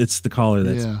 It's the collar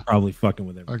that's Yeah. probably fucking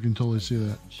with everything. I can totally see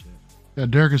that. Yeah,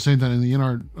 Derek is saying that in the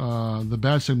Inart, the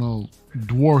bat signal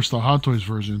dwarfs the Hot Toys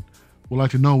version. Would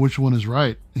like to know which one is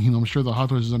right. I'm sure the Hot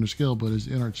Toys is under scale, but his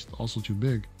Inart's also too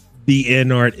big. The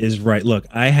Inart is right. Look,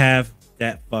 I have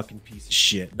that fucking piece of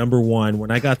shit. Number one,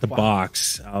 when I got the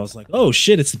box, I was like, oh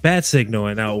shit, it's the bat signal.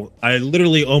 And I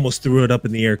literally almost threw it up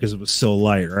in the air because it was so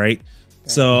light, right?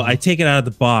 So I take it out of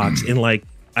the box and like,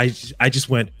 I just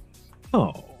went,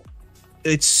 oh,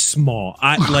 it's small.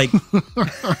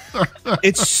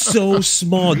 It's so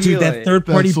small, dude. That third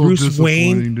party That's so Bruce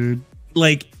Wayne, disappointing, dude.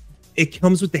 like it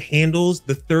comes with the handles.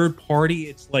 The third party,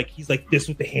 it's like he's like this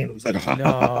with the handles. Like,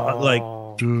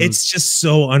 like Dude. it's just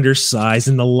so undersized,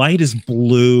 and the light is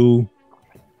blue.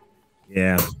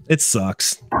 Yeah, it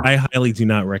sucks. I highly do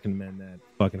not recommend that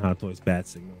fucking Hot Toys bat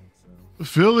signal. So.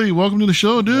 Philly, welcome to the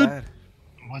show, dude.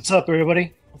 What's up,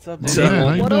 everybody? What's up, Yeah,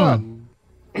 how you What doing?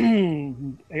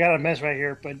 I got a mess right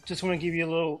here, but just want to give you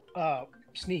a little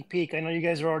sneak peek. I know you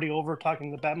guys are already over talking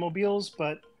the Batmobiles,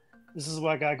 but this is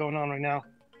what I got going on right now.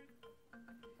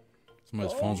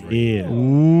 Somebody's phone's ringing. Yeah.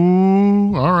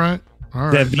 Ooh, all right. All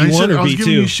right. That Now, you V1 said or I was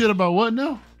giving you V2? shit about what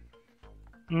now?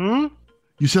 Hmm?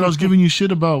 You said I was giving you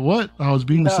shit about what? I was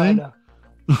being the same? No.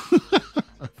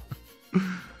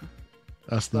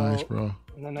 That's nice, bro.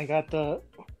 And then I got the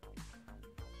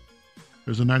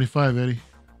There's a 95, Eddie.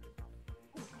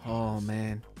 Oh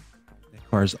man, That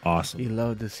car's awesome. you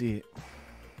love to see it.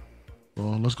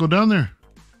 Well, let's go down there.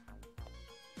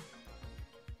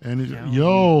 And Yeah, yo,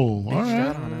 all Bitched right.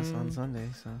 out on us on Sunday,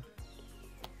 so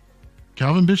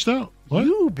Calvin bitched out. What?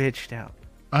 you bitched out.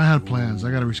 I had plans.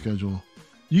 I got to reschedule.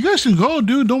 You guys can go,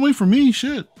 dude. Don't wait for me.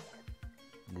 Shit.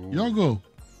 Y'all go.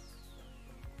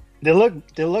 they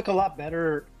look a lot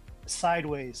better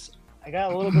sideways. I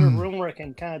got a little bit of room where I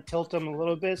can kind of tilt them a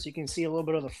little bit so you can see a little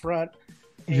bit of the front.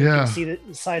 And you Yeah. can see the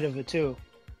side of it too.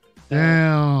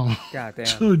 Damn. God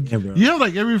damn. Dude, Yeah, bro. you have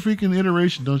like every freaking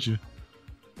iteration, don't you?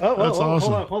 That's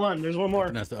awesome. Hold on. There's one more.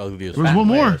 And that's the ugliest. There's one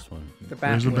more. last one. The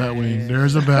There's a Batwing. Batwing.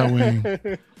 There's a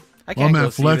Batwing. I can't man, go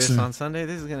see flexing. this on Sunday.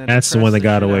 This is gonna. That's the depress one that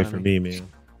got shit away out of from me, man.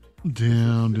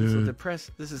 Damn, This will dude.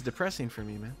 This is depressing for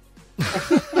me, man.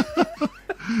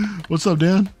 What's up,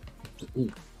 Dan?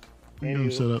 Maybe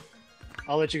You set up.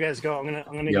 I'll let you guys go. I'm gonna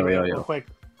Yo, get yo, it yo. real quick.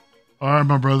 All right,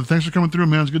 my brother. Thanks for coming through,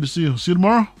 man. It's good to see you. See you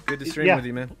tomorrow. Good to stream Yeah. with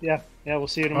you, man. Yeah, we'll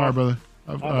see you All right, tomorrow.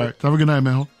 brother. All right. Have a good night,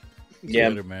 man. Yeah,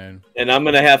 Later, man. and I'm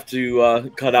gonna have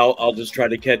to cut out. I'll just try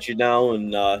to catch you now.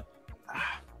 And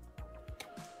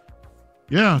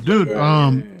Yeah, dude.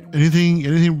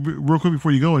 Anything real quick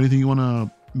before you go? Anything you want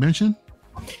to mention?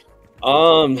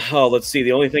 oh, let's see.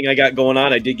 The only thing I got going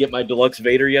on, I did get my deluxe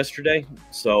Vader yesterday,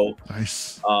 so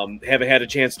Nice. haven't had a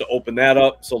chance to open that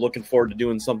up. So looking forward to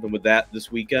doing something with that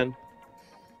this weekend.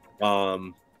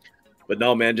 But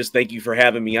no, man, just thank you for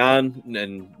having me on,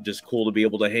 and just cool to be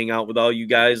able to hang out with all you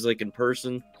guys like in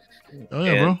person. Oh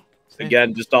yeah, And bro.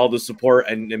 again, just all the support,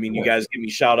 and I mean, you guys give me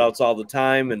shout outs all the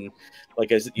time, and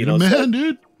like I said, you know, man, so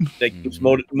dude. that keeps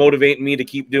motivating me to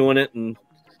keep doing it and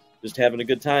just having a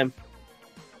good time.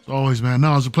 Always, man.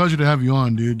 No, it's a pleasure to have you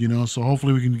on, dude. You know, so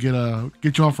hopefully we can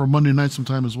get you on for a Monday night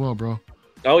sometime as well, bro.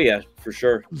 Oh yeah, for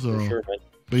sure, So- for sure, man.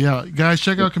 But yeah, guys,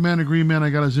 check out Commander Green, man. I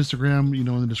got his Instagram,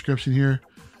 in the description here.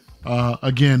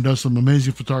 Again, does some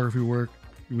amazing photography work,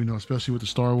 especially with the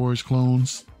Star Wars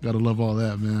clones. Gotta love all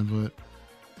that, man.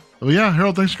 But yeah,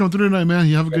 Harold, thanks for coming through tonight, man.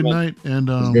 You have a good night, and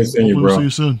good seeing you, hopefully we'll bro. see you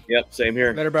soon. Yep, same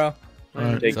here. Better, bro. All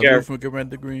right, Take care. From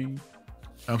Commander Green.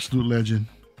 absolute legend.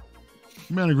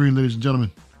 Commander Green, ladies and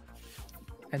gentlemen.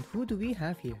 And who do we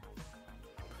have here?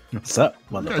 What's up,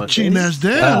 Got motherfucker? cheating ass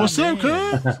Dan. What's up,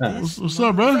 cuz? What's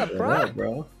up, bro? What's up, What up,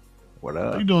 bro? What How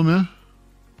up? you doing, man?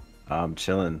 I'm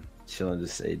chilling.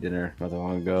 Just ate dinner not that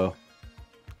long ago.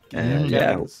 Mhm. And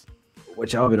yeah,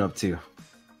 what y'all been up to?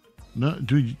 No,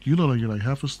 dude, you look like you're like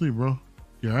half asleep, bro.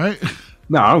 You all right?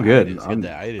 No, I'm good. It's I'm good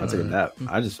that I did. I'll take a nap.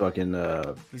 I just fucking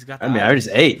He's got. I mean, I just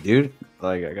ate, dude.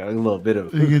 Like I got a little bit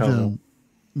of You food get coma. them.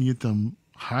 You get them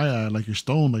high eye like you're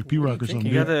stoned, like P-Rock or something.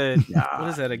 You got dude. the what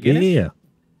is that? A Guinness? Yeah.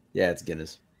 Yeah, it's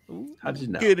Guinness. How did you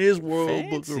know? Get his World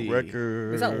Book Fancy. of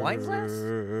Records. Is that wine glass?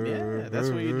 Yeah, that's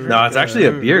what you drink. No, it's actually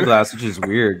a beer glass, which is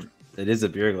weird. It is a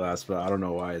beer glass, but I don't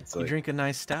know why it's You like. drink a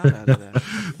nice stout out of that.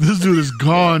 This dude is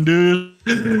gone, dude.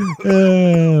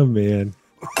 Oh man.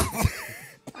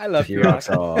 I love you. P-Rock's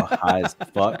all high as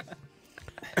fuck.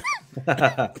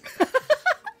 I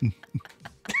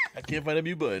can't find a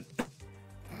mute button.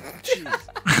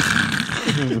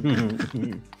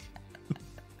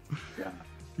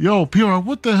 Yo, PR,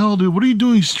 what the hell, dude? What are you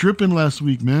doing stripping last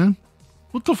week, man?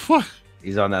 What the fuck?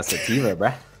 He's on that sativa,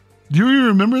 bruh. Do you even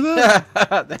remember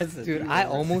that? Dude, I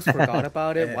almost forgot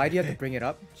about it. Why do you have to bring it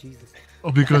up? Jesus.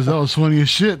 Oh, because that was funny as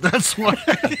shit. That's why.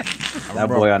 That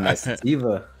boy on that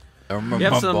sativa. I remember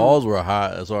my balls were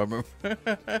hot. That's what I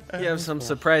remember. You have some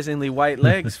surprisingly white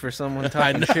legs for someone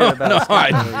talking shit about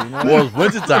Well, it was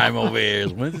wintertime over here.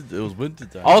 It was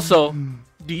wintertime. Also,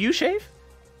 do you shave?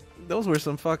 Those were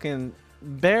some fucking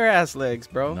bare ass legs,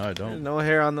 bro. No, I don't. There's no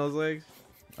hair on those legs.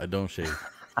 I don't shave.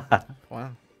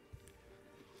 Wow.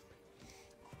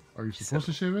 Are you supposed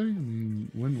to shave, Eddie? I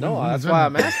mean, when That's why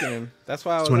I'm asking him. That's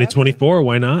why I was 2024.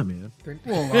 Why not, man?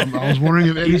 Well, I was wondering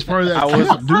if Eddie's part of that. I was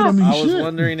shit.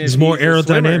 wondering if He's more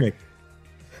aerodynamic.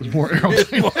 He's more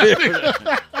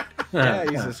aerodynamic. Yeah,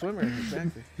 he's a swimmer.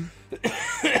 Exactly.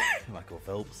 Michael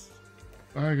Phelps.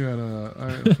 I got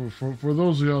for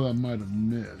those of y'all that might have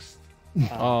missed.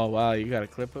 Oh wow, you got a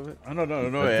clip of it? Oh, no.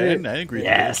 I didn't agree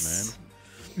Yes. to this, man.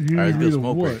 You All right, agree to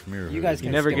smoke what? break from here. You guys You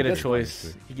can never skip get a this one.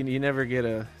 choice. You never get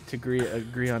to agree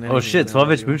on anything. Oh shit! with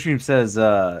 12-inch anybody. Moonstream says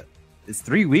it's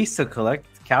 3 weeks to collect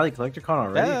Cali CollectorCon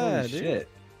already. Yeah, Holy dude. shit!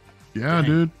 Yeah,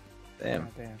 dude. Damn.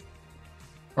 Damn.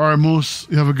 All right, Moose.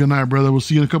 You have a good night, brother. We'll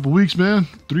see you in a couple weeks, man.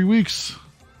 3 weeks.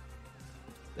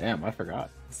 Damn, I forgot.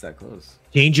 It's that close.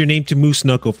 Change your name to Moose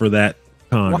Knuckle for that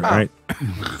con, Wow. right?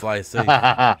 Fly safe.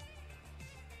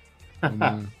 Oh,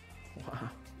 man.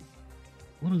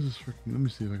 What is this freaking? Let me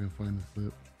see if I can find the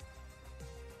clip.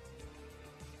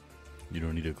 You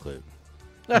don't need a clip.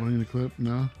 I don't need a clip.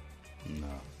 No. No.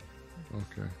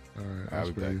 Okay. All right. I'll I'll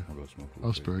be spare back. you. I'll go smoke.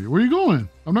 I'll spare you. Where are you going?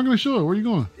 I'm not going to show it. Where are you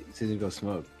going? He says to go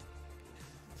smoke.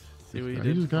 See what you He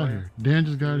did. just got here. Dan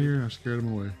just got here. I scared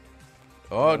him away.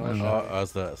 Oh, no.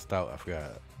 That's the stout. I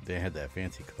forgot. They had that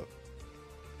fancy cup.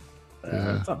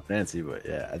 Yeah. It's not fancy, but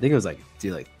yeah, I think it was like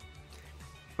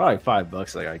probably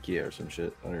 $5 like IKEA or some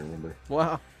shit. I don't remember.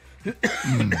 Wow.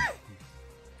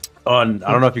 Oh, and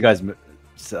I don't know if you guys,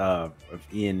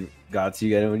 if Ian got to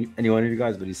you, any one of you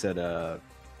guys, but he said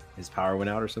his power went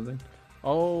out or something.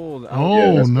 Oh,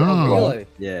 that's no. Really?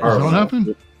 Yeah, Is that what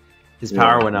happened? his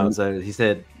power went out. So he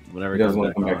said whenever He doesn't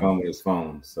want to come back home with his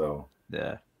phone, so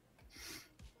Yeah.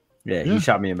 Yeah. He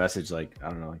shot me a message like I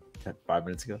don't know, like 5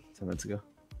 minutes ago, 10 minutes ago.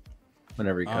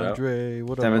 Whenever he cut Andre, out.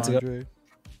 what 10 up, minutes ago.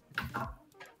 Andre?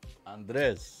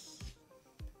 Andres.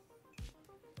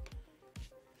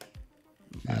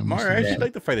 Mario, I actually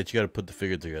like the fact that you got to put the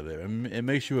figure together. It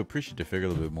makes you appreciate the figure a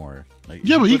little bit more. Like,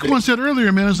 Yeah, but you put Equan said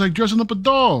earlier, man, it's like dressing up a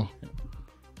doll.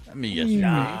 I mean, yes.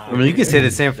 I mean, you can say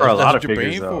the same for a lot of That's what you're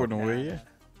figures. paying Though. for in a way, yeah.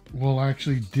 Well, I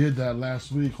actually did that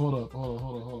last week. Hold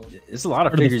up. It's a lot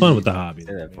of Part of the figures. fun you with the can hobby.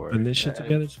 say that for. And this shit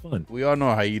together is fun. We all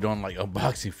know how you don't like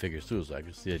unboxing figures too, so I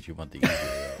can see that you want the easier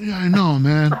route. Yeah, I know,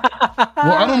 man. Well,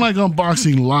 I don't like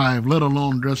unboxing live, let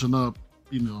alone dressing up.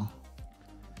 You know,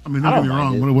 I mean, don't get me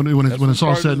wrong. When it's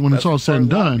all said and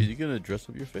done, You're gonna dress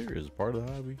up your figures. It's part of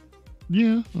the hobby.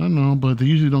 yeah, I know, but they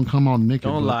usually don't come all naked.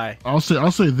 Don't but lie. I'll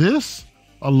say this.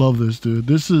 I love this, dude.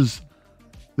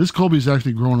 This Kobe's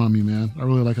actually growing on me, man. I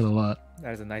really like it a lot.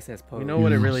 That is a nice ass pose. You know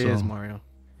what it Yeah, really is, so- Mario?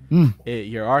 Mm.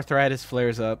 Your arthritis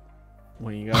flares up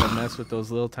when you gotta mess with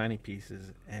those little tiny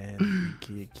pieces, and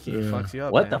it fucks you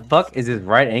up. What man. the fuck is his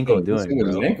right ankle He's doing? with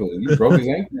his Bro? ankle. You broke his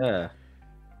ankle. Yeah.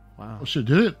 Wow. Oh shit,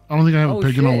 did it? I don't think I have it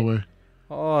pegged in all the way.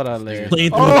 Hold on, Larry.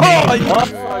 Playing through the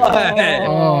pain.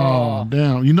 Oh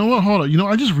damn! You know what? Hold on. You know,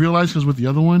 I just realized because with the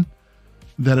other one,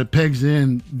 that it pegs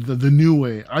in the new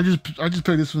way. I just pegged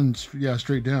this one,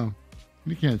 straight down.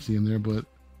 You can't see in there, but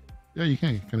yeah, you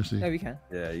can kind of see. Yeah, we can.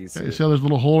 Yeah, you Yeah, see. you it. see how there's a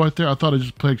little hole right there? I thought it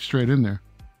just pegged straight in there.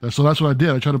 So that's what I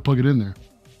did. I tried to plug it in there.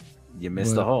 You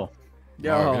missed But- the hole.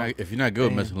 Mario, if you're not good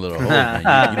with messing with little holes,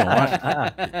 man, you don't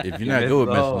want. If you're not good with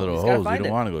messing with little Just gotta holes, you find don't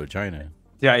it. want to go to China.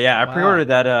 Yeah. I pre-ordered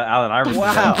that Allen Iverson.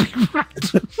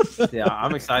 Wow. Yeah,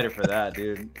 I'm excited for that,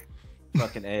 dude.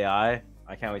 Fucking AI.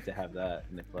 I can't wait to have that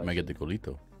in the You might get the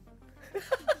colito.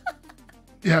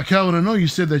 Yeah, Calvin, I know you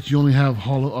said that you only have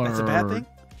That's a bad thing?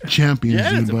 champions, Yeah,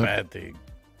 dude, it's a but bad thing.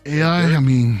 AI, I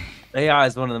mean, AI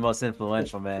is one of the most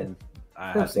influential, man. I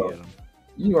have First to off, get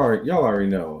him. y'all already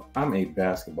know I'm a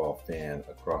basketball fan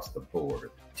across the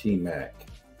board. T Mac,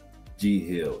 G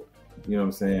Hill. You know what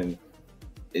I'm saying?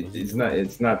 It's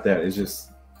not that. It's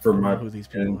just for my who these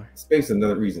people are. space.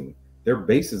 Another reason their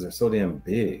bases are so damn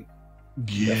big.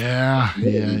 yeah.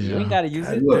 You ain't gotta use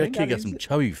Hey, it. look, You That ain't kid gotta got use some it.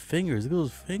 chubby fingers. Look at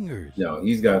those fingers. No,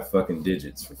 he's got fucking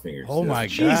digits for fingers. Oh my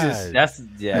Jesus, god. that's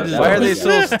yeah. Why Why are they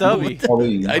that's- so stubby?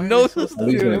 I know.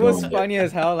 Dude, it was funny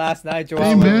as hell last night, Joel.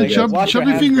 Hey was man, like, wash your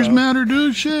chubby hands, fingers bro. matter,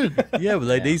 dude. Shit. Yeah, but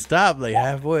like they stopped like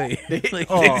halfway. Like,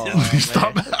 They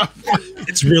stop.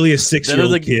 It's really a that looks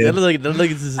 6-year-old like kid. that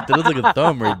looks like a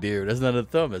thumb right there. That's not a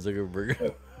thumb. That's like a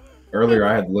burger. Earlier,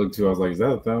 I had to look too. I was like, "Is that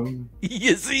a thumb?"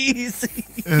 Yes, easy.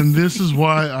 And this is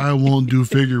why I won't do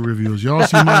figure reviews. Y'all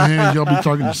see my hands, y'all be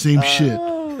talking the same shit.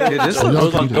 Dude, this So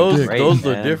y'all can eat a dick. Those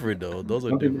man. are different though. Those are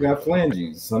Some people different. got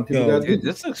phalanges. Some people Yo, got. Dude,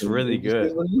 this looks really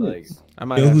good. Like, I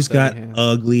might Yo, have who's steady got hands.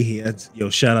 ugly hands? Yo,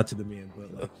 shout out to the man,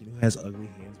 but like, you know, who has ugly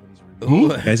hands when he's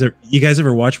Who? reviewing. You guys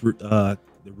ever watch the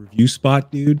review spot,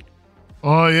 dude?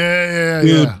 Oh yeah,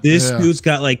 Dude, yeah. this yeah. dude's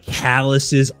got like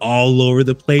calluses all over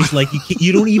the place. Like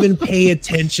you don't even pay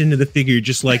attention to the figure. You're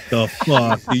just like, the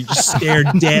fuck. You just stare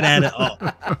dead at it. Oh.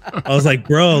 I was like,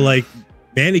 bro, like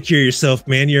manicure yourself,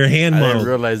 man. You're a hand I didn't model.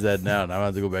 realize that now. Now I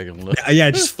have to go back and look. Yeah, I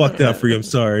just fucked up for you. I'm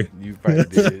sorry. You probably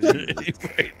did. You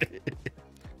probably did.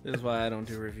 This is why I don't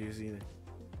do reviews either.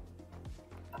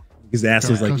 His ass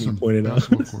was like you Custom pointed out.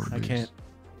 basketball court I base. can't.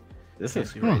 this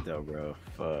looks Huh. great though, bro.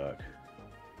 Fuck.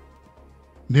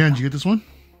 Dan, did you get this one?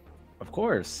 Of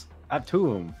course, I have two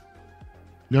of them.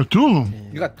 You have two of them.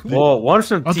 You got two. Well, one's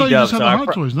from I thought you T-Dub, just had so the I,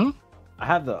 Hot Toys, no? I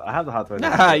have the Hot Toys.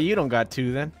 Nah, you don't got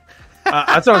two then.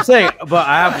 That's what I'm saying. But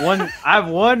I have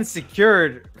one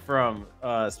secured from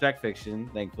Spec Fiction.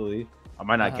 Thankfully, I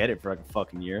might not get it for like a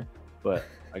fucking year, but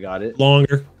I got it.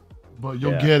 Longer. But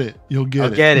you'll Yeah. get it. You'll get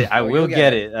I'll it. get it. I Oh, will you'll get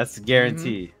get it. That's a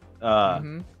guarantee.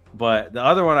 Mhm. But the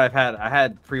other one I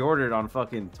had pre-ordered on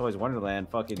fucking Toys Wonderland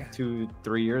fucking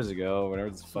 2-3 years ago, whenever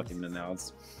it's fucking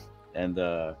announced. And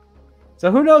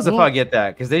so who knows if Well- I get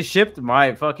that, because they shipped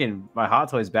my Hot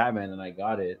Toys Batman and I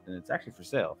got it, and it's actually for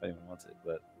sale if anyone wants it.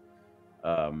 But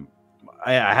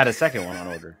I had a second one on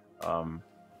order.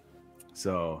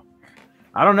 So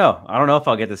I don't know. I don't know if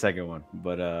I'll get the second one,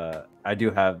 but I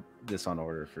do have this on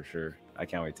order for sure. I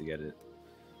can't wait to get it.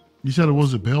 You said it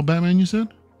was a Bale Batman, you said?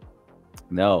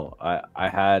 No, I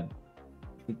had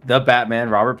the Batman,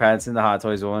 Robert Pattinson, the Hot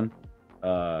Toys one.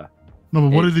 No, but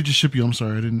what It- did they just ship you? I'm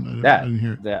sorry, I didn't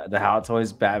hear it. the Hot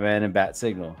Toys Batman and Bat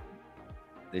Signal.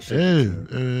 They shipped it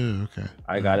to me. Okay.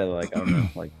 I got it like I don't know,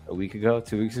 like a week ago,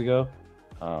 2 weeks ago.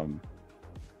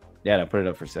 Yeah, and I put it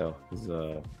up for sale. 'Cause,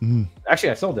 actually,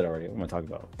 I sold it already. What am I talking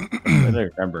about? I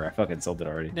don't remember. I fucking sold it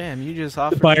already. Damn, you just The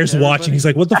offered. buyer's it to watching. everybody? He's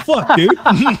like, what the fuck, dude?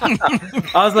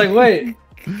 I was like, wait.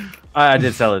 I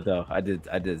did sell it though. I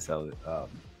did sell it.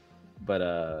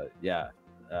 Yeah.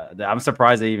 I'm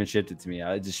surprised they even shipped it to me.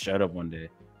 I just showed up one day.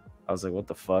 I was like, what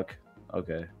the fuck?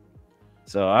 Okay.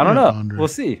 So I don't Yeah, know. Andre. We'll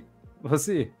see. We'll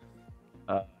see.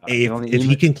 Hey, if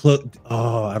he can close,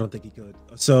 I don't think he could.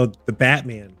 So the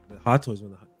Batman, the Hot Toys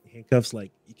one, the handcuffs,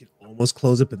 like you can almost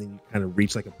close it, but then you kind of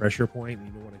reach like a pressure point, and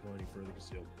you don't want to go any further because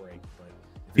it'll break. But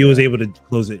if he was able to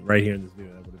close it right here in this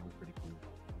video, that would have been pretty cool.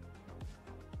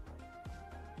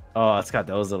 Oh, it's got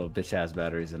those little bitch ass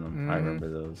batteries in them. I remember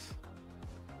those.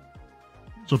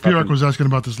 So P-Rock was asking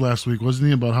about this last week, wasn't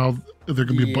he? About how there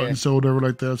can be Yeah. buttons or whatever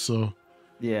like that. So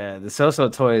Yeah, the So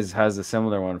Toys has a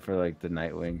similar one for like the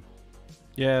Nightwing.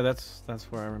 Yeah, that's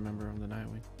where I remember him, the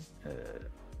Nightwing.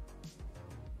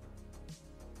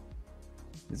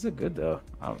 These are good though.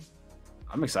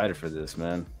 I'm excited for this,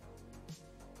 man.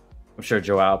 I'm sure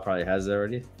Joao probably has it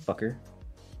already. Fucker.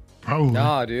 probably.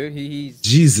 Nah, dude. He's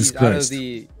Jesus he's out of Christ.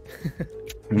 the.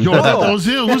 Yo, that was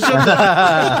him. Who said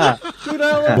that? Who the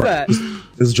hell was that?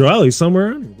 There's Jolie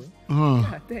somewhere around here, bro.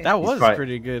 God damn. That was probably-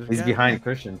 pretty good. He's God. behind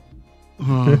Christian.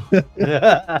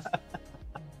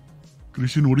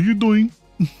 Christian, what are you doing?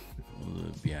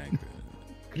 Behind.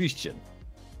 Christian.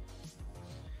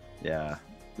 Yeah,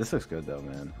 this looks good though,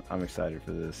 man. I'm excited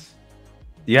for this.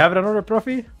 Do you have it on order,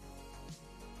 Profi?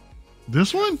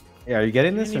 This one? Yeah, are you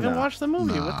getting You this didn't or even not? watch the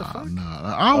movie. What the fuck?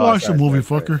 Nah, I Oh, watched sorry, the movie,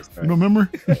 sorry, fucker. sorry. You remember?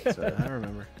 I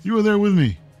remember. You were there with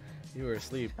me. You were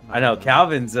asleep. I know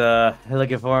Calvin's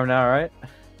looking for him now, right?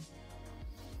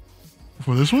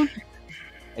 For this one?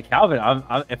 Hey, Calvin, I'm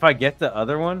if I get the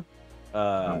other one,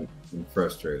 I'm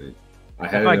frustrated.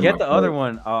 if I get the other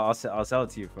one, I'll sell it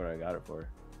to you for what I got it for.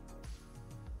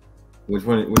 Which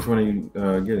one? Which one are you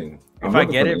getting? If I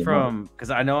get it from, because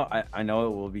I know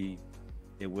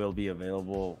it will be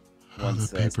available once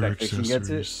the paper Spec Fiction gets it.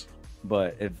 accessories.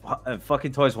 But if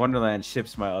fucking Toys Wonderland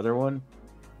ships my other one,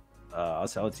 I'll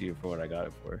sell it to you for what I got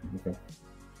it for. Okay.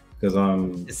 Because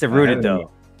It's the rooted though.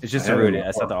 It's just I the had it in rooted. my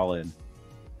That's not car. the all in.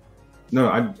 No,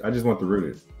 I just want the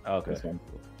rooted. Okay. That's fine.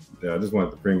 Yeah, I just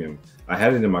wanted the premium. I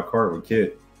had it in my cart with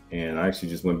Kit, and I actually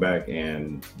just went back,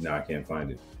 and now I can't find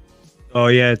it. Oh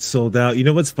yeah, it's sold out. You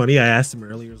know what's funny? I asked him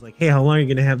earlier. I was like, "Hey, how long are you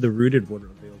gonna have the rooted one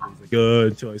available?" He's like,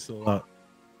 "Good until I sold out."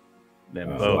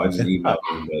 Then So I just emailed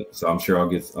him, but so I'm sure I'll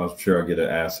get an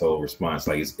asshole response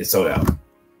like it's sold out.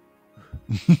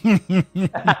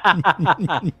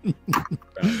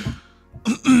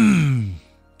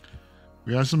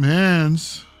 We got some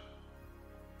hands.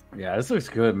 Yeah, this looks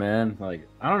good, man. Like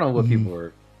I don't know what people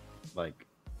are like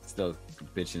still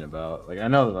bitching about. Like I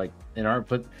know like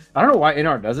Inart I don't know why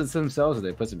Inart does it to themselves. Or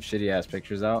they put some shitty ass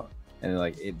pictures out and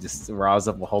like it just riles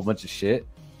up a whole bunch of shit.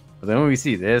 But then when we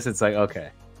see this, it's like okay.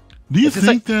 Do you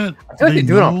think that I feel like they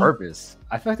do it on purpose?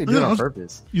 I feel like they do it on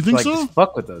purpose. You think like, so? Just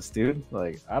fuck with us, dude.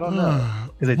 Like I don't know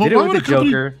because they did it with the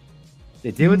Joker.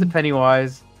 They did it with the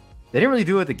Pennywise. They didn't really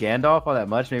do it with the Gandalf all that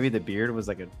much. Maybe the beard was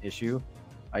like an issue,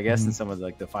 I guess, in some of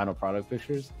like the final product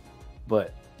pictures.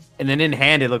 But and then in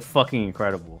hand, it looked fucking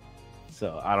incredible.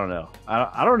 So I don't know.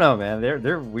 I don't know, man.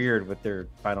 They're weird with their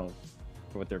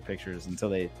pictures until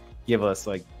they give us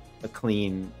like a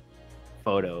clean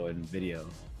photo and video.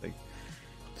 Like,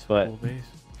 but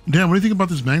damn, what do you think about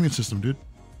this magnet system, dude?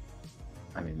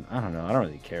 I mean, I don't know. I don't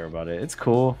really care about it. It's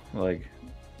cool. Like,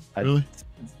 really?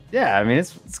 Yeah. I mean,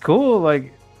 it's cool.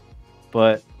 Like,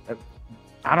 but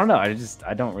I don't know.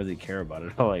 I don't really care about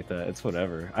it all like that. It's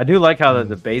whatever. I do like how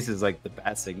the base is like the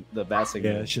bat signal.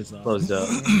 Yeah, it's just closed up.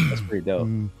 That's pretty dope.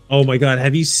 Oh my god,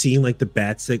 have you seen like the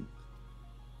bat signal?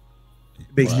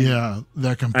 Yeah,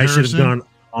 that comparison.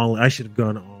 I should have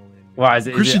gone all in. Why is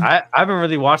it? I haven't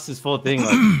really watched this full thing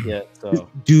like yet. So,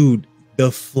 dude,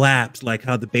 the flaps, like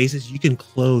how the bases, you can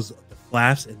close the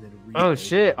flaps and then. Oh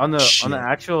shit! On the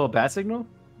actual bat signal.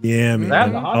 Yeah,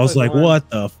 man. I was like, what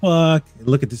the fuck? And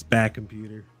look at this bat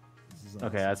computer. Awesome.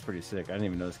 Okay, that's pretty sick. I didn't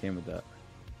even know this came with that.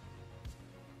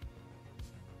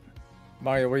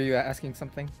 Mario, were you asking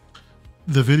something?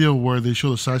 The video where they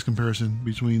show the size comparison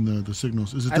between the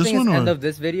signals. Is it this one or end of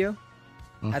this video?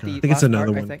 Okay. I think it's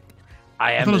another one.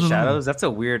 I am the shadows. That's a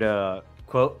weird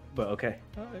quote, but okay.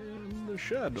 I am the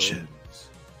shadows.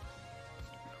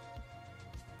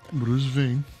 Bruce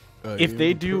Wayne. If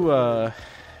they do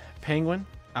Penguin,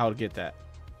 I'll get that.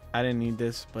 I didn't need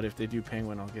this, but if they do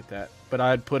Penguin, I'll get that. But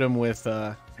I'd put him with.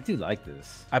 I do like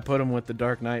this. I put him with the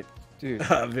Dark Knight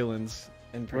villains.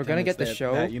 And we're gonna get the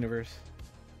show that universe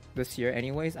this year,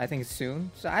 anyways. I think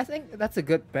soon. So I think that's a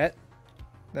good bet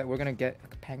that we're gonna get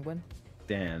a Penguin.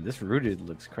 Damn, this Rooted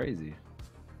looks crazy.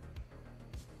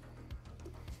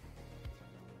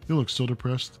 He looks so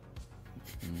depressed.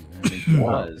 He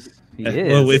was. He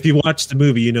is. Well, if you watch the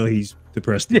movie, you know he's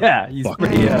depressed. Yeah, he's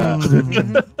pretty.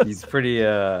 He's pretty.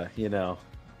 You know,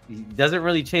 he doesn't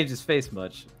really change his face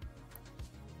much.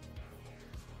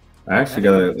 I actually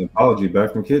got an apology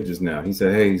back from Kid just now. He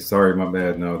said, "Hey, sorry, my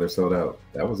bad. No, they're sold out."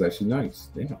 That was actually nice.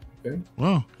 Damn. Okay.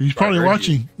 Wow, he's probably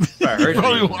watching. He's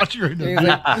probably watching right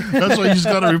now. That's why you just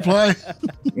got to reply.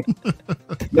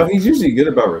 No, he's usually good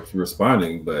about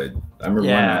responding, but I remember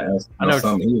when I asked about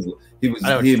something, he was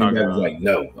like,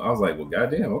 "No." I was like, "Well,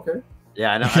 goddamn, okay."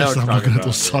 Yeah, I know. I am looking at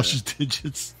those sausage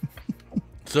digits.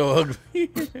 So ugly.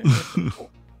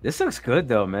 This looks good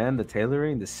though, man. The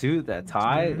tailoring, the suit, that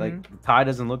tie. Like the tie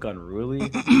doesn't look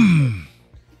unruly.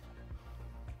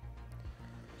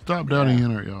 Stop doubting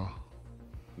Inart, y'all.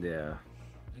 Yeah.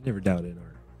 I never doubted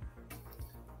Inart.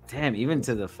 Damn, even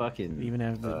to the fucking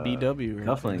have the BW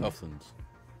cufflinks.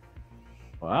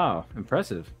 Wow,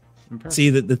 impressive. See,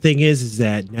 the thing is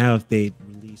that now if they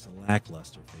release a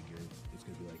lackluster figure, it's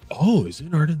gonna be like, oh, is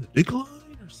Inart in the big line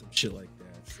or some shit like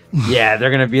that. So. Yeah,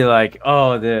 they're gonna be like,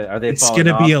 oh, are they? It's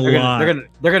gonna be a lot.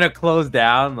 They're gonna close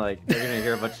down. Like they're gonna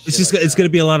hear a bunch of shit. It's gonna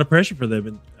be a lot of pressure for them,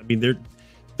 and I mean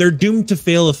they're doomed to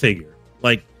fail a figure.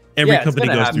 Like every company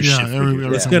goes through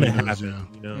shit. It's gonna happen,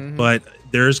 you know. But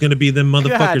there's gonna be them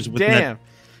motherfuckers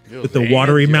with the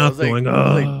watery mouth going,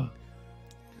 oh.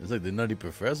 It's like the Nutty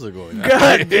Professor going.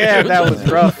 God damn, that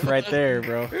was rough right there,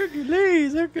 bro.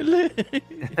 Hercules.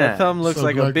 That thumb looks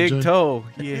like a big toe.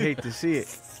 You hate to see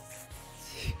it.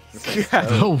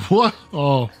 Oh, what?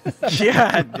 Oh.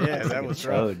 God damn, that was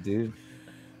rough. Oh, dude.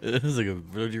 It was like a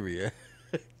really react.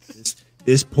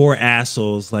 This poor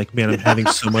asshole's like, man, I'm having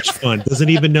so much fun. Doesn't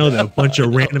even know that a bunch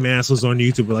of random assholes on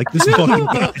YouTube are like, this fucking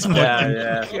guy's fucking.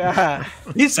 Yeah.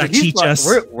 He's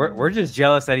we're just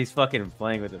jealous that he's fucking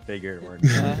playing with the figure.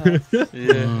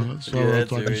 That's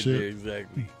shit.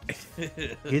 Exactly.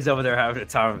 He's over there having the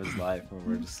time of his life, and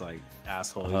we're just like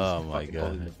assholes. Oh my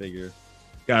god, the figure.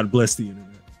 God bless the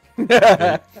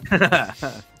internet.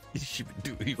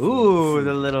 Ooh,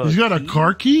 the little. He's got a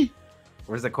car key.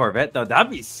 Where's the Corvette though? That'd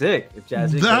be sick if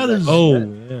Jazzy. That is. Oh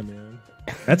yeah, man.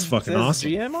 That's fucking awesome.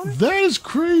 GM on it? That is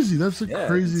crazy. That's the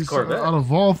craziest out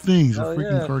of all things. A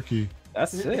freaking car key.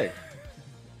 That's sick.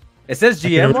 It says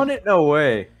GM on it? No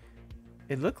way.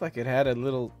 It looked like it had a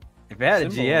little. If it had a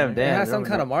GM, damn. It has some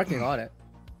kind of marking on it.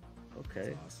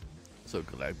 Okay. So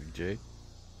Galactic J.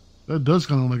 That does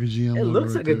kind of look like a GM. It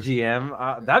looks like a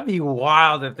GM. That'd be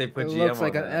wild if they put GM on it. It looks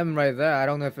like an M right there. I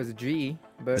don't know if it's a G,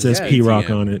 but it says P-Rock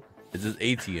on it. It says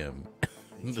ATM.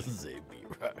 It doesn't say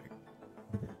P-Rock.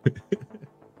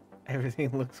 Everything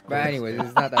looks. But anyways,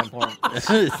 it's not that important.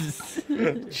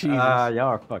 Y'all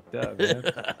are fucked up, man.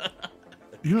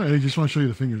 You know, I just want to show you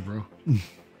the fingers, bro.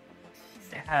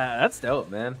 Yeah, that's dope,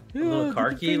 man. A little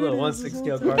car key, little 1/6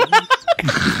 scale car key.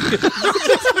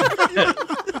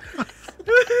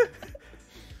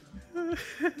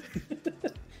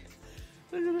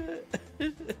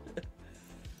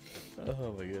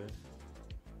 Oh my god.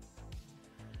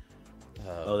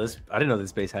 Oh, this I didn't know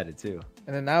this base had it too.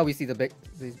 And then now we see the big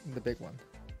one.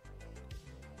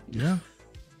 Yeah.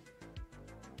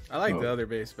 I like the other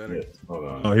base better. Yes. Hold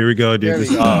on. Oh, here we go, dude. Here This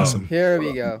we is go. awesome. Here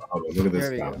we go. Hold on, look at this.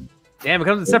 Here we go. Damn, it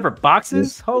comes in separate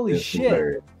boxes. Holy This shit!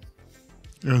 hilarious.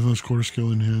 Yeah, those quarter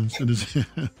scale in his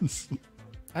hands.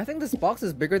 I think this box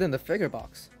is bigger than the figure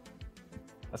box.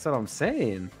 That's what I'm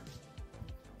saying.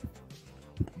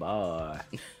 Bye.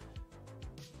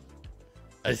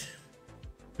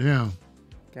 Yeah.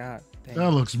 God damn.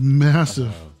 That looks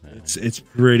massive. It's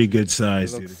pretty good It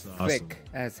size, dude. looks It's awesome. thick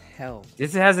as hell.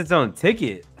 This has its own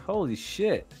ticket. Holy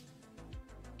shit!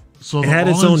 So It the had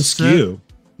its all-in own set- SKU.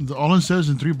 The all-in set is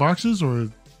in 3 boxes, or?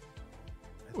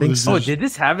 I think so. Oh, did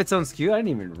this have its own SKU? I didn't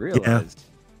even realize.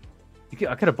 I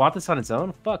could have bought this on its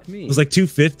own. Fuck me. It was like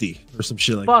 $250 or some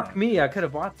shit like Fuck that. me. I could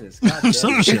have bought this. God damn.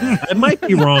 Some shit. I might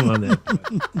be wrong on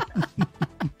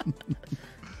that.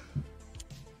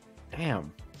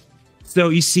 Damn. So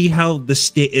you see how not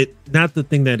the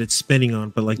thing that it's spinning on,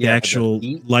 but like the Yeah, actual the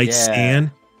heat? light Yeah.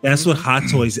 stand. That's what Hot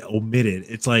Toys omitted.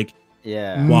 It's like,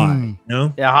 Yeah. why?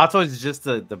 No? Yeah, Hot Toys is just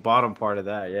the bottom part of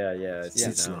that. Yeah, yeah.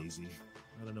 It's you know. lazy.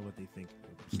 I don't know what they think.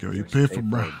 Yo, you pay for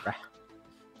bro.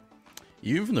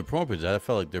 Even from the promo pictures, I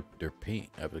felt like their paint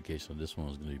application on this one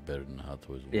was gonna be better than the Hot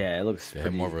Toys one. Yeah, it looks They had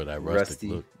pretty more of that rustic rusty,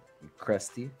 look.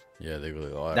 crusty. Yeah, they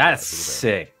really are. That's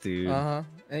sick, dude.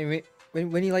 Anyway,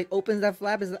 when he like opens that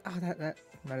flap, is that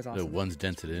is The awesome. one's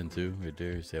dented in too, right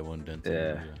there. You see that one dented.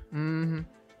 Yeah. Mm-hmm.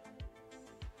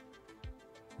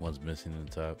 One's missing in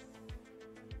the top.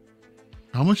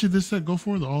 How much did this set go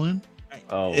for? The all-in?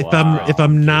 Oh, If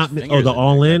I'm not, fingers the in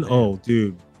all there, in, goddamn. oh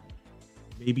dude,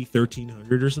 maybe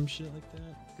 1,300 or some shit like that.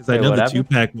 Because I Wait, know what the happened?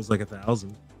 2-pack was like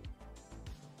 1,000.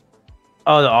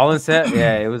 Oh, the all-in set?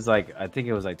 Yeah, it was like I think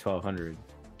it was like 1,200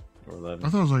 or 11. I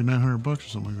thought it was like $900 or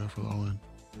something like that for the all-in.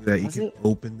 That you Was can it?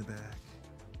 open the back.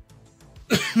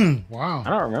 Wow. I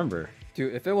don't remember.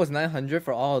 Dude, if it was 900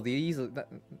 for all of these,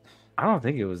 I don't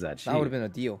think it was that cheap. that would have been a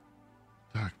deal.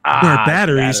 Our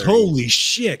batteries, holy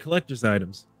shit, collector's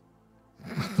items.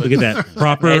 Look at that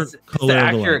proper It's the color of the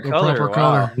accurate light. color. Proper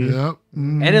Wow. color. Yep.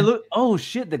 And it look. Oh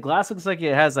shit! The glass looks like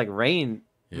it has like rain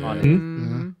on it.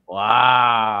 Mhm.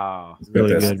 Wow. It's got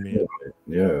Really that good, still man. on it.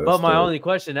 Yeah. But that's my dope. only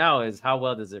question now is how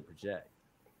well does it project?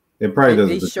 It probably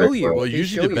They doesn't. show project you. well. Well, They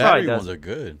usually show the you. battery Probably ones are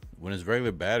good. When it's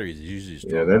regular batteries, it's usually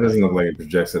strong. Yeah, that doesn't look like it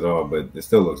projects at all, but it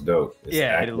still looks dope. It's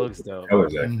Yeah, it accurate. looks dope.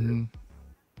 Color's accurate. Mhm.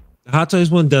 The Hot Toys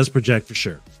one does project for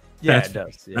sure. Yeah, That's- it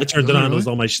does. Yeah. I turned Does it it on. It was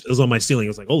really? on my ceiling. It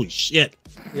was like, holy shit.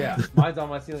 Yeah, mine's on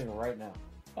my ceiling right now.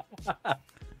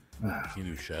 You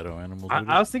do shadow animals.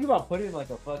 I was thinking about putting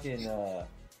like a fucking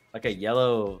like a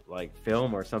yellow like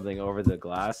film or something over the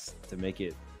glass to make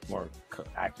it more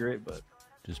accurate, but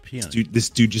just pee on it. Dude, this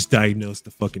dude just diagnosed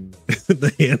the fucking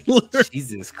the handler.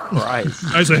 Jesus Christ.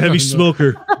 I was a heavy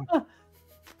smoker.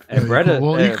 And Breda,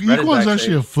 Well, Breda's Equan's backstage.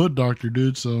 actually a foot doctor,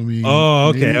 dude. So I mean. Oh,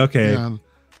 okay, maybe- okay. Yeah.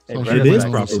 Hey, So Breda's It is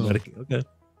backstage. proper so- medic. Okay.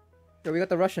 Yeah, we got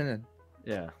the Russian in.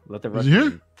 Yeah, let the Is rest. he here?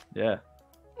 in. Yeah.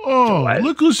 Oh, Joel.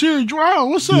 look who's here, Joel.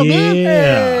 What's up, man?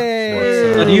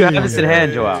 Yeah. So do you have this in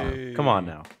hand, Joao? Come on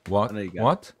now. What? I know you got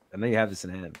What? I know you have this in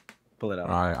hand. Pull it out.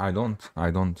 I don't.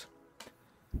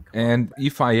 And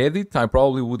if I had it, I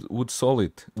probably would sell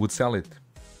it.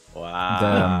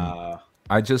 Wow.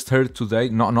 I just heard today,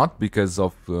 not because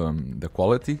of the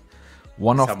quality.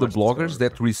 One It's how of the much it's bloggers worth.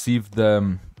 that received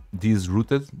these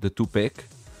rooted, the 2-pack,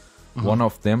 one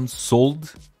of them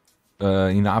sold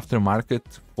in aftermarket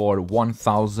for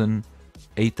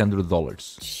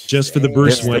 $1,800. Just for the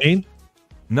Bruce That's the- Wayne?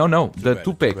 No, the bad,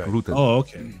 2-pack too bad. rooted. Oh,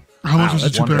 okay. How much Wow, was the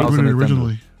that's 2-pack 1,800.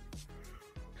 originally?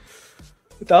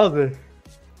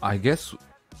 I guess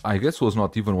was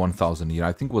not even 1,000 here.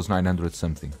 I think it was 900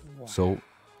 something. So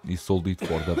he sold it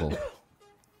for double.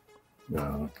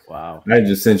 No. Wow. I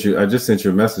just sent you a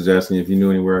message asking if you knew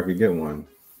anywhere I could get one.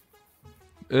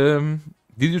 Did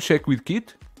you check with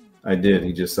Kit? I did.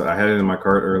 I had it in my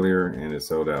cart earlier and it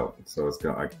sold out. So it's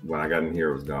gone. When I got in here,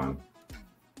 it was gone.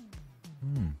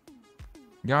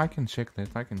 Yeah, I can check that.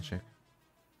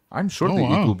 I'm sure Oh, that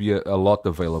wow. it will be a lot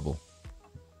available.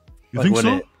 You think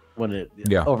so? When it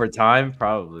Yeah. over time,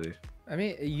 probably. I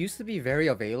mean, it used to be very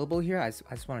available here. I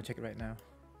just want to check it right now.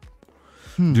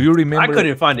 Do you remember? I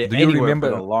couldn't find it do you anywhere remember?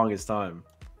 for the longest time.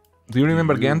 Do you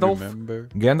remember Gandalf? Remember?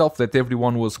 Gandalf, that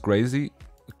everyone was crazy.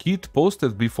 Keith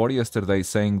posted before yesterday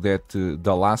saying that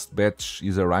the last batch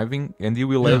is arriving and he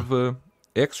will have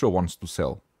extra ones to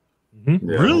sell. Mm-hmm.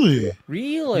 Yeah. Really?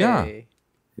 Really? Yeah.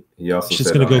 He also She's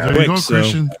said, gonna go There quick. you go, So.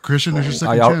 Christian. Christian, there's your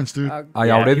second chance, dude. I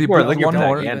already put one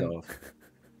more.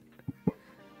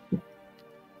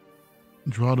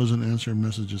 Draw doesn't answer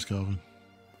messages, Calvin.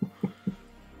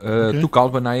 To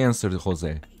Calvin, I answered,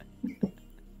 Jose.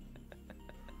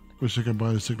 Wish I could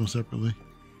buy the signal separately.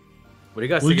 What do you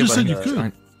guys Well, think you just about said you the-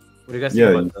 could. What do you guys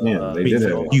think about they did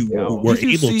it. You were Did you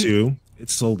able see- to.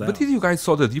 It's sold out. But did you guys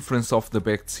saw the difference of the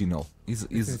back signal? Is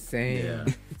insane. Yeah.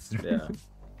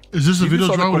 Is this a Did you video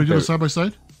saw the draw where you do it compare- side by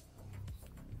side?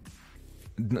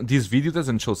 This video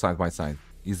doesn't show side by side.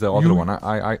 Is the other You- one?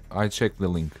 I checked the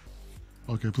link.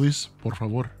 Okay, please, por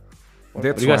favor. What do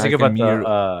you guys think about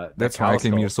the That's why I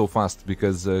came Calico? here so fast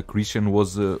because Christian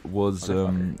was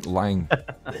lying.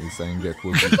 He's saying that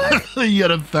was. You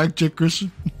had a fact check,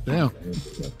 Christian. Damn.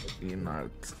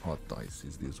 Inart Hot Toyz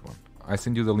is this one. I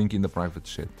send you the link in the private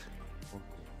chat.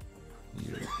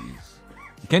 Here it is.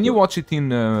 Can you watch it in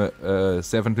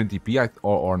 720p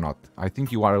or not? I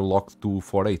think you are locked to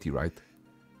 480, right?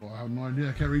 Well, I have no idea.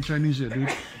 I can't read Chinese yet, dude.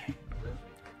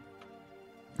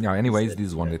 Yeah. Anyways,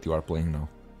 this one that you are playing now.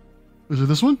 Is it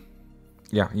this one?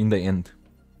 Yeah, in the end.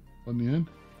 On the end?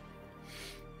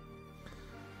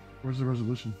 Where's the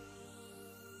resolution?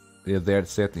 Yeah, they're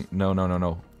setting. No.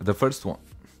 The first one.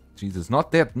 Jesus,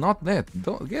 not that.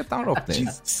 Don't get out of there.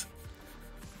 Jesus.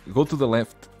 Go to the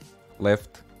left.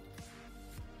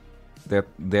 That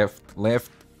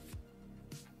left.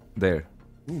 There.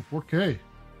 Ooh, 4K.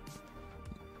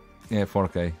 Yeah,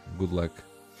 4K. Good luck.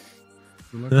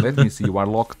 Good luck. Let me see. You are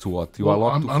locked to what? You are Well,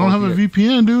 locked to I don't have a 4K.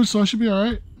 VPN, dude, so I should be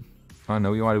alright. I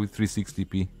know you are with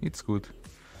 360p. It's good.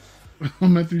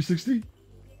 I'm at 360.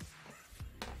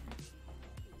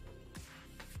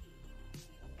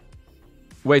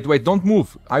 Wait, don't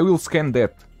move. I will scan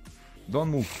that. Don't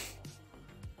move.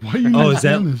 Why are you Oh, not is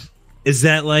that scan this? is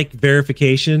that like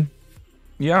verification?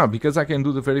 Yeah, because I can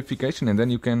do the verification and then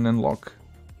you can unlock.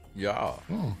 Yeah.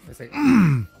 Oh. It's like,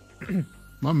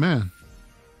 My man.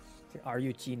 are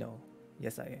you Chino?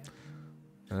 Yes, I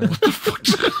am.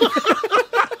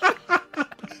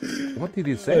 What did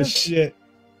he say? Oh shit!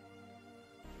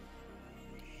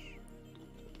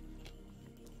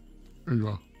 There you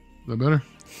go. Is that better?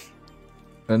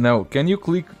 No. Can you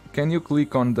click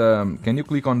on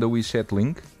the WeChat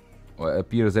link? Or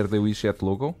appears there the WeChat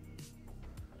logo?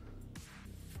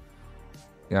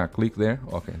 Yeah, click there.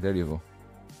 Okay, there you go.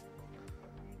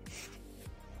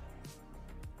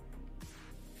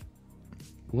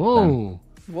 Whoa.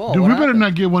 Whoa, Dude, what we better happened?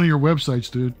 not get one of your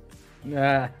websites, dude.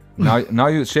 Nah. Now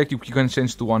you check. You can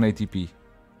change to 180p.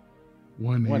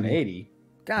 180.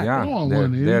 God Yeah,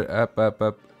 damn. they're up.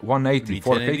 180. 4K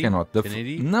 1080? cannot.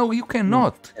 1080? No, you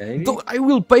cannot. 1080? Don't, I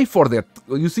will pay for that.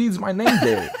 You see, it's my name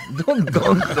there. don't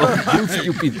do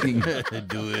stupid thing.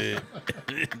 Do it.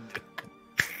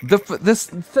 This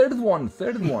third one.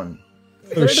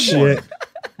 Oh shit!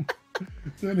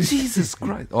 Jesus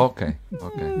Christ. Okay.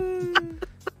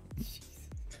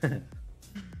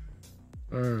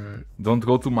 Alright. Don't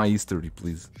go to my history,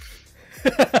 please.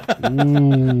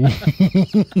 Ooh.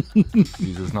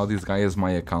 Jesus, now this guy has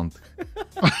my account.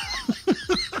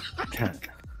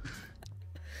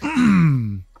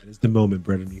 That is the moment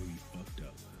Breda knew he fucked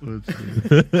up. Let's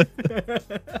see.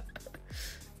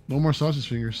 No more sausage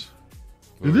fingers.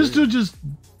 Did this dude just...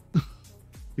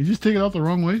 He just take it out the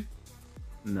wrong way?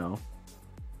 No.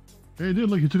 Hey, he did.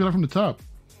 Look, he took it out from the top.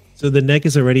 So the neck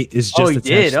is just. Oh, he attached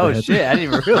did. to Oh the head. shit! I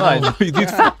didn't even realize. He did.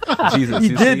 Jesus, He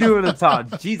you did see? do it at the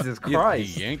top. Jesus He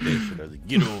Christ! yanked that shit. I was like,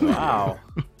 get over here. Wow.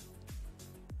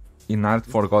 Inart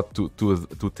forgot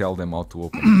to tell them how to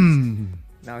open.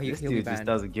 Now This he'll be dude just banned.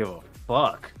 doesn't give a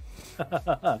fuck.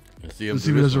 Let's see Let's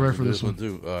see if he does it right for this one.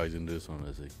 too. Oh, he's gonna do this one.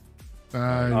 Let's see.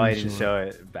 Oh, he didn't show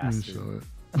it, He didn't bastard. show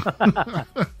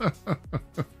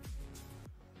it.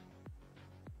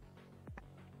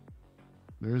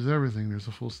 There's everything. There's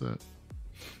a full set.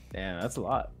 Damn, that's a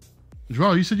lot.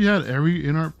 Joel, you said you had every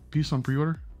Inart piece on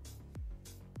pre-order?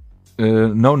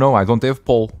 No, I don't have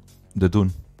Paul, the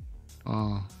Dune.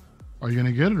 Are you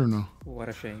gonna get it or no? What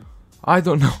a shame. I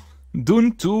don't know.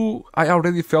 Dune 2, I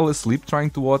already fell asleep trying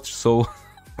to watch, so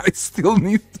I still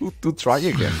need to try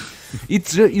again.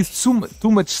 It's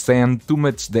too much sand, too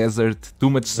much desert, too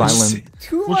much silence.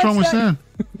 What's wrong with sand?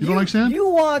 You don't like sand? You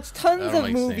watch tons I of don't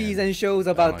like movies sand. and shows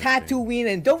I about don't like sand.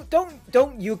 Tatooine, and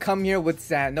don't you come here with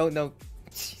sand. No.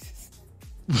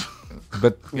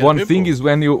 But Yeah, one thing people. is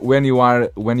when you are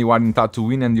in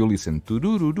Tatooine and you listen to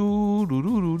do.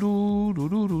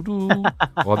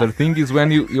 Other thing is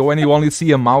when you only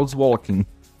see a mouse walking.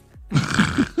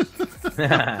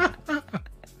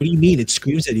 What do you mean? It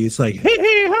screams at you. It's like, hey,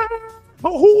 hey, ha,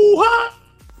 ho, ho, ha.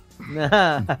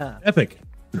 Epic.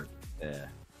 Yeah.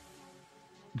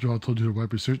 Joe told you to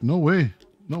wipe your search. No way.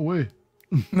 No way.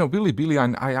 No, Billy,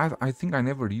 I think I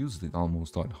never used it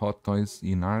almost on Hot Toys,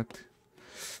 Inart.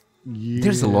 Yeah.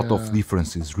 There's a lot of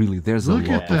differences, really. There's Look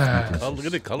a lot at that. of differences. Oh, look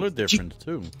at the color difference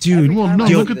too. Dude, Well, no,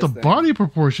 yo, look at the body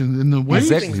proportion and the weight.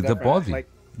 Exactly, the different. body. Like,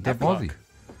 The body.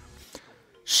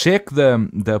 Check the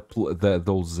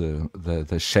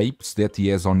shapes that he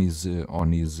has on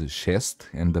his chest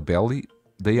and the belly.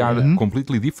 They are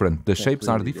completely different. The shapes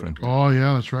are different. Oh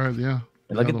yeah, that's right. Yeah.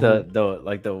 And look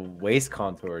Yeah, at the waist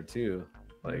contour too.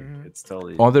 Like it's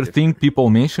totally. Other different. thing people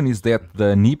mention is that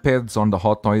the knee pads on the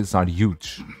Hot Toys are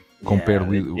huge compared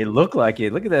with. It looked like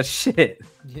it. Look at that shit.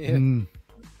 Yeah.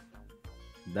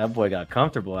 That boy got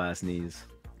comfortable ass knees.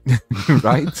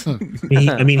 Right?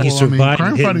 I mean, he survived.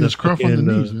 crime hitting fighting the is rough on the fucking,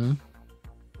 knees, man.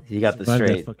 He got the survived that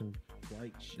straight, fucking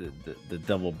flight shit. the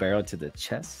double barrel to the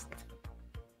chest.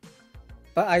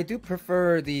 But I do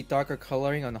prefer the darker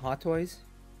coloring on the Hot Toys.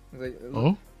 Like,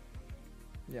 Oh.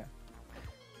 yeah.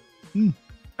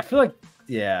 I feel like,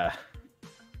 yeah.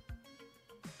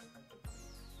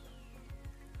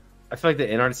 I feel like the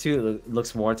Inart suit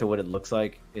looks more to what it looks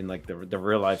like in like the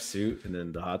real life suit, and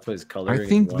then the Hot Toys coloring. I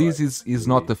think more this like is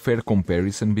not a fair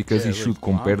comparison because you should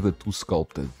compare the two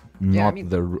sculpted, not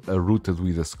the rooted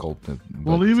with the sculpted.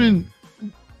 Well, But,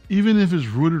 even if it's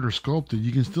rooted or sculpted,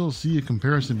 you can still see a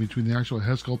comparison between the actual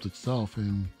head sculpt itself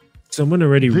and. Someone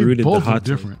already they rooted the both Hot look Toys.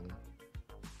 different.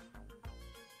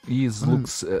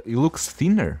 he looks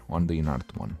thinner on the Inart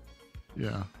one.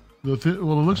 Yeah. It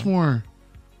looks more.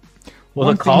 Well,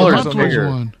 one the thing, collar's Hot Toys bigger.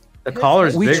 one. The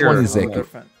collar's Which bigger. one is accurate?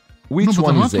 Which no, but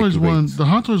one the is Hot Toys one, accurate? the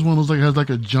Hot Toys one looks like has like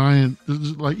a giant,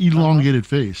 like elongated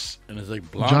face, And it's like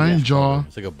blondish giant jaw. color.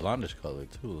 It's like a blondish color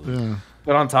too. Yeah.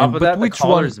 But on top of that, the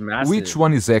collar's massive. Which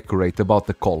one is accurate about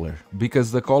the collar?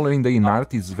 Because the collar in the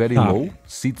Inart is very low,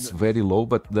 sits very low,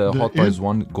 but the Hot Toys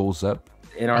one goes up.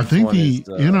 I think the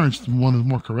Inart's one is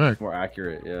more correct. More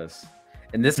accurate, yes.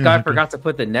 And this Yeah, guy okay. forgot to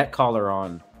put the neck collar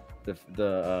on.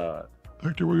 The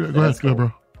Hector, go ahead, go,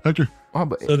 bro. Hector. Oh,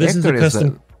 but So this is the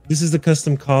custom. This is the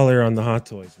custom collar on the Hot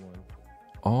Toys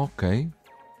one. Okay.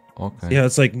 Okay. Yeah,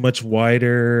 it's like much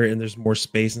wider and there's more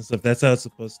space and stuff. That's how it's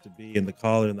supposed to be. And the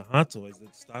collar in the Hot Toys, the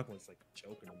stock one's like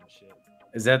choking on the shit.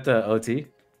 Is that the OT?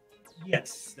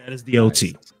 Yes, that is the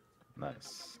OT.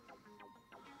 Nice.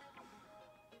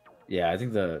 Yeah, I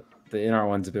think the Inart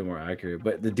one's a bit more accurate.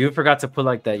 But the dude forgot to put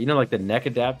like that, like the neck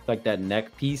adapt, like that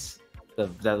neck piece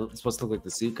that's supposed to look like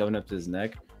the suit coming up to his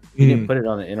neck. He didn't put it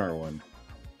on the Inart one.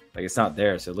 Like it's not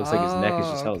there, so it looks like his neck is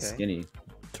just hella skinny.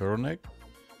 Turtleneck?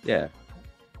 Yeah.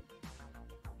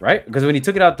 Right? Because when he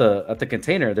took it out the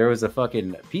container, there was a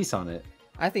fucking piece on it.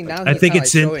 I think now I think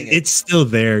it's showing it. it's still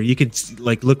there. You can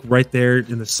like look right there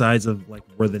in the sides of like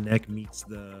where the neck meets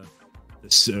the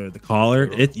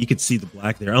collar. You can see the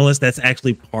black there, unless that's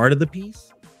actually part of the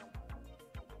piece.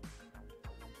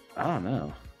 I don't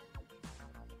know.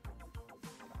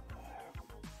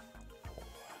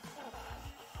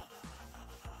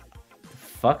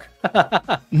 Fuck.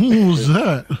 What was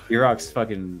that? Erock's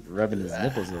fucking rubbing his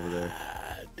nipples over there.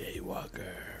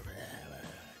 Daywalker.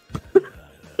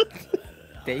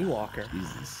 Daywalker.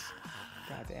 Jesus.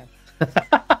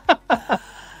 Goddamn.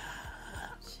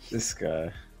 This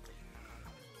guy.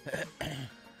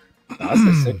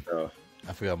 That's sick, bro.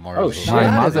 I forgot Mario. Oh, shit.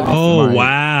 Oh,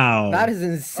 wow. That is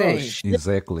insane. Oh, shit.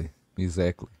 Exactly.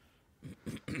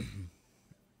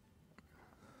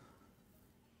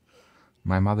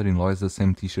 My mother-in-law has the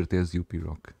same T-shirt as you,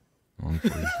 P-Rock.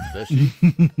 Does she?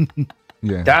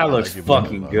 Yeah. That looks like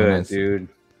fucking it. good, Nice. dude.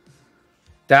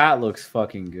 That looks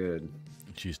fucking good.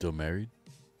 She's still married?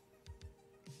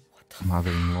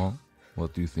 Mother-in-law.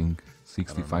 What do you think?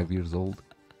 65 years old.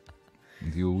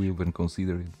 Do you even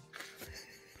consider it?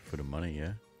 For the money,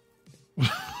 yeah.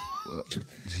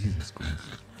 Jesus Christ.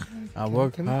 I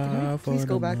work Can we hard for please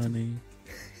go the back to- money.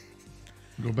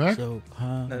 Go back? So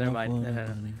hard No, never mind. for No, the no,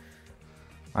 no. money.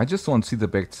 I just want to see the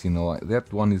back scene. That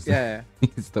one is Yeah,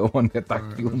 is the one that I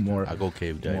feel more. I go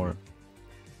cave diving. more.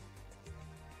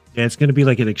 Yeah, it's gonna be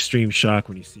like an extreme shock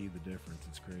when you see the difference.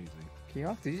 It's crazy.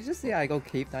 P-Rock, did you just say I go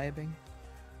cave diving?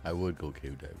 I would go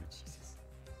cave diving.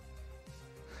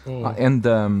 Oh. And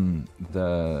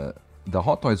the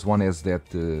Hot Toys one has that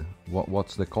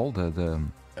what's they called the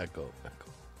Echo.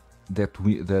 that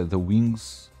the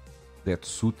wings that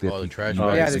suit that the he- trash he-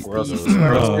 Oh, yeah, bag. the Squirrel suit.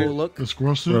 squirrel look. The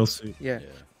squirrel suit. Squirrel suit. Yeah.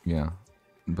 Yeah,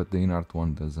 but the Inart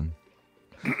one doesn't.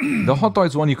 The Hot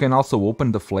Toys one, you can also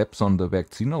open the flaps on the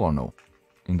back signal or no?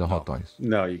 In the Hot Toys.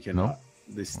 No, you cannot.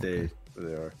 They stay where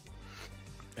they are.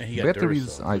 And he got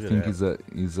Batteries, Duracell. I Look at think, that.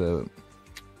 is a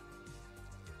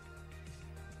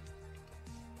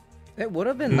It would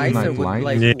have been nicer night with light.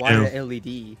 like Yeah. wider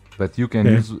LED. but you can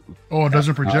Yeah. use. Oh, it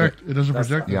doesn't project. It doesn't That's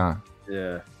project. it? Yeah,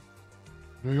 Yeah.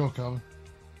 There you go, Calvin.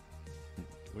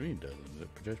 What do you mean doesn't?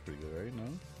 It projects pretty good, right? No.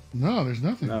 No, there's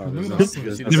nothing. No, Look there's at nothing.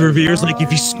 that. See The reviewer's like,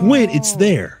 if you squint, it's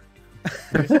there.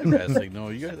 Bad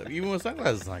signal. You guys, even with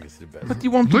sunglasses, I can see the best. but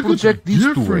you want to Look at the project these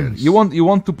two. difference. You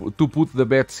want to put the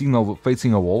bat signal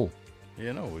facing a wall.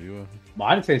 Yeah, no. What do you?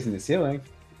 Mine facing the ceiling.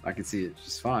 I can see it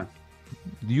just fine.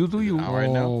 You do you? All right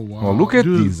now. Oh, wow. Oh, look at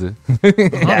Dude. these. Yeah,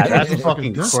 that's It's like a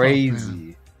fucking desktop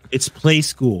crazy. It's play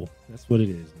school. That's what it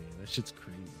is, man. That shit's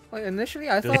crazy. Like initially,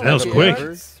 I Does thought it have like, a quick? the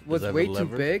lever? Inarts Does was it have way a too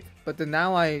lever? big, but then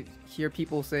now I hear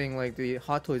people saying like the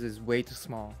Hot Toys is way too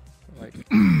small. Like,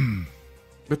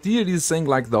 But here he's saying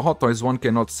like the Hot Toys one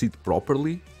cannot sit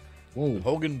properly, Whoa.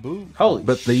 Hogan Boo. Holy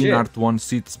but the shit. Inart one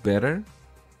sits better.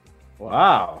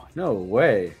 Wow. No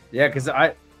way. Yeah, because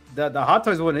the Hot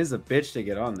Toys one is a bitch to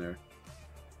get on there.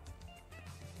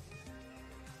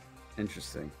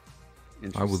 Interesting.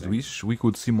 I would wish we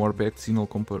could see more bat signal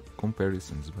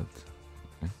comparisons, but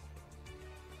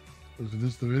Is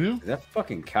this the video? That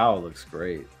fucking cow looks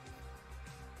great.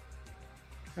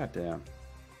 God damn.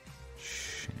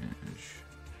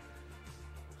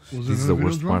 Was this is there the another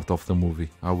worst video, part of the movie.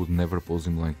 I would never pose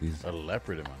him like this. A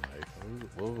leopard in my life.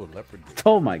 What would a leopard do?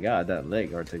 Oh my god, that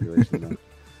leg articulation. though.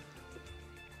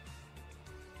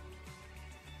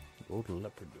 What would a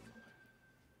leopard do?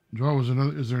 Draw,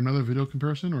 is there another video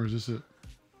comparison or is this it?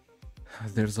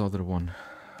 There's other one.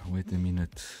 Wait a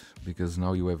minute, because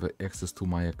now you have access to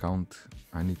my account.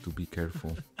 I need to be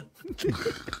careful.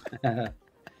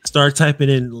 Start typing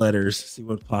in letters. See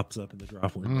what pops up in the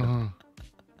drop window. Uh-huh.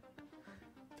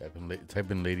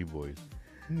 Type in lady boys.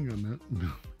 Hang on,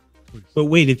 Matt. But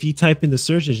wait, if you type in the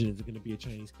search engine, is it going to be a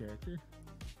Chinese character?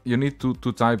 You need to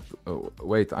type.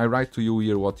 Wait, I write to you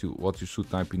here what you should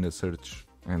type in the search,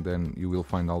 and then you will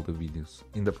find all the videos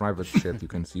in the private chat. You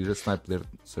can see. You just type there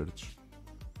search.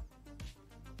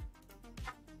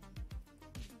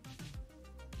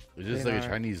 Is this like a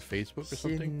Chinese Facebook or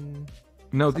something?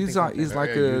 No, these are is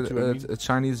like a, YouTube, I mean? a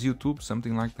Chinese YouTube,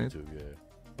 something like that. YouTube,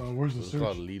 yeah. Where's the It's search?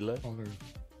 called Lila. Oh, there.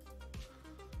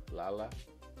 Lala.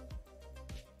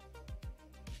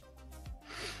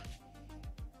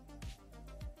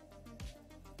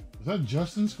 Is that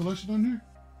Justin's collection on here?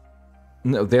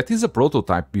 No, that is a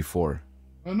prototype before.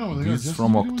 Oh no, they got This Justin's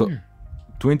from video on October, here.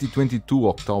 2022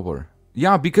 October.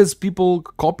 Yeah, because people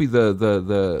copy the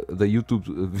YouTube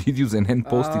videos and then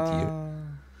post it here.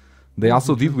 They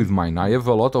also did with mine. I have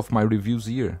a lot of my reviews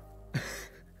here.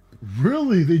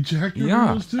 Really? They jacked your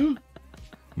Yeah. videos too?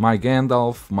 My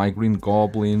Gandalf, my Green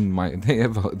Goblin,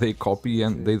 they copy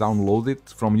and they download it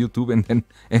from YouTube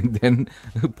and then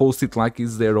post it like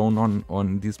it's their own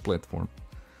on this platform.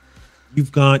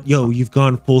 You've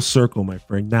gone full circle, my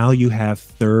friend. Now you have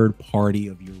third party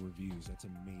of your reviews. That's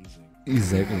amazing.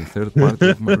 Exactly, third party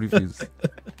of my reviews.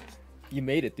 you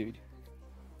made it, dude.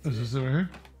 Is this it right here?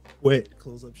 Wait,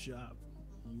 close up shop.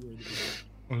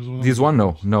 This one,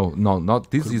 no,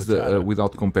 not this is the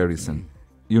without comparison.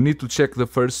 You need to check the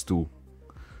first two.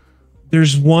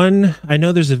 There's one. I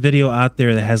know there's a video out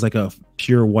there that has like a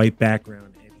pure white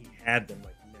background, and he had them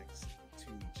like next to each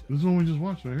other. This is the one we just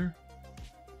watched right here.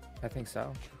 I think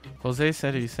so. Jose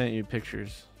said he sent you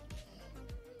pictures.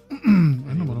 I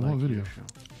know, but I want video.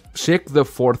 Check the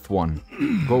fourth one.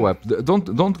 Go up.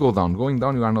 Don't go down. Going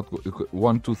down, you are not.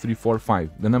 1, 2, 3, 4,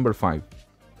 5. The number 5.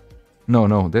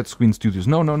 No, that's Queen Studios.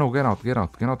 No. Get out of there.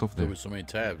 There were so many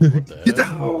tabs. What the Get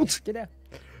hell? out! Get out!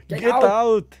 Get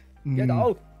out! Get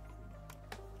out!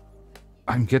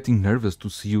 I'm getting nervous to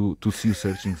see you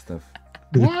searching stuff.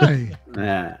 Why?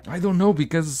 Nah. I don't know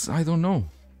because I don't know.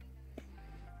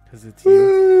 Because it's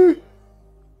you.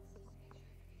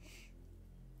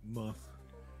 Muff.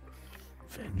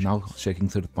 Now checking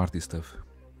third party stuff.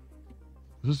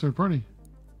 Is this third party?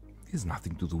 It has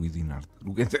nothing to do with Inart.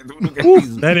 Look at this.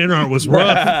 That Inart was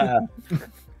rough.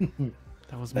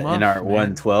 That was The Muff. Inart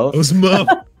 112. It was Muff.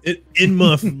 In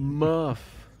Muff. Muff.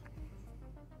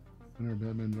 Inner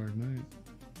Batman Dark Knight.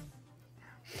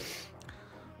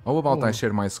 How about I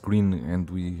share my screen and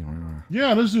we?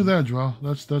 Yeah, let's do that, Joel.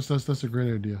 That's a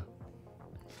great idea.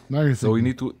 Now you're So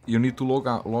thinking. you need to log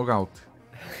out.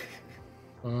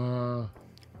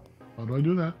 How do I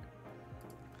do that?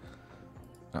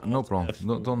 No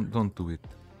problem. Don't do it.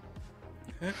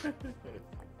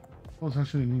 Oh, it's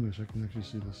actually in English. I can actually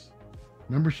see this.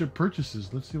 Membership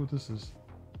purchases. Let's see what this is.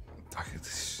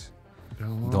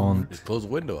 Download. Don't. Just close the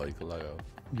window. You can log out.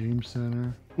 Game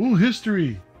Center. Ooh,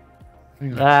 history.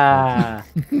 Hang on. Ah.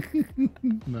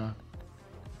 Nah.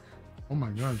 Oh my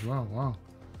gosh! Wow, wow.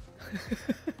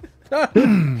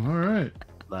 All right.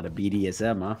 A lot of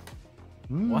BDSM, huh?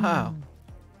 Wow.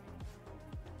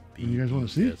 You guys want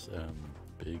to see?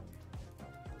 Big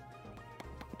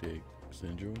dick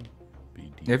syndrome.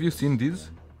 BDSM. Have you seen this?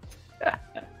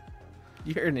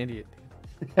 You're an idiot.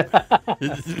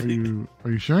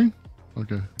 Are you sharing?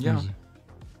 Okay. Yeah. easy.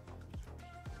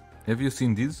 Have you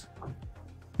seen this?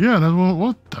 Yeah, that's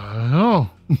what the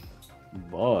hell?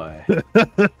 Boy.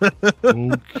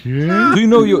 Okay. Do you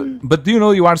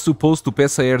know you are supposed to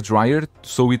pass a hair dryer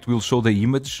so it will show the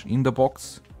image in the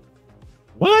box?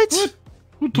 What?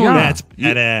 Who told Yeah. you? That's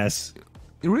badass.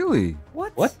 Really?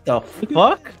 What the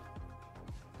fuck?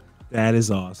 That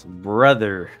is awesome.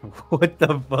 Brother. What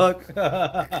the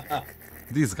fuck?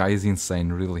 This guy is insane,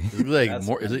 really. He's like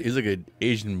he's like an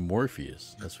Asian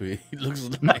Morpheus. That's what he looks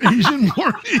like. Asian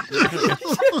Morpheus.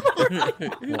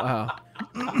 Wow.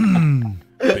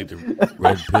 Like the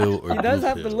red pill or He does blue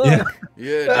have the pill. look.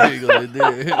 Yeah, there you go.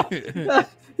 Right there.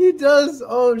 He does.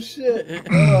 Oh shit.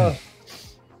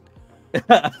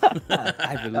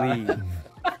 I believe.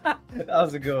 That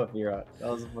was a good one, Inart. That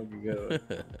was a fucking good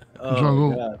one. Oh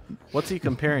my god. What's he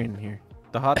comparing here?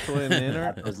 The hot toy and the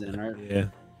Inart? That was Inart. Yeah.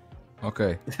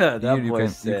 Okay. That Here you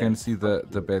boy's you sick. can see the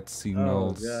bad Oh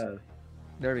signals god.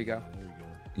 There we go.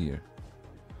 here.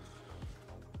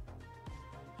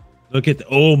 Look at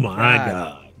oh my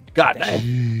god. God damn.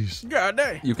 Jeez. God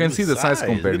dang. You can see the size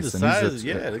comparison. Look at the Is size. it-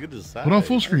 Yeah, look at the size. Put on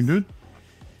full screen, dude.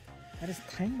 That is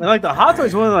tiny. And like the Hot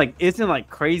Toys one, like isn't like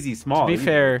crazy small. To be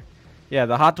fair, yeah,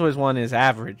 the Hot Toys one is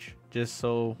average. Just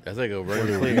so That's like a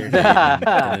regular. clear. The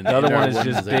The other one is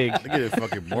just big. Look at it,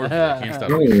 fucking Morpheus. I can't I stop.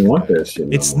 don't even want that shit.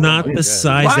 no It's more. not the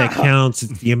size that counts,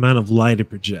 it's the amount of light it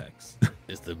projects.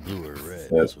 It's the blue or red. That's,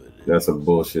 That's what it is. that's a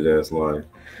bullshit ass lie.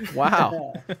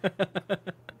 Wow.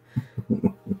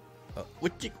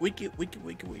 Wicked. Look at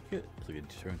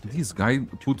turntable. This guy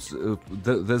puts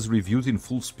does reviews in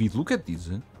full speed. Look at this.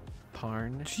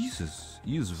 Tarn. Jesus,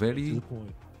 he is To very. the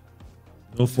point.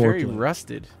 No Very foreplay.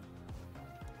 rusted.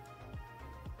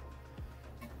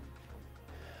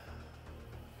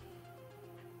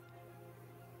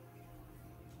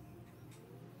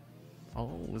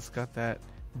 Oh, it's got that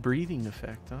breathing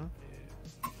effect, huh?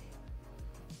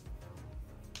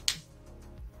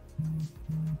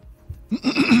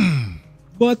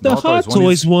 But the Hot Hot Toys one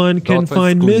Toys is- one can Hot Toys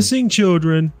find cool. missing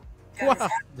children.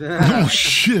 Oh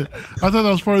shit! I thought that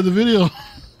was part of the video.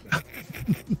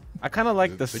 I kind of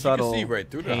like the But you can subtle see right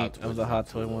through the paint Hot of Toys the one, Hot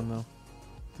so Toy one, though.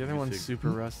 The other me one's see. super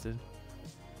rusted.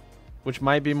 Which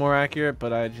might be more accurate,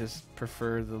 but I just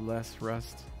prefer the less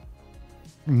rust.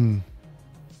 Mm.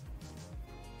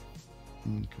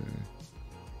 Okay.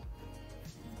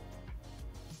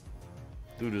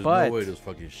 Dude, there's But- no way those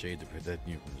fucking shades are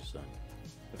protecting you from the sun.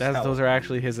 Those are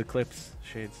actually his Eclipse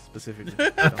shades specifically.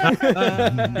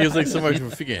 He was like somebody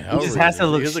from freaking hell. He just has to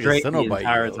look He was like a straight the Cenobite,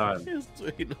 entire yo. time.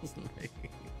 He doesn't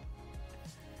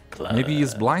like- Maybe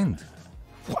he's blind.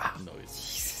 Wow. No,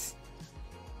 he's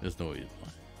there's no way he's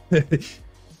blind.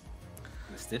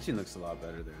 The stitching looks a lot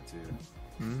better there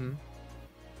too. Mm-hmm.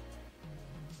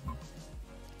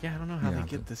 Yeah, I don't know how Yeah, they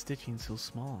get the stitching so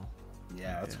small.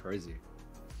 Yeah, that's crazy.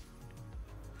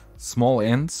 Small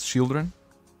ends, children.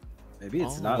 Maybe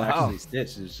it's Oh, not wow. actually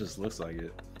stitched. It just looks like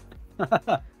it.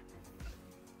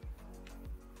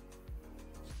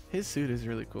 His suit is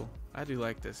really cool. I do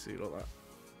like this suit a lot.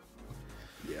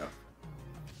 Yeah.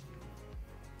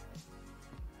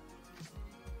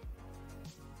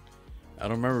 I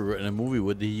don't remember in the movie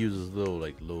what did he use his little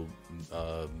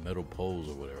metal poles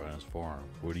or whatever on his forearm.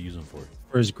 What did he use them for?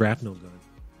 For his grapnel gun.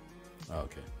 Oh,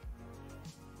 okay.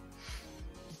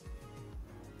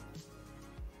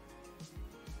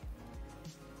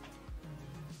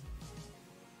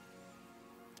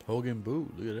 Hogan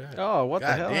boot. Look at that. Oh, what God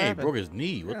the hell damn, he happened? broke his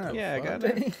knee. What the Yeah, fuck?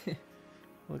 goddamn.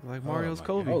 Look like Mario's my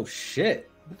Kobe. Oh shit.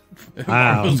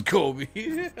 Wow. Mario's Kobe.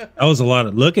 That was a lot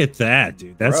of. Look at that,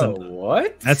 dude. That's Bro,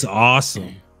 what? That's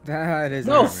awesome. That is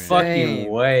No insane. fucking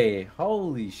way.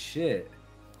 Holy shit.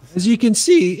 As you can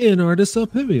see in Artis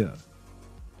Alpivia.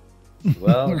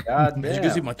 Well, god As you can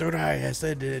see, damn. my third eye. I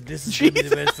said this is gonna be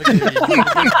the best fucking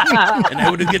and I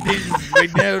would get this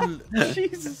right now.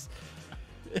 Jesus.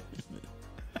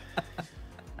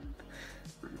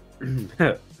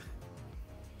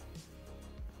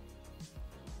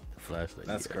 Flashlight.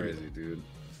 That's yeah. crazy, dude.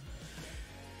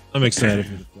 I'm excited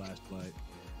for the flashlight.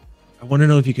 I want to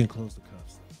know if you can close the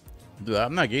cuffs. Dude,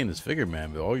 I'm not getting this figure,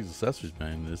 man, but all these accessories,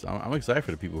 man. I'm excited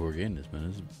for the people who are getting this,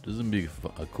 man. This is gonna be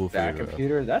a cool That figure.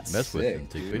 computer, that's mess sick, with and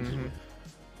take dude. pictures with.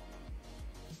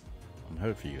 I'm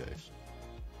happy for you guys.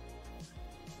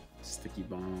 Sticky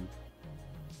bomb.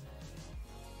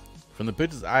 From the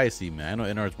pictures I see, man, I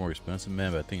know Inart's more expensive,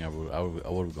 man, but I think I would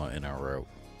have gone Inart route.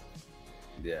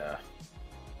 Yeah.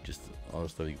 Just all the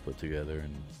stuff you can put together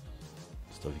and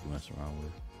stuff you can mess around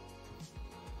with.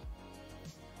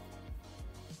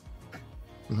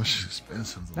 Well, that's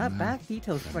expensive. Though, That man. back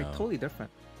detail is like totally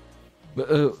different. But,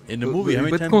 in the movie, how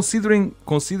many but times?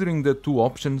 considering the two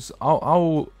options,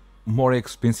 how more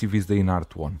expensive is the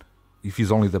Inart one? If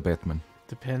he's only the Batman.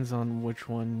 Depends on which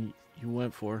one you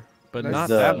went for, but That's not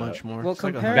the- that much more. Well, It's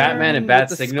like compare Batman and with Bat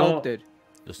the Signal. sculpted.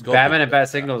 The sculpted, Batman and Bat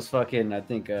Signal is fucking, I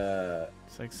think,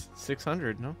 It's like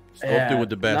 600, no? sculpted with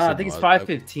the Bat No, I think it's Signal.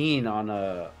 515 on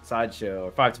a Sideshow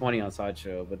or 520 on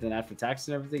Sideshow, but then after tax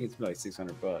and everything, it's like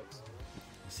 $600.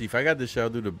 See, if I got this shit, I'll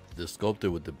do the sculpted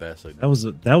with the Bat Signal.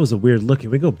 That was a weird look.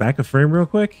 Can we go back a frame real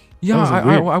quick? Yeah, That was a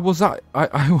weird-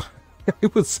 I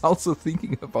was also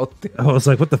thinking about that. I was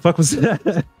like, what the fuck was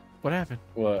that? What happened?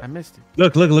 What? I missed it.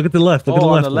 Look at the left. Look at the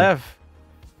on left. the one. left.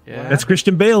 Yeah. That's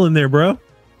Christian Bale in there, bro.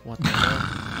 What the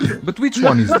hell? But which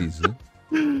one is this?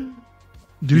 Did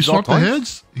he swap the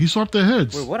heads? He swapped the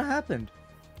heads. Wait, what happened?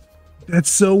 That's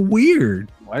so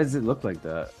weird. Why does it look like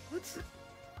that?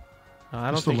 No, I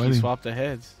don't Just the think he lighting. swapped the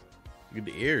heads. Look at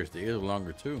the ears. The ears are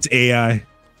longer too. It's AI.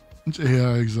 It's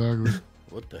AI, exactly.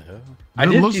 What the hell? I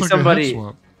That did looks see like a head somebody.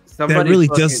 swap. Somebody That really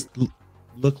fucking- does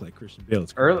look like Christian Bale.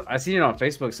 It's Early, I seen it on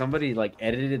Facebook. Somebody like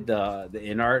edited the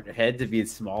Inart head to be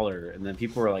smaller, and then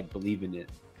people were like believing it.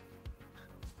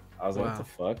 I was like, Wow. "What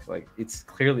the fuck?" Like, it's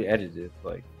clearly edited.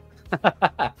 Like,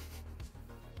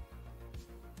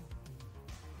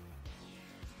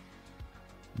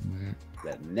 Man.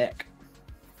 that neck.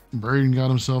 Braden got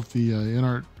himself the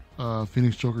Inart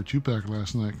Phoenix Joker 2-pack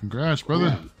last night. Congrats,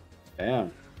 brother.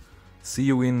 Damn. See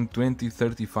you in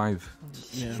 2035.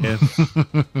 Yeah.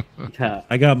 Yeah.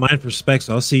 I got mine for specs.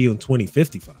 So I'll see you in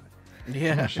 2055.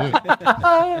 Yeah. Shit.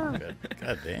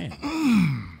 God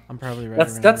damn. I'm probably right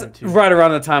That's around that's there, too. right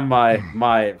around the time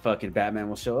my fucking Batman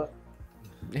will show up.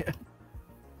 Yeah.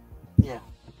 Yeah.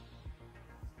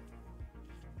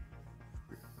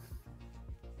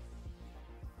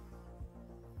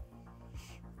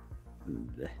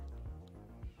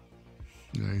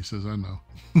 Yeah, he says, I know.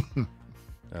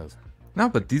 That was No,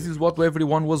 but this is what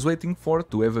everyone was waiting for,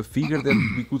 to have a figure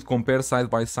that we could compare side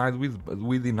by side with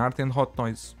Inart and Hot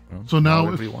Toys. You know, So now,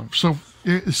 everyone.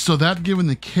 so that given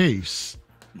the case,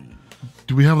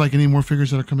 do we have like any more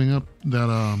figures that are coming up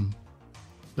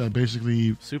that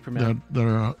basically Superman that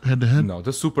are head to head? No,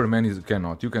 the Superman you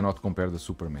cannot compare the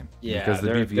Superman. Yeah, because the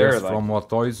they're BVS like- from Hot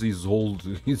Toys is old.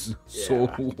 He's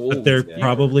so old. But they're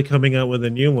probably coming out with a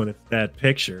new one. If that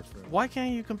picture. Why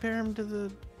can't you compare him to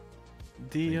the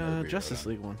Justice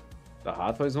League one? The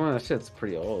Hot Toys one, that shit's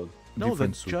pretty old. No, the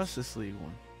Different suits. Justice League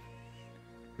one.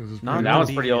 And that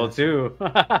one's pretty old too.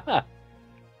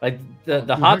 Like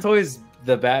the Hot Toys,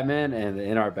 the Batman and the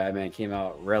Inart Batman came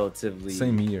out relatively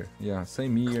Same year. Yeah,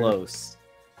 same year. close.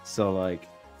 So like,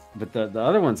 but the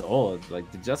other one's old. Like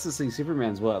the Justice League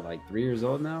Superman's what, like 3 years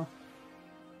old now?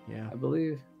 Yeah, I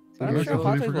believe. I'm sure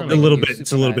Hot Toys will A make little new bit.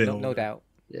 It's a little Superman, bit no older. doubt.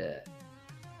 Yeah.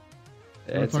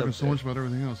 We're It's talking up so there. much about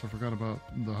everything else. I forgot about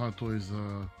the Hot Toys.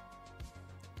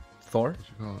 Thor. What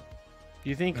you call it? Do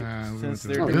you think we since went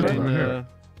they're through it. doing Right here. the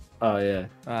Oh yeah.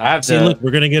 I have See, the look,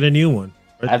 we're gonna get a new one.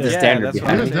 I have the Yeah, standard that's what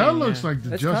behind I'm it. That saying, looks yeah. like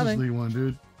the It's Justice coming. League one,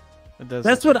 dude. it does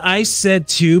That's what I said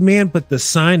too, man. But the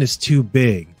sign is too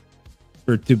big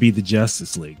for it to be the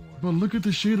Justice League one. But look at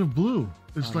the shade of blue.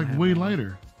 It's Oh, like yeah, way man.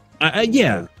 lighter.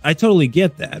 Yeah, I totally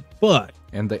get that, but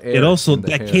And the air. it also and the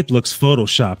that hair. cape looks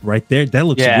photoshopped right there. That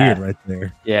looks Yeah. weird right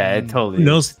there. Yeah, it totally Who is.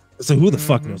 knows? So who the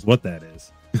fuck knows what that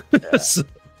is? So-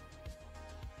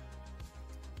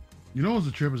 You know what's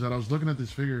the trip is that I was looking at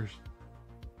these figures.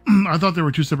 I thought they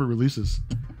were two separate releases,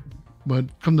 but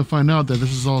come to find out that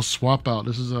this is all swap out.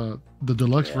 This is the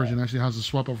deluxe version actually has a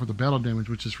swap out for the battle damage,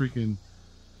 which is freaking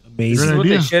Amazing. This is Great what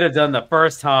idea. they should have done the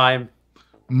first time.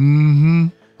 Mm-hmm.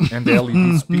 And the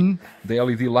LED the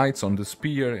LED lights on the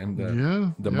spear and the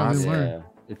Yeah, the yeah, mask. they were. Yeah.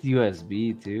 It's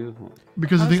USB too.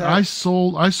 Because the How's thing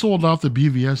that? I sold off the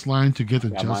BVS line to get the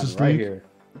Got mine Justice right League. here.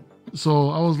 So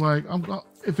I was like,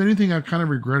 if anything, I kind of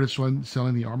regretted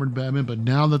selling the armored Batman. But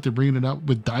now that they're bringing it out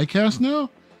with diecast now,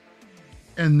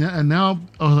 and now,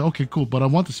 oh, okay, cool. But I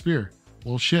want the spear.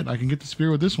 Well, shit, I can get the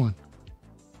spear with this one.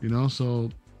 You know, so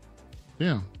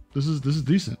yeah, this is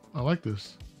decent. I like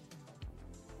this.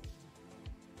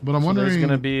 But I'm So wondering, there's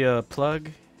gonna be a plug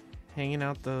hanging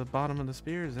out the bottom of the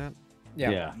spear. Is that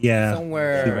Yeah.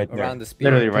 Somewhere right there. around the speed.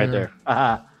 Literally right there.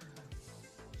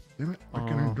 Damn it, I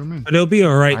can't do it. But it'll be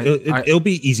all right. It'll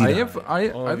be easy. I to have I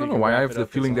don't know why I have the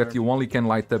feeling that you only can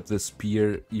light up the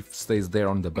spear if it stays there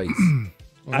on the base.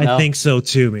 I think so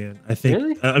too, man. I think.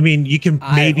 Really? I mean, you can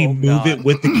maybe hope move not. it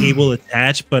with the cable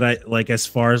attached, but as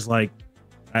far as I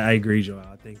agree, Joel.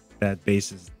 I think that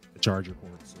base is the charger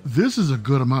port. So. This is a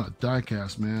good amount of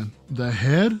diecast, man. The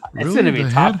head, It's really? gonna be The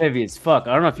top head? heavy as fuck.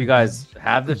 I don't know if you guys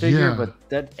have the figure, Yeah. but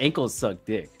that ankles suck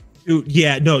dick. Dude,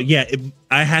 yeah, no, yeah.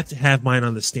 I have to have mine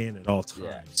on the stand at all times.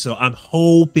 Yeah. So I'm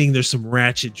hoping there's some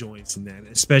ratchet joints in that,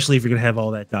 especially if you're gonna have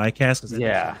all that die cast.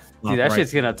 Yeah, dude, that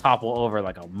shit's gonna topple over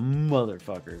like a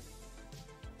motherfucker.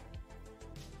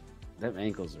 Them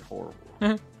ankles are horrible.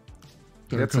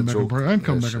 That's come a back joke. and I'm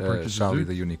coming back and purchase Charlie dude.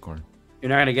 the unicorn. You're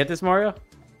not gonna get this, Mario? Of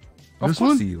This course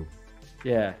one? he will.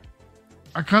 Yeah,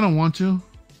 I kind of want to.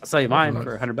 I'll sell you mine Right.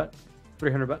 for $100,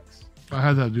 $300. I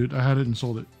had that, dude. I had it and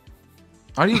sold it.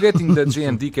 Are you getting the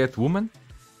J&D Catwoman?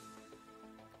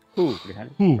 Who?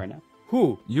 Who? Right now?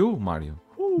 Who? You, Mario.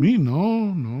 Me?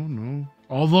 No.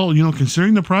 Although,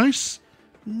 considering the price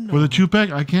for the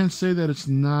 2-pack, I can't say that it's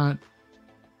not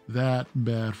that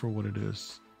bad for what it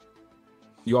is.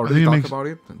 You I already think it talked makes- about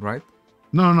it, right?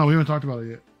 No, we haven't talked about it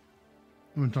yet.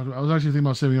 I was actually thinking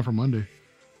about saving it for Monday.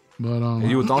 But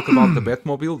You talk about the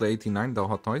Batmobile, the 89, the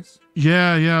Hot Toys.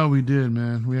 yeah, we did,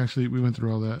 man. We went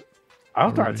through all that. I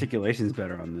hope the Alright. articulation's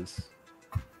better on this.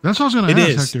 That's what I was gonna It ask,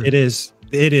 is. Hector. It is.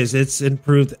 It is. It's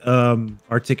improved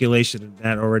articulation, and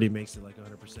that already makes it like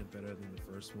 100% better than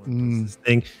the first one.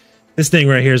 This thing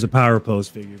right here is a power pose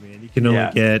figure, man. You can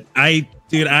only get. I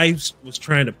was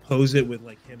trying to pose it with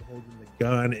like him holding the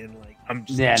gun, and like I'm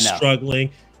just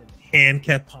struggling. And the hand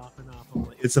kept popping off. I'm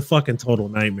like, it's a fucking total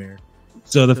nightmare.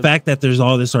 So the fact that there's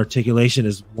all this articulation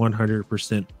is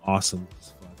 100% awesome.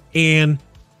 And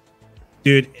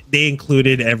dude, they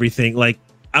included everything. Like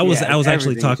I was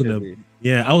actually talking to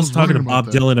I was talking to Bob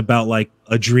Dylan about like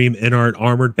a dream Inart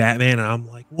armored Batman, and I'm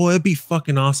like, well, it'd be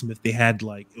fucking awesome if they had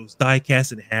like it was die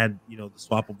cast and it had the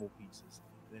swappable pieces.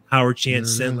 And Howard Chant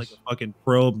sent like a fucking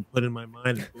probe and put in my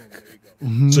mind, and boom, there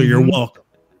you go. So you're welcome,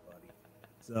 everybody.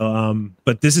 So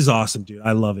but this is awesome, dude.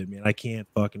 I love it, man. I can't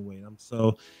fucking wait.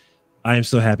 I am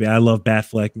so happy. I love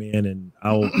Batfleck, man, and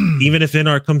I'll even if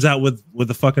Inart comes out with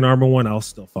the fucking armor one, I'll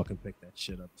still fucking pick that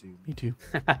shit up too. Me too.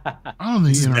 I don't think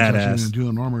This is Inart's actually badass. gonna do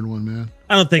an armored one, man.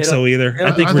 I don't think so either.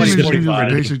 I think I we're think just they're gonna just gonna be do the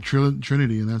fine. basic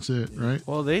Trinity, and that's it, right?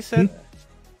 Well, they said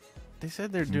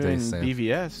they're doing said-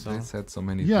 BVS. So. They said so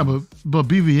many. Yeah, things. but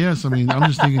BVS. I mean, I'm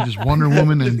just thinking just Wonder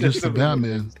Woman and just the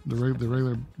Batman, the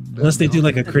regular. Unless they do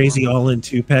Batman. like a crazy all-in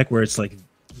 2-pack where it's like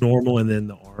normal and then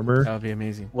the armor. That would be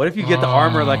amazing. What if you get the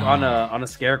armor like on a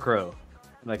scarecrow,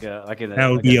 That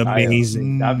would be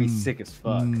amazing. That'd be sick as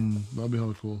fuck. That'd be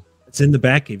hella cool. It's in the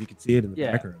back cave. You can see it in the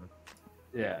Yeah. background.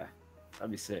 Yeah, that'd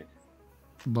be sick.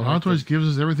 But Hot Toys gives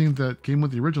us everything that came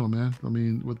with the original, man. I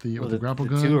mean, with the Well, grapple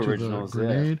the gun, two to originals, the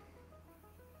grenade.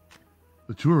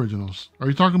 The two originals. Are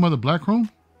you talking about the Black Chrome?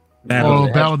 Battle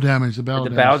battle damage. The battle The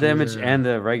damage. battle damage yeah. and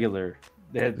the regular.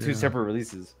 They had two Yeah. separate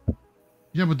releases.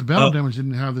 Yeah, but the battle damage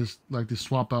didn't have this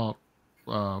swap out.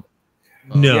 No.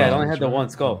 Yeah, it only had the one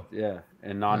sculpt. Yeah,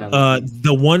 and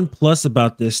The one plus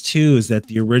about this too is that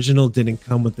the original didn't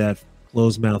come with that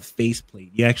closed mouth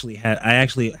faceplate. I actually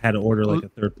had to order like a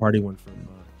third party one from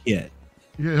Kit.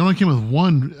 Yeah, it only came with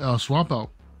one swap out.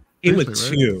 It with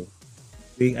faceplate,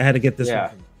 two. I had to get this Yeah.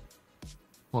 one.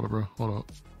 Hold up, bro. Hold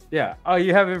up. Yeah. Oh,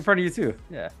 you have it in front of you too.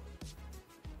 Yeah.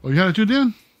 Oh, you got it too,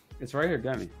 Dan? It's right here,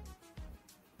 dummy.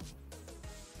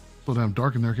 So damn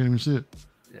dark in there. I can't even see it.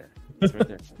 Yeah, it's right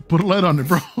there. Put a light on it,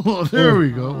 bro. There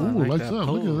we go. I Ooh, like lights that up.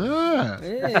 pose. Look at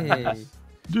that. Hey.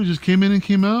 Dude just came in and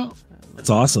came out. That's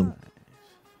awesome.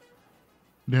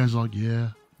 Dan's like, yeah,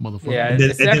 motherfucker. Yeah, And then-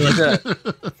 it's and then, actually,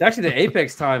 it's actually the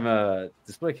Apex Time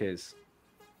display case.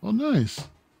 Oh, nice.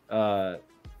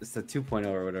 It's the 2.0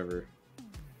 or whatever.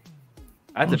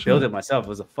 I had Oh, to build shit. it myself. It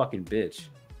was a fucking bitch.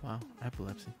 Wow,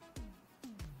 epilepsy.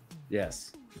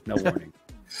 Yes. No warning.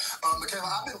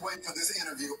 Michaela, I've been waiting for this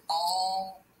interview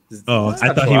all. Oh, This is I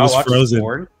how thought he Joao was watches frozen.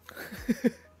 porn.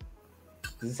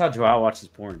 This is how Joao watches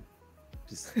porn.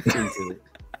 Just into it.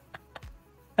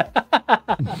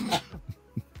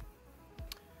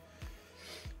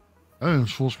 I didn't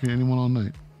full screen anyone all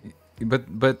night.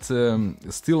 But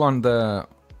still on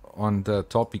the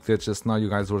topic that just now you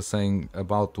guys were saying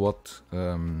about what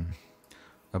Inart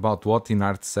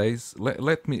says.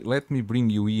 Let me bring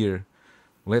you here.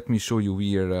 Let me show you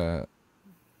here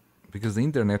because the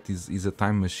internet is a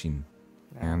time machine,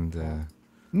 and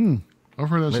I've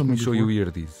heard that let something me show before. you here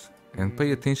this and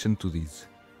pay attention to this.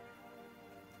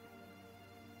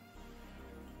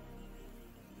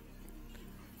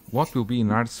 What will be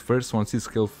Inart's first 1C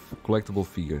scale collectible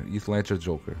figure? Heath Ledger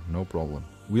Joker, no problem.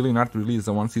 Will Inart release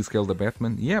a 1C scale The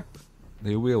Batman? Yep,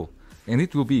 they will. And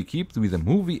it will be equipped with a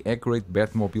movie-accurate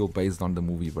Batmobile based on the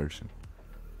movie version.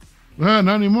 Not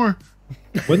anymore.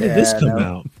 When did this come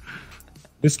out?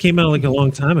 This came out like a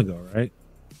long time ago, right?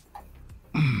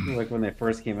 Like when they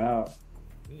first came out.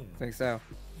 I think so.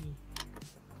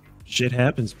 Shit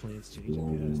happens, plans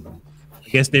change. I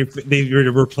guess they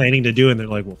were planning to do it, and they're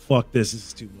like, well, fuck this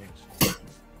is too much.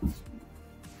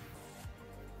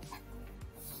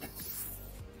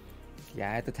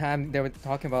 Yeah, at the time they were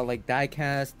talking about like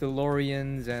diecast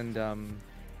DeLoreans and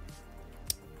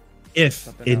If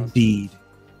indeed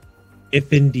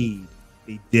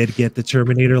they did get the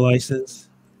Terminator license,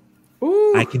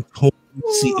 I can totally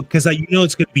see, because you know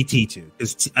it's going to be T2,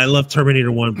 because I love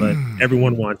Terminator 1, but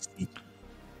everyone wants T2.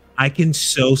 I can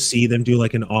so see them do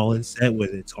like an all-in set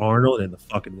with it's Arnold and the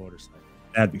fucking motorcycle.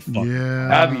 That'd be fucking. Yeah,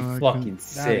 that'd be fucking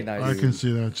sick. Nice. I can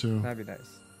see that too. That'd be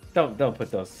nice. Don't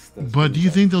put those But do you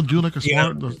think they'll do like a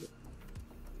Yeah.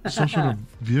 some sort of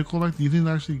vehicle? Like, do you think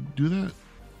they actually do that?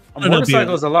 A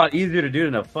motorcycle is a lot easier to do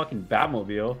than a fucking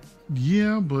Batmobile.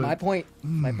 Yeah, but My point.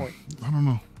 My point. I don't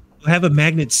know. We'll have a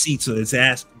magnet seat so it's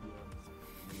ass.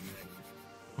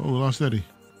 Oh, we lost Eddie.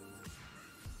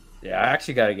 Yeah, I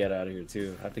actually got to get out of here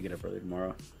too. I have to get up early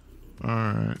tomorrow. All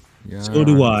right. Yeah, So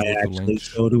do I, go to actually. lunch.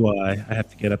 So do I. I have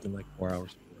to get up in like 4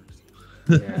 hours.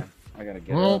 Yeah, I gotta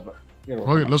get Well, up.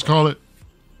 okay, let's call it.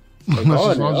 They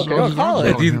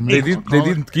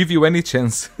didn't give you any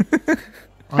chance.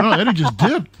 I know Eddie just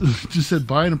dipped. Just said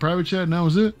bye in a private chat, and that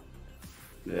was it.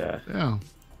 Yeah. Yeah.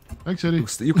 Thanks, Eddie.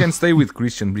 You can stay with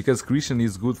Christian because Christian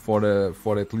is good for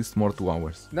at least more 2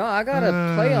 hours. No, I got a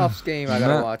playoffs game I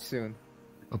gotta watch soon.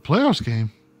 A playoffs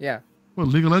game? Yeah. What,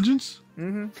 League of Legends?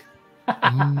 Mm-hmm.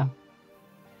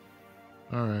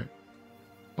 All right.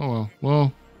 Oh well.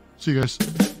 Well, see you guys.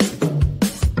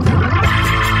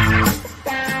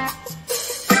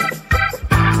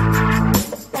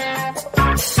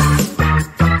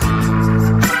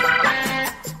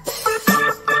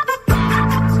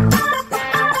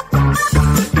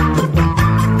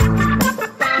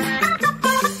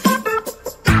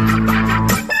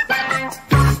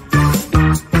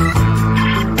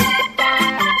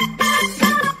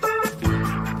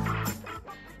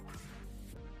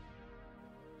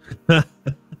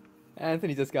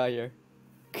 Anthony just got here.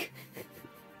 Hey,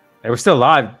 we're still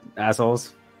live,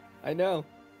 assholes. I know.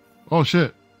 Oh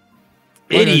shit.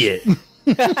 Idiot.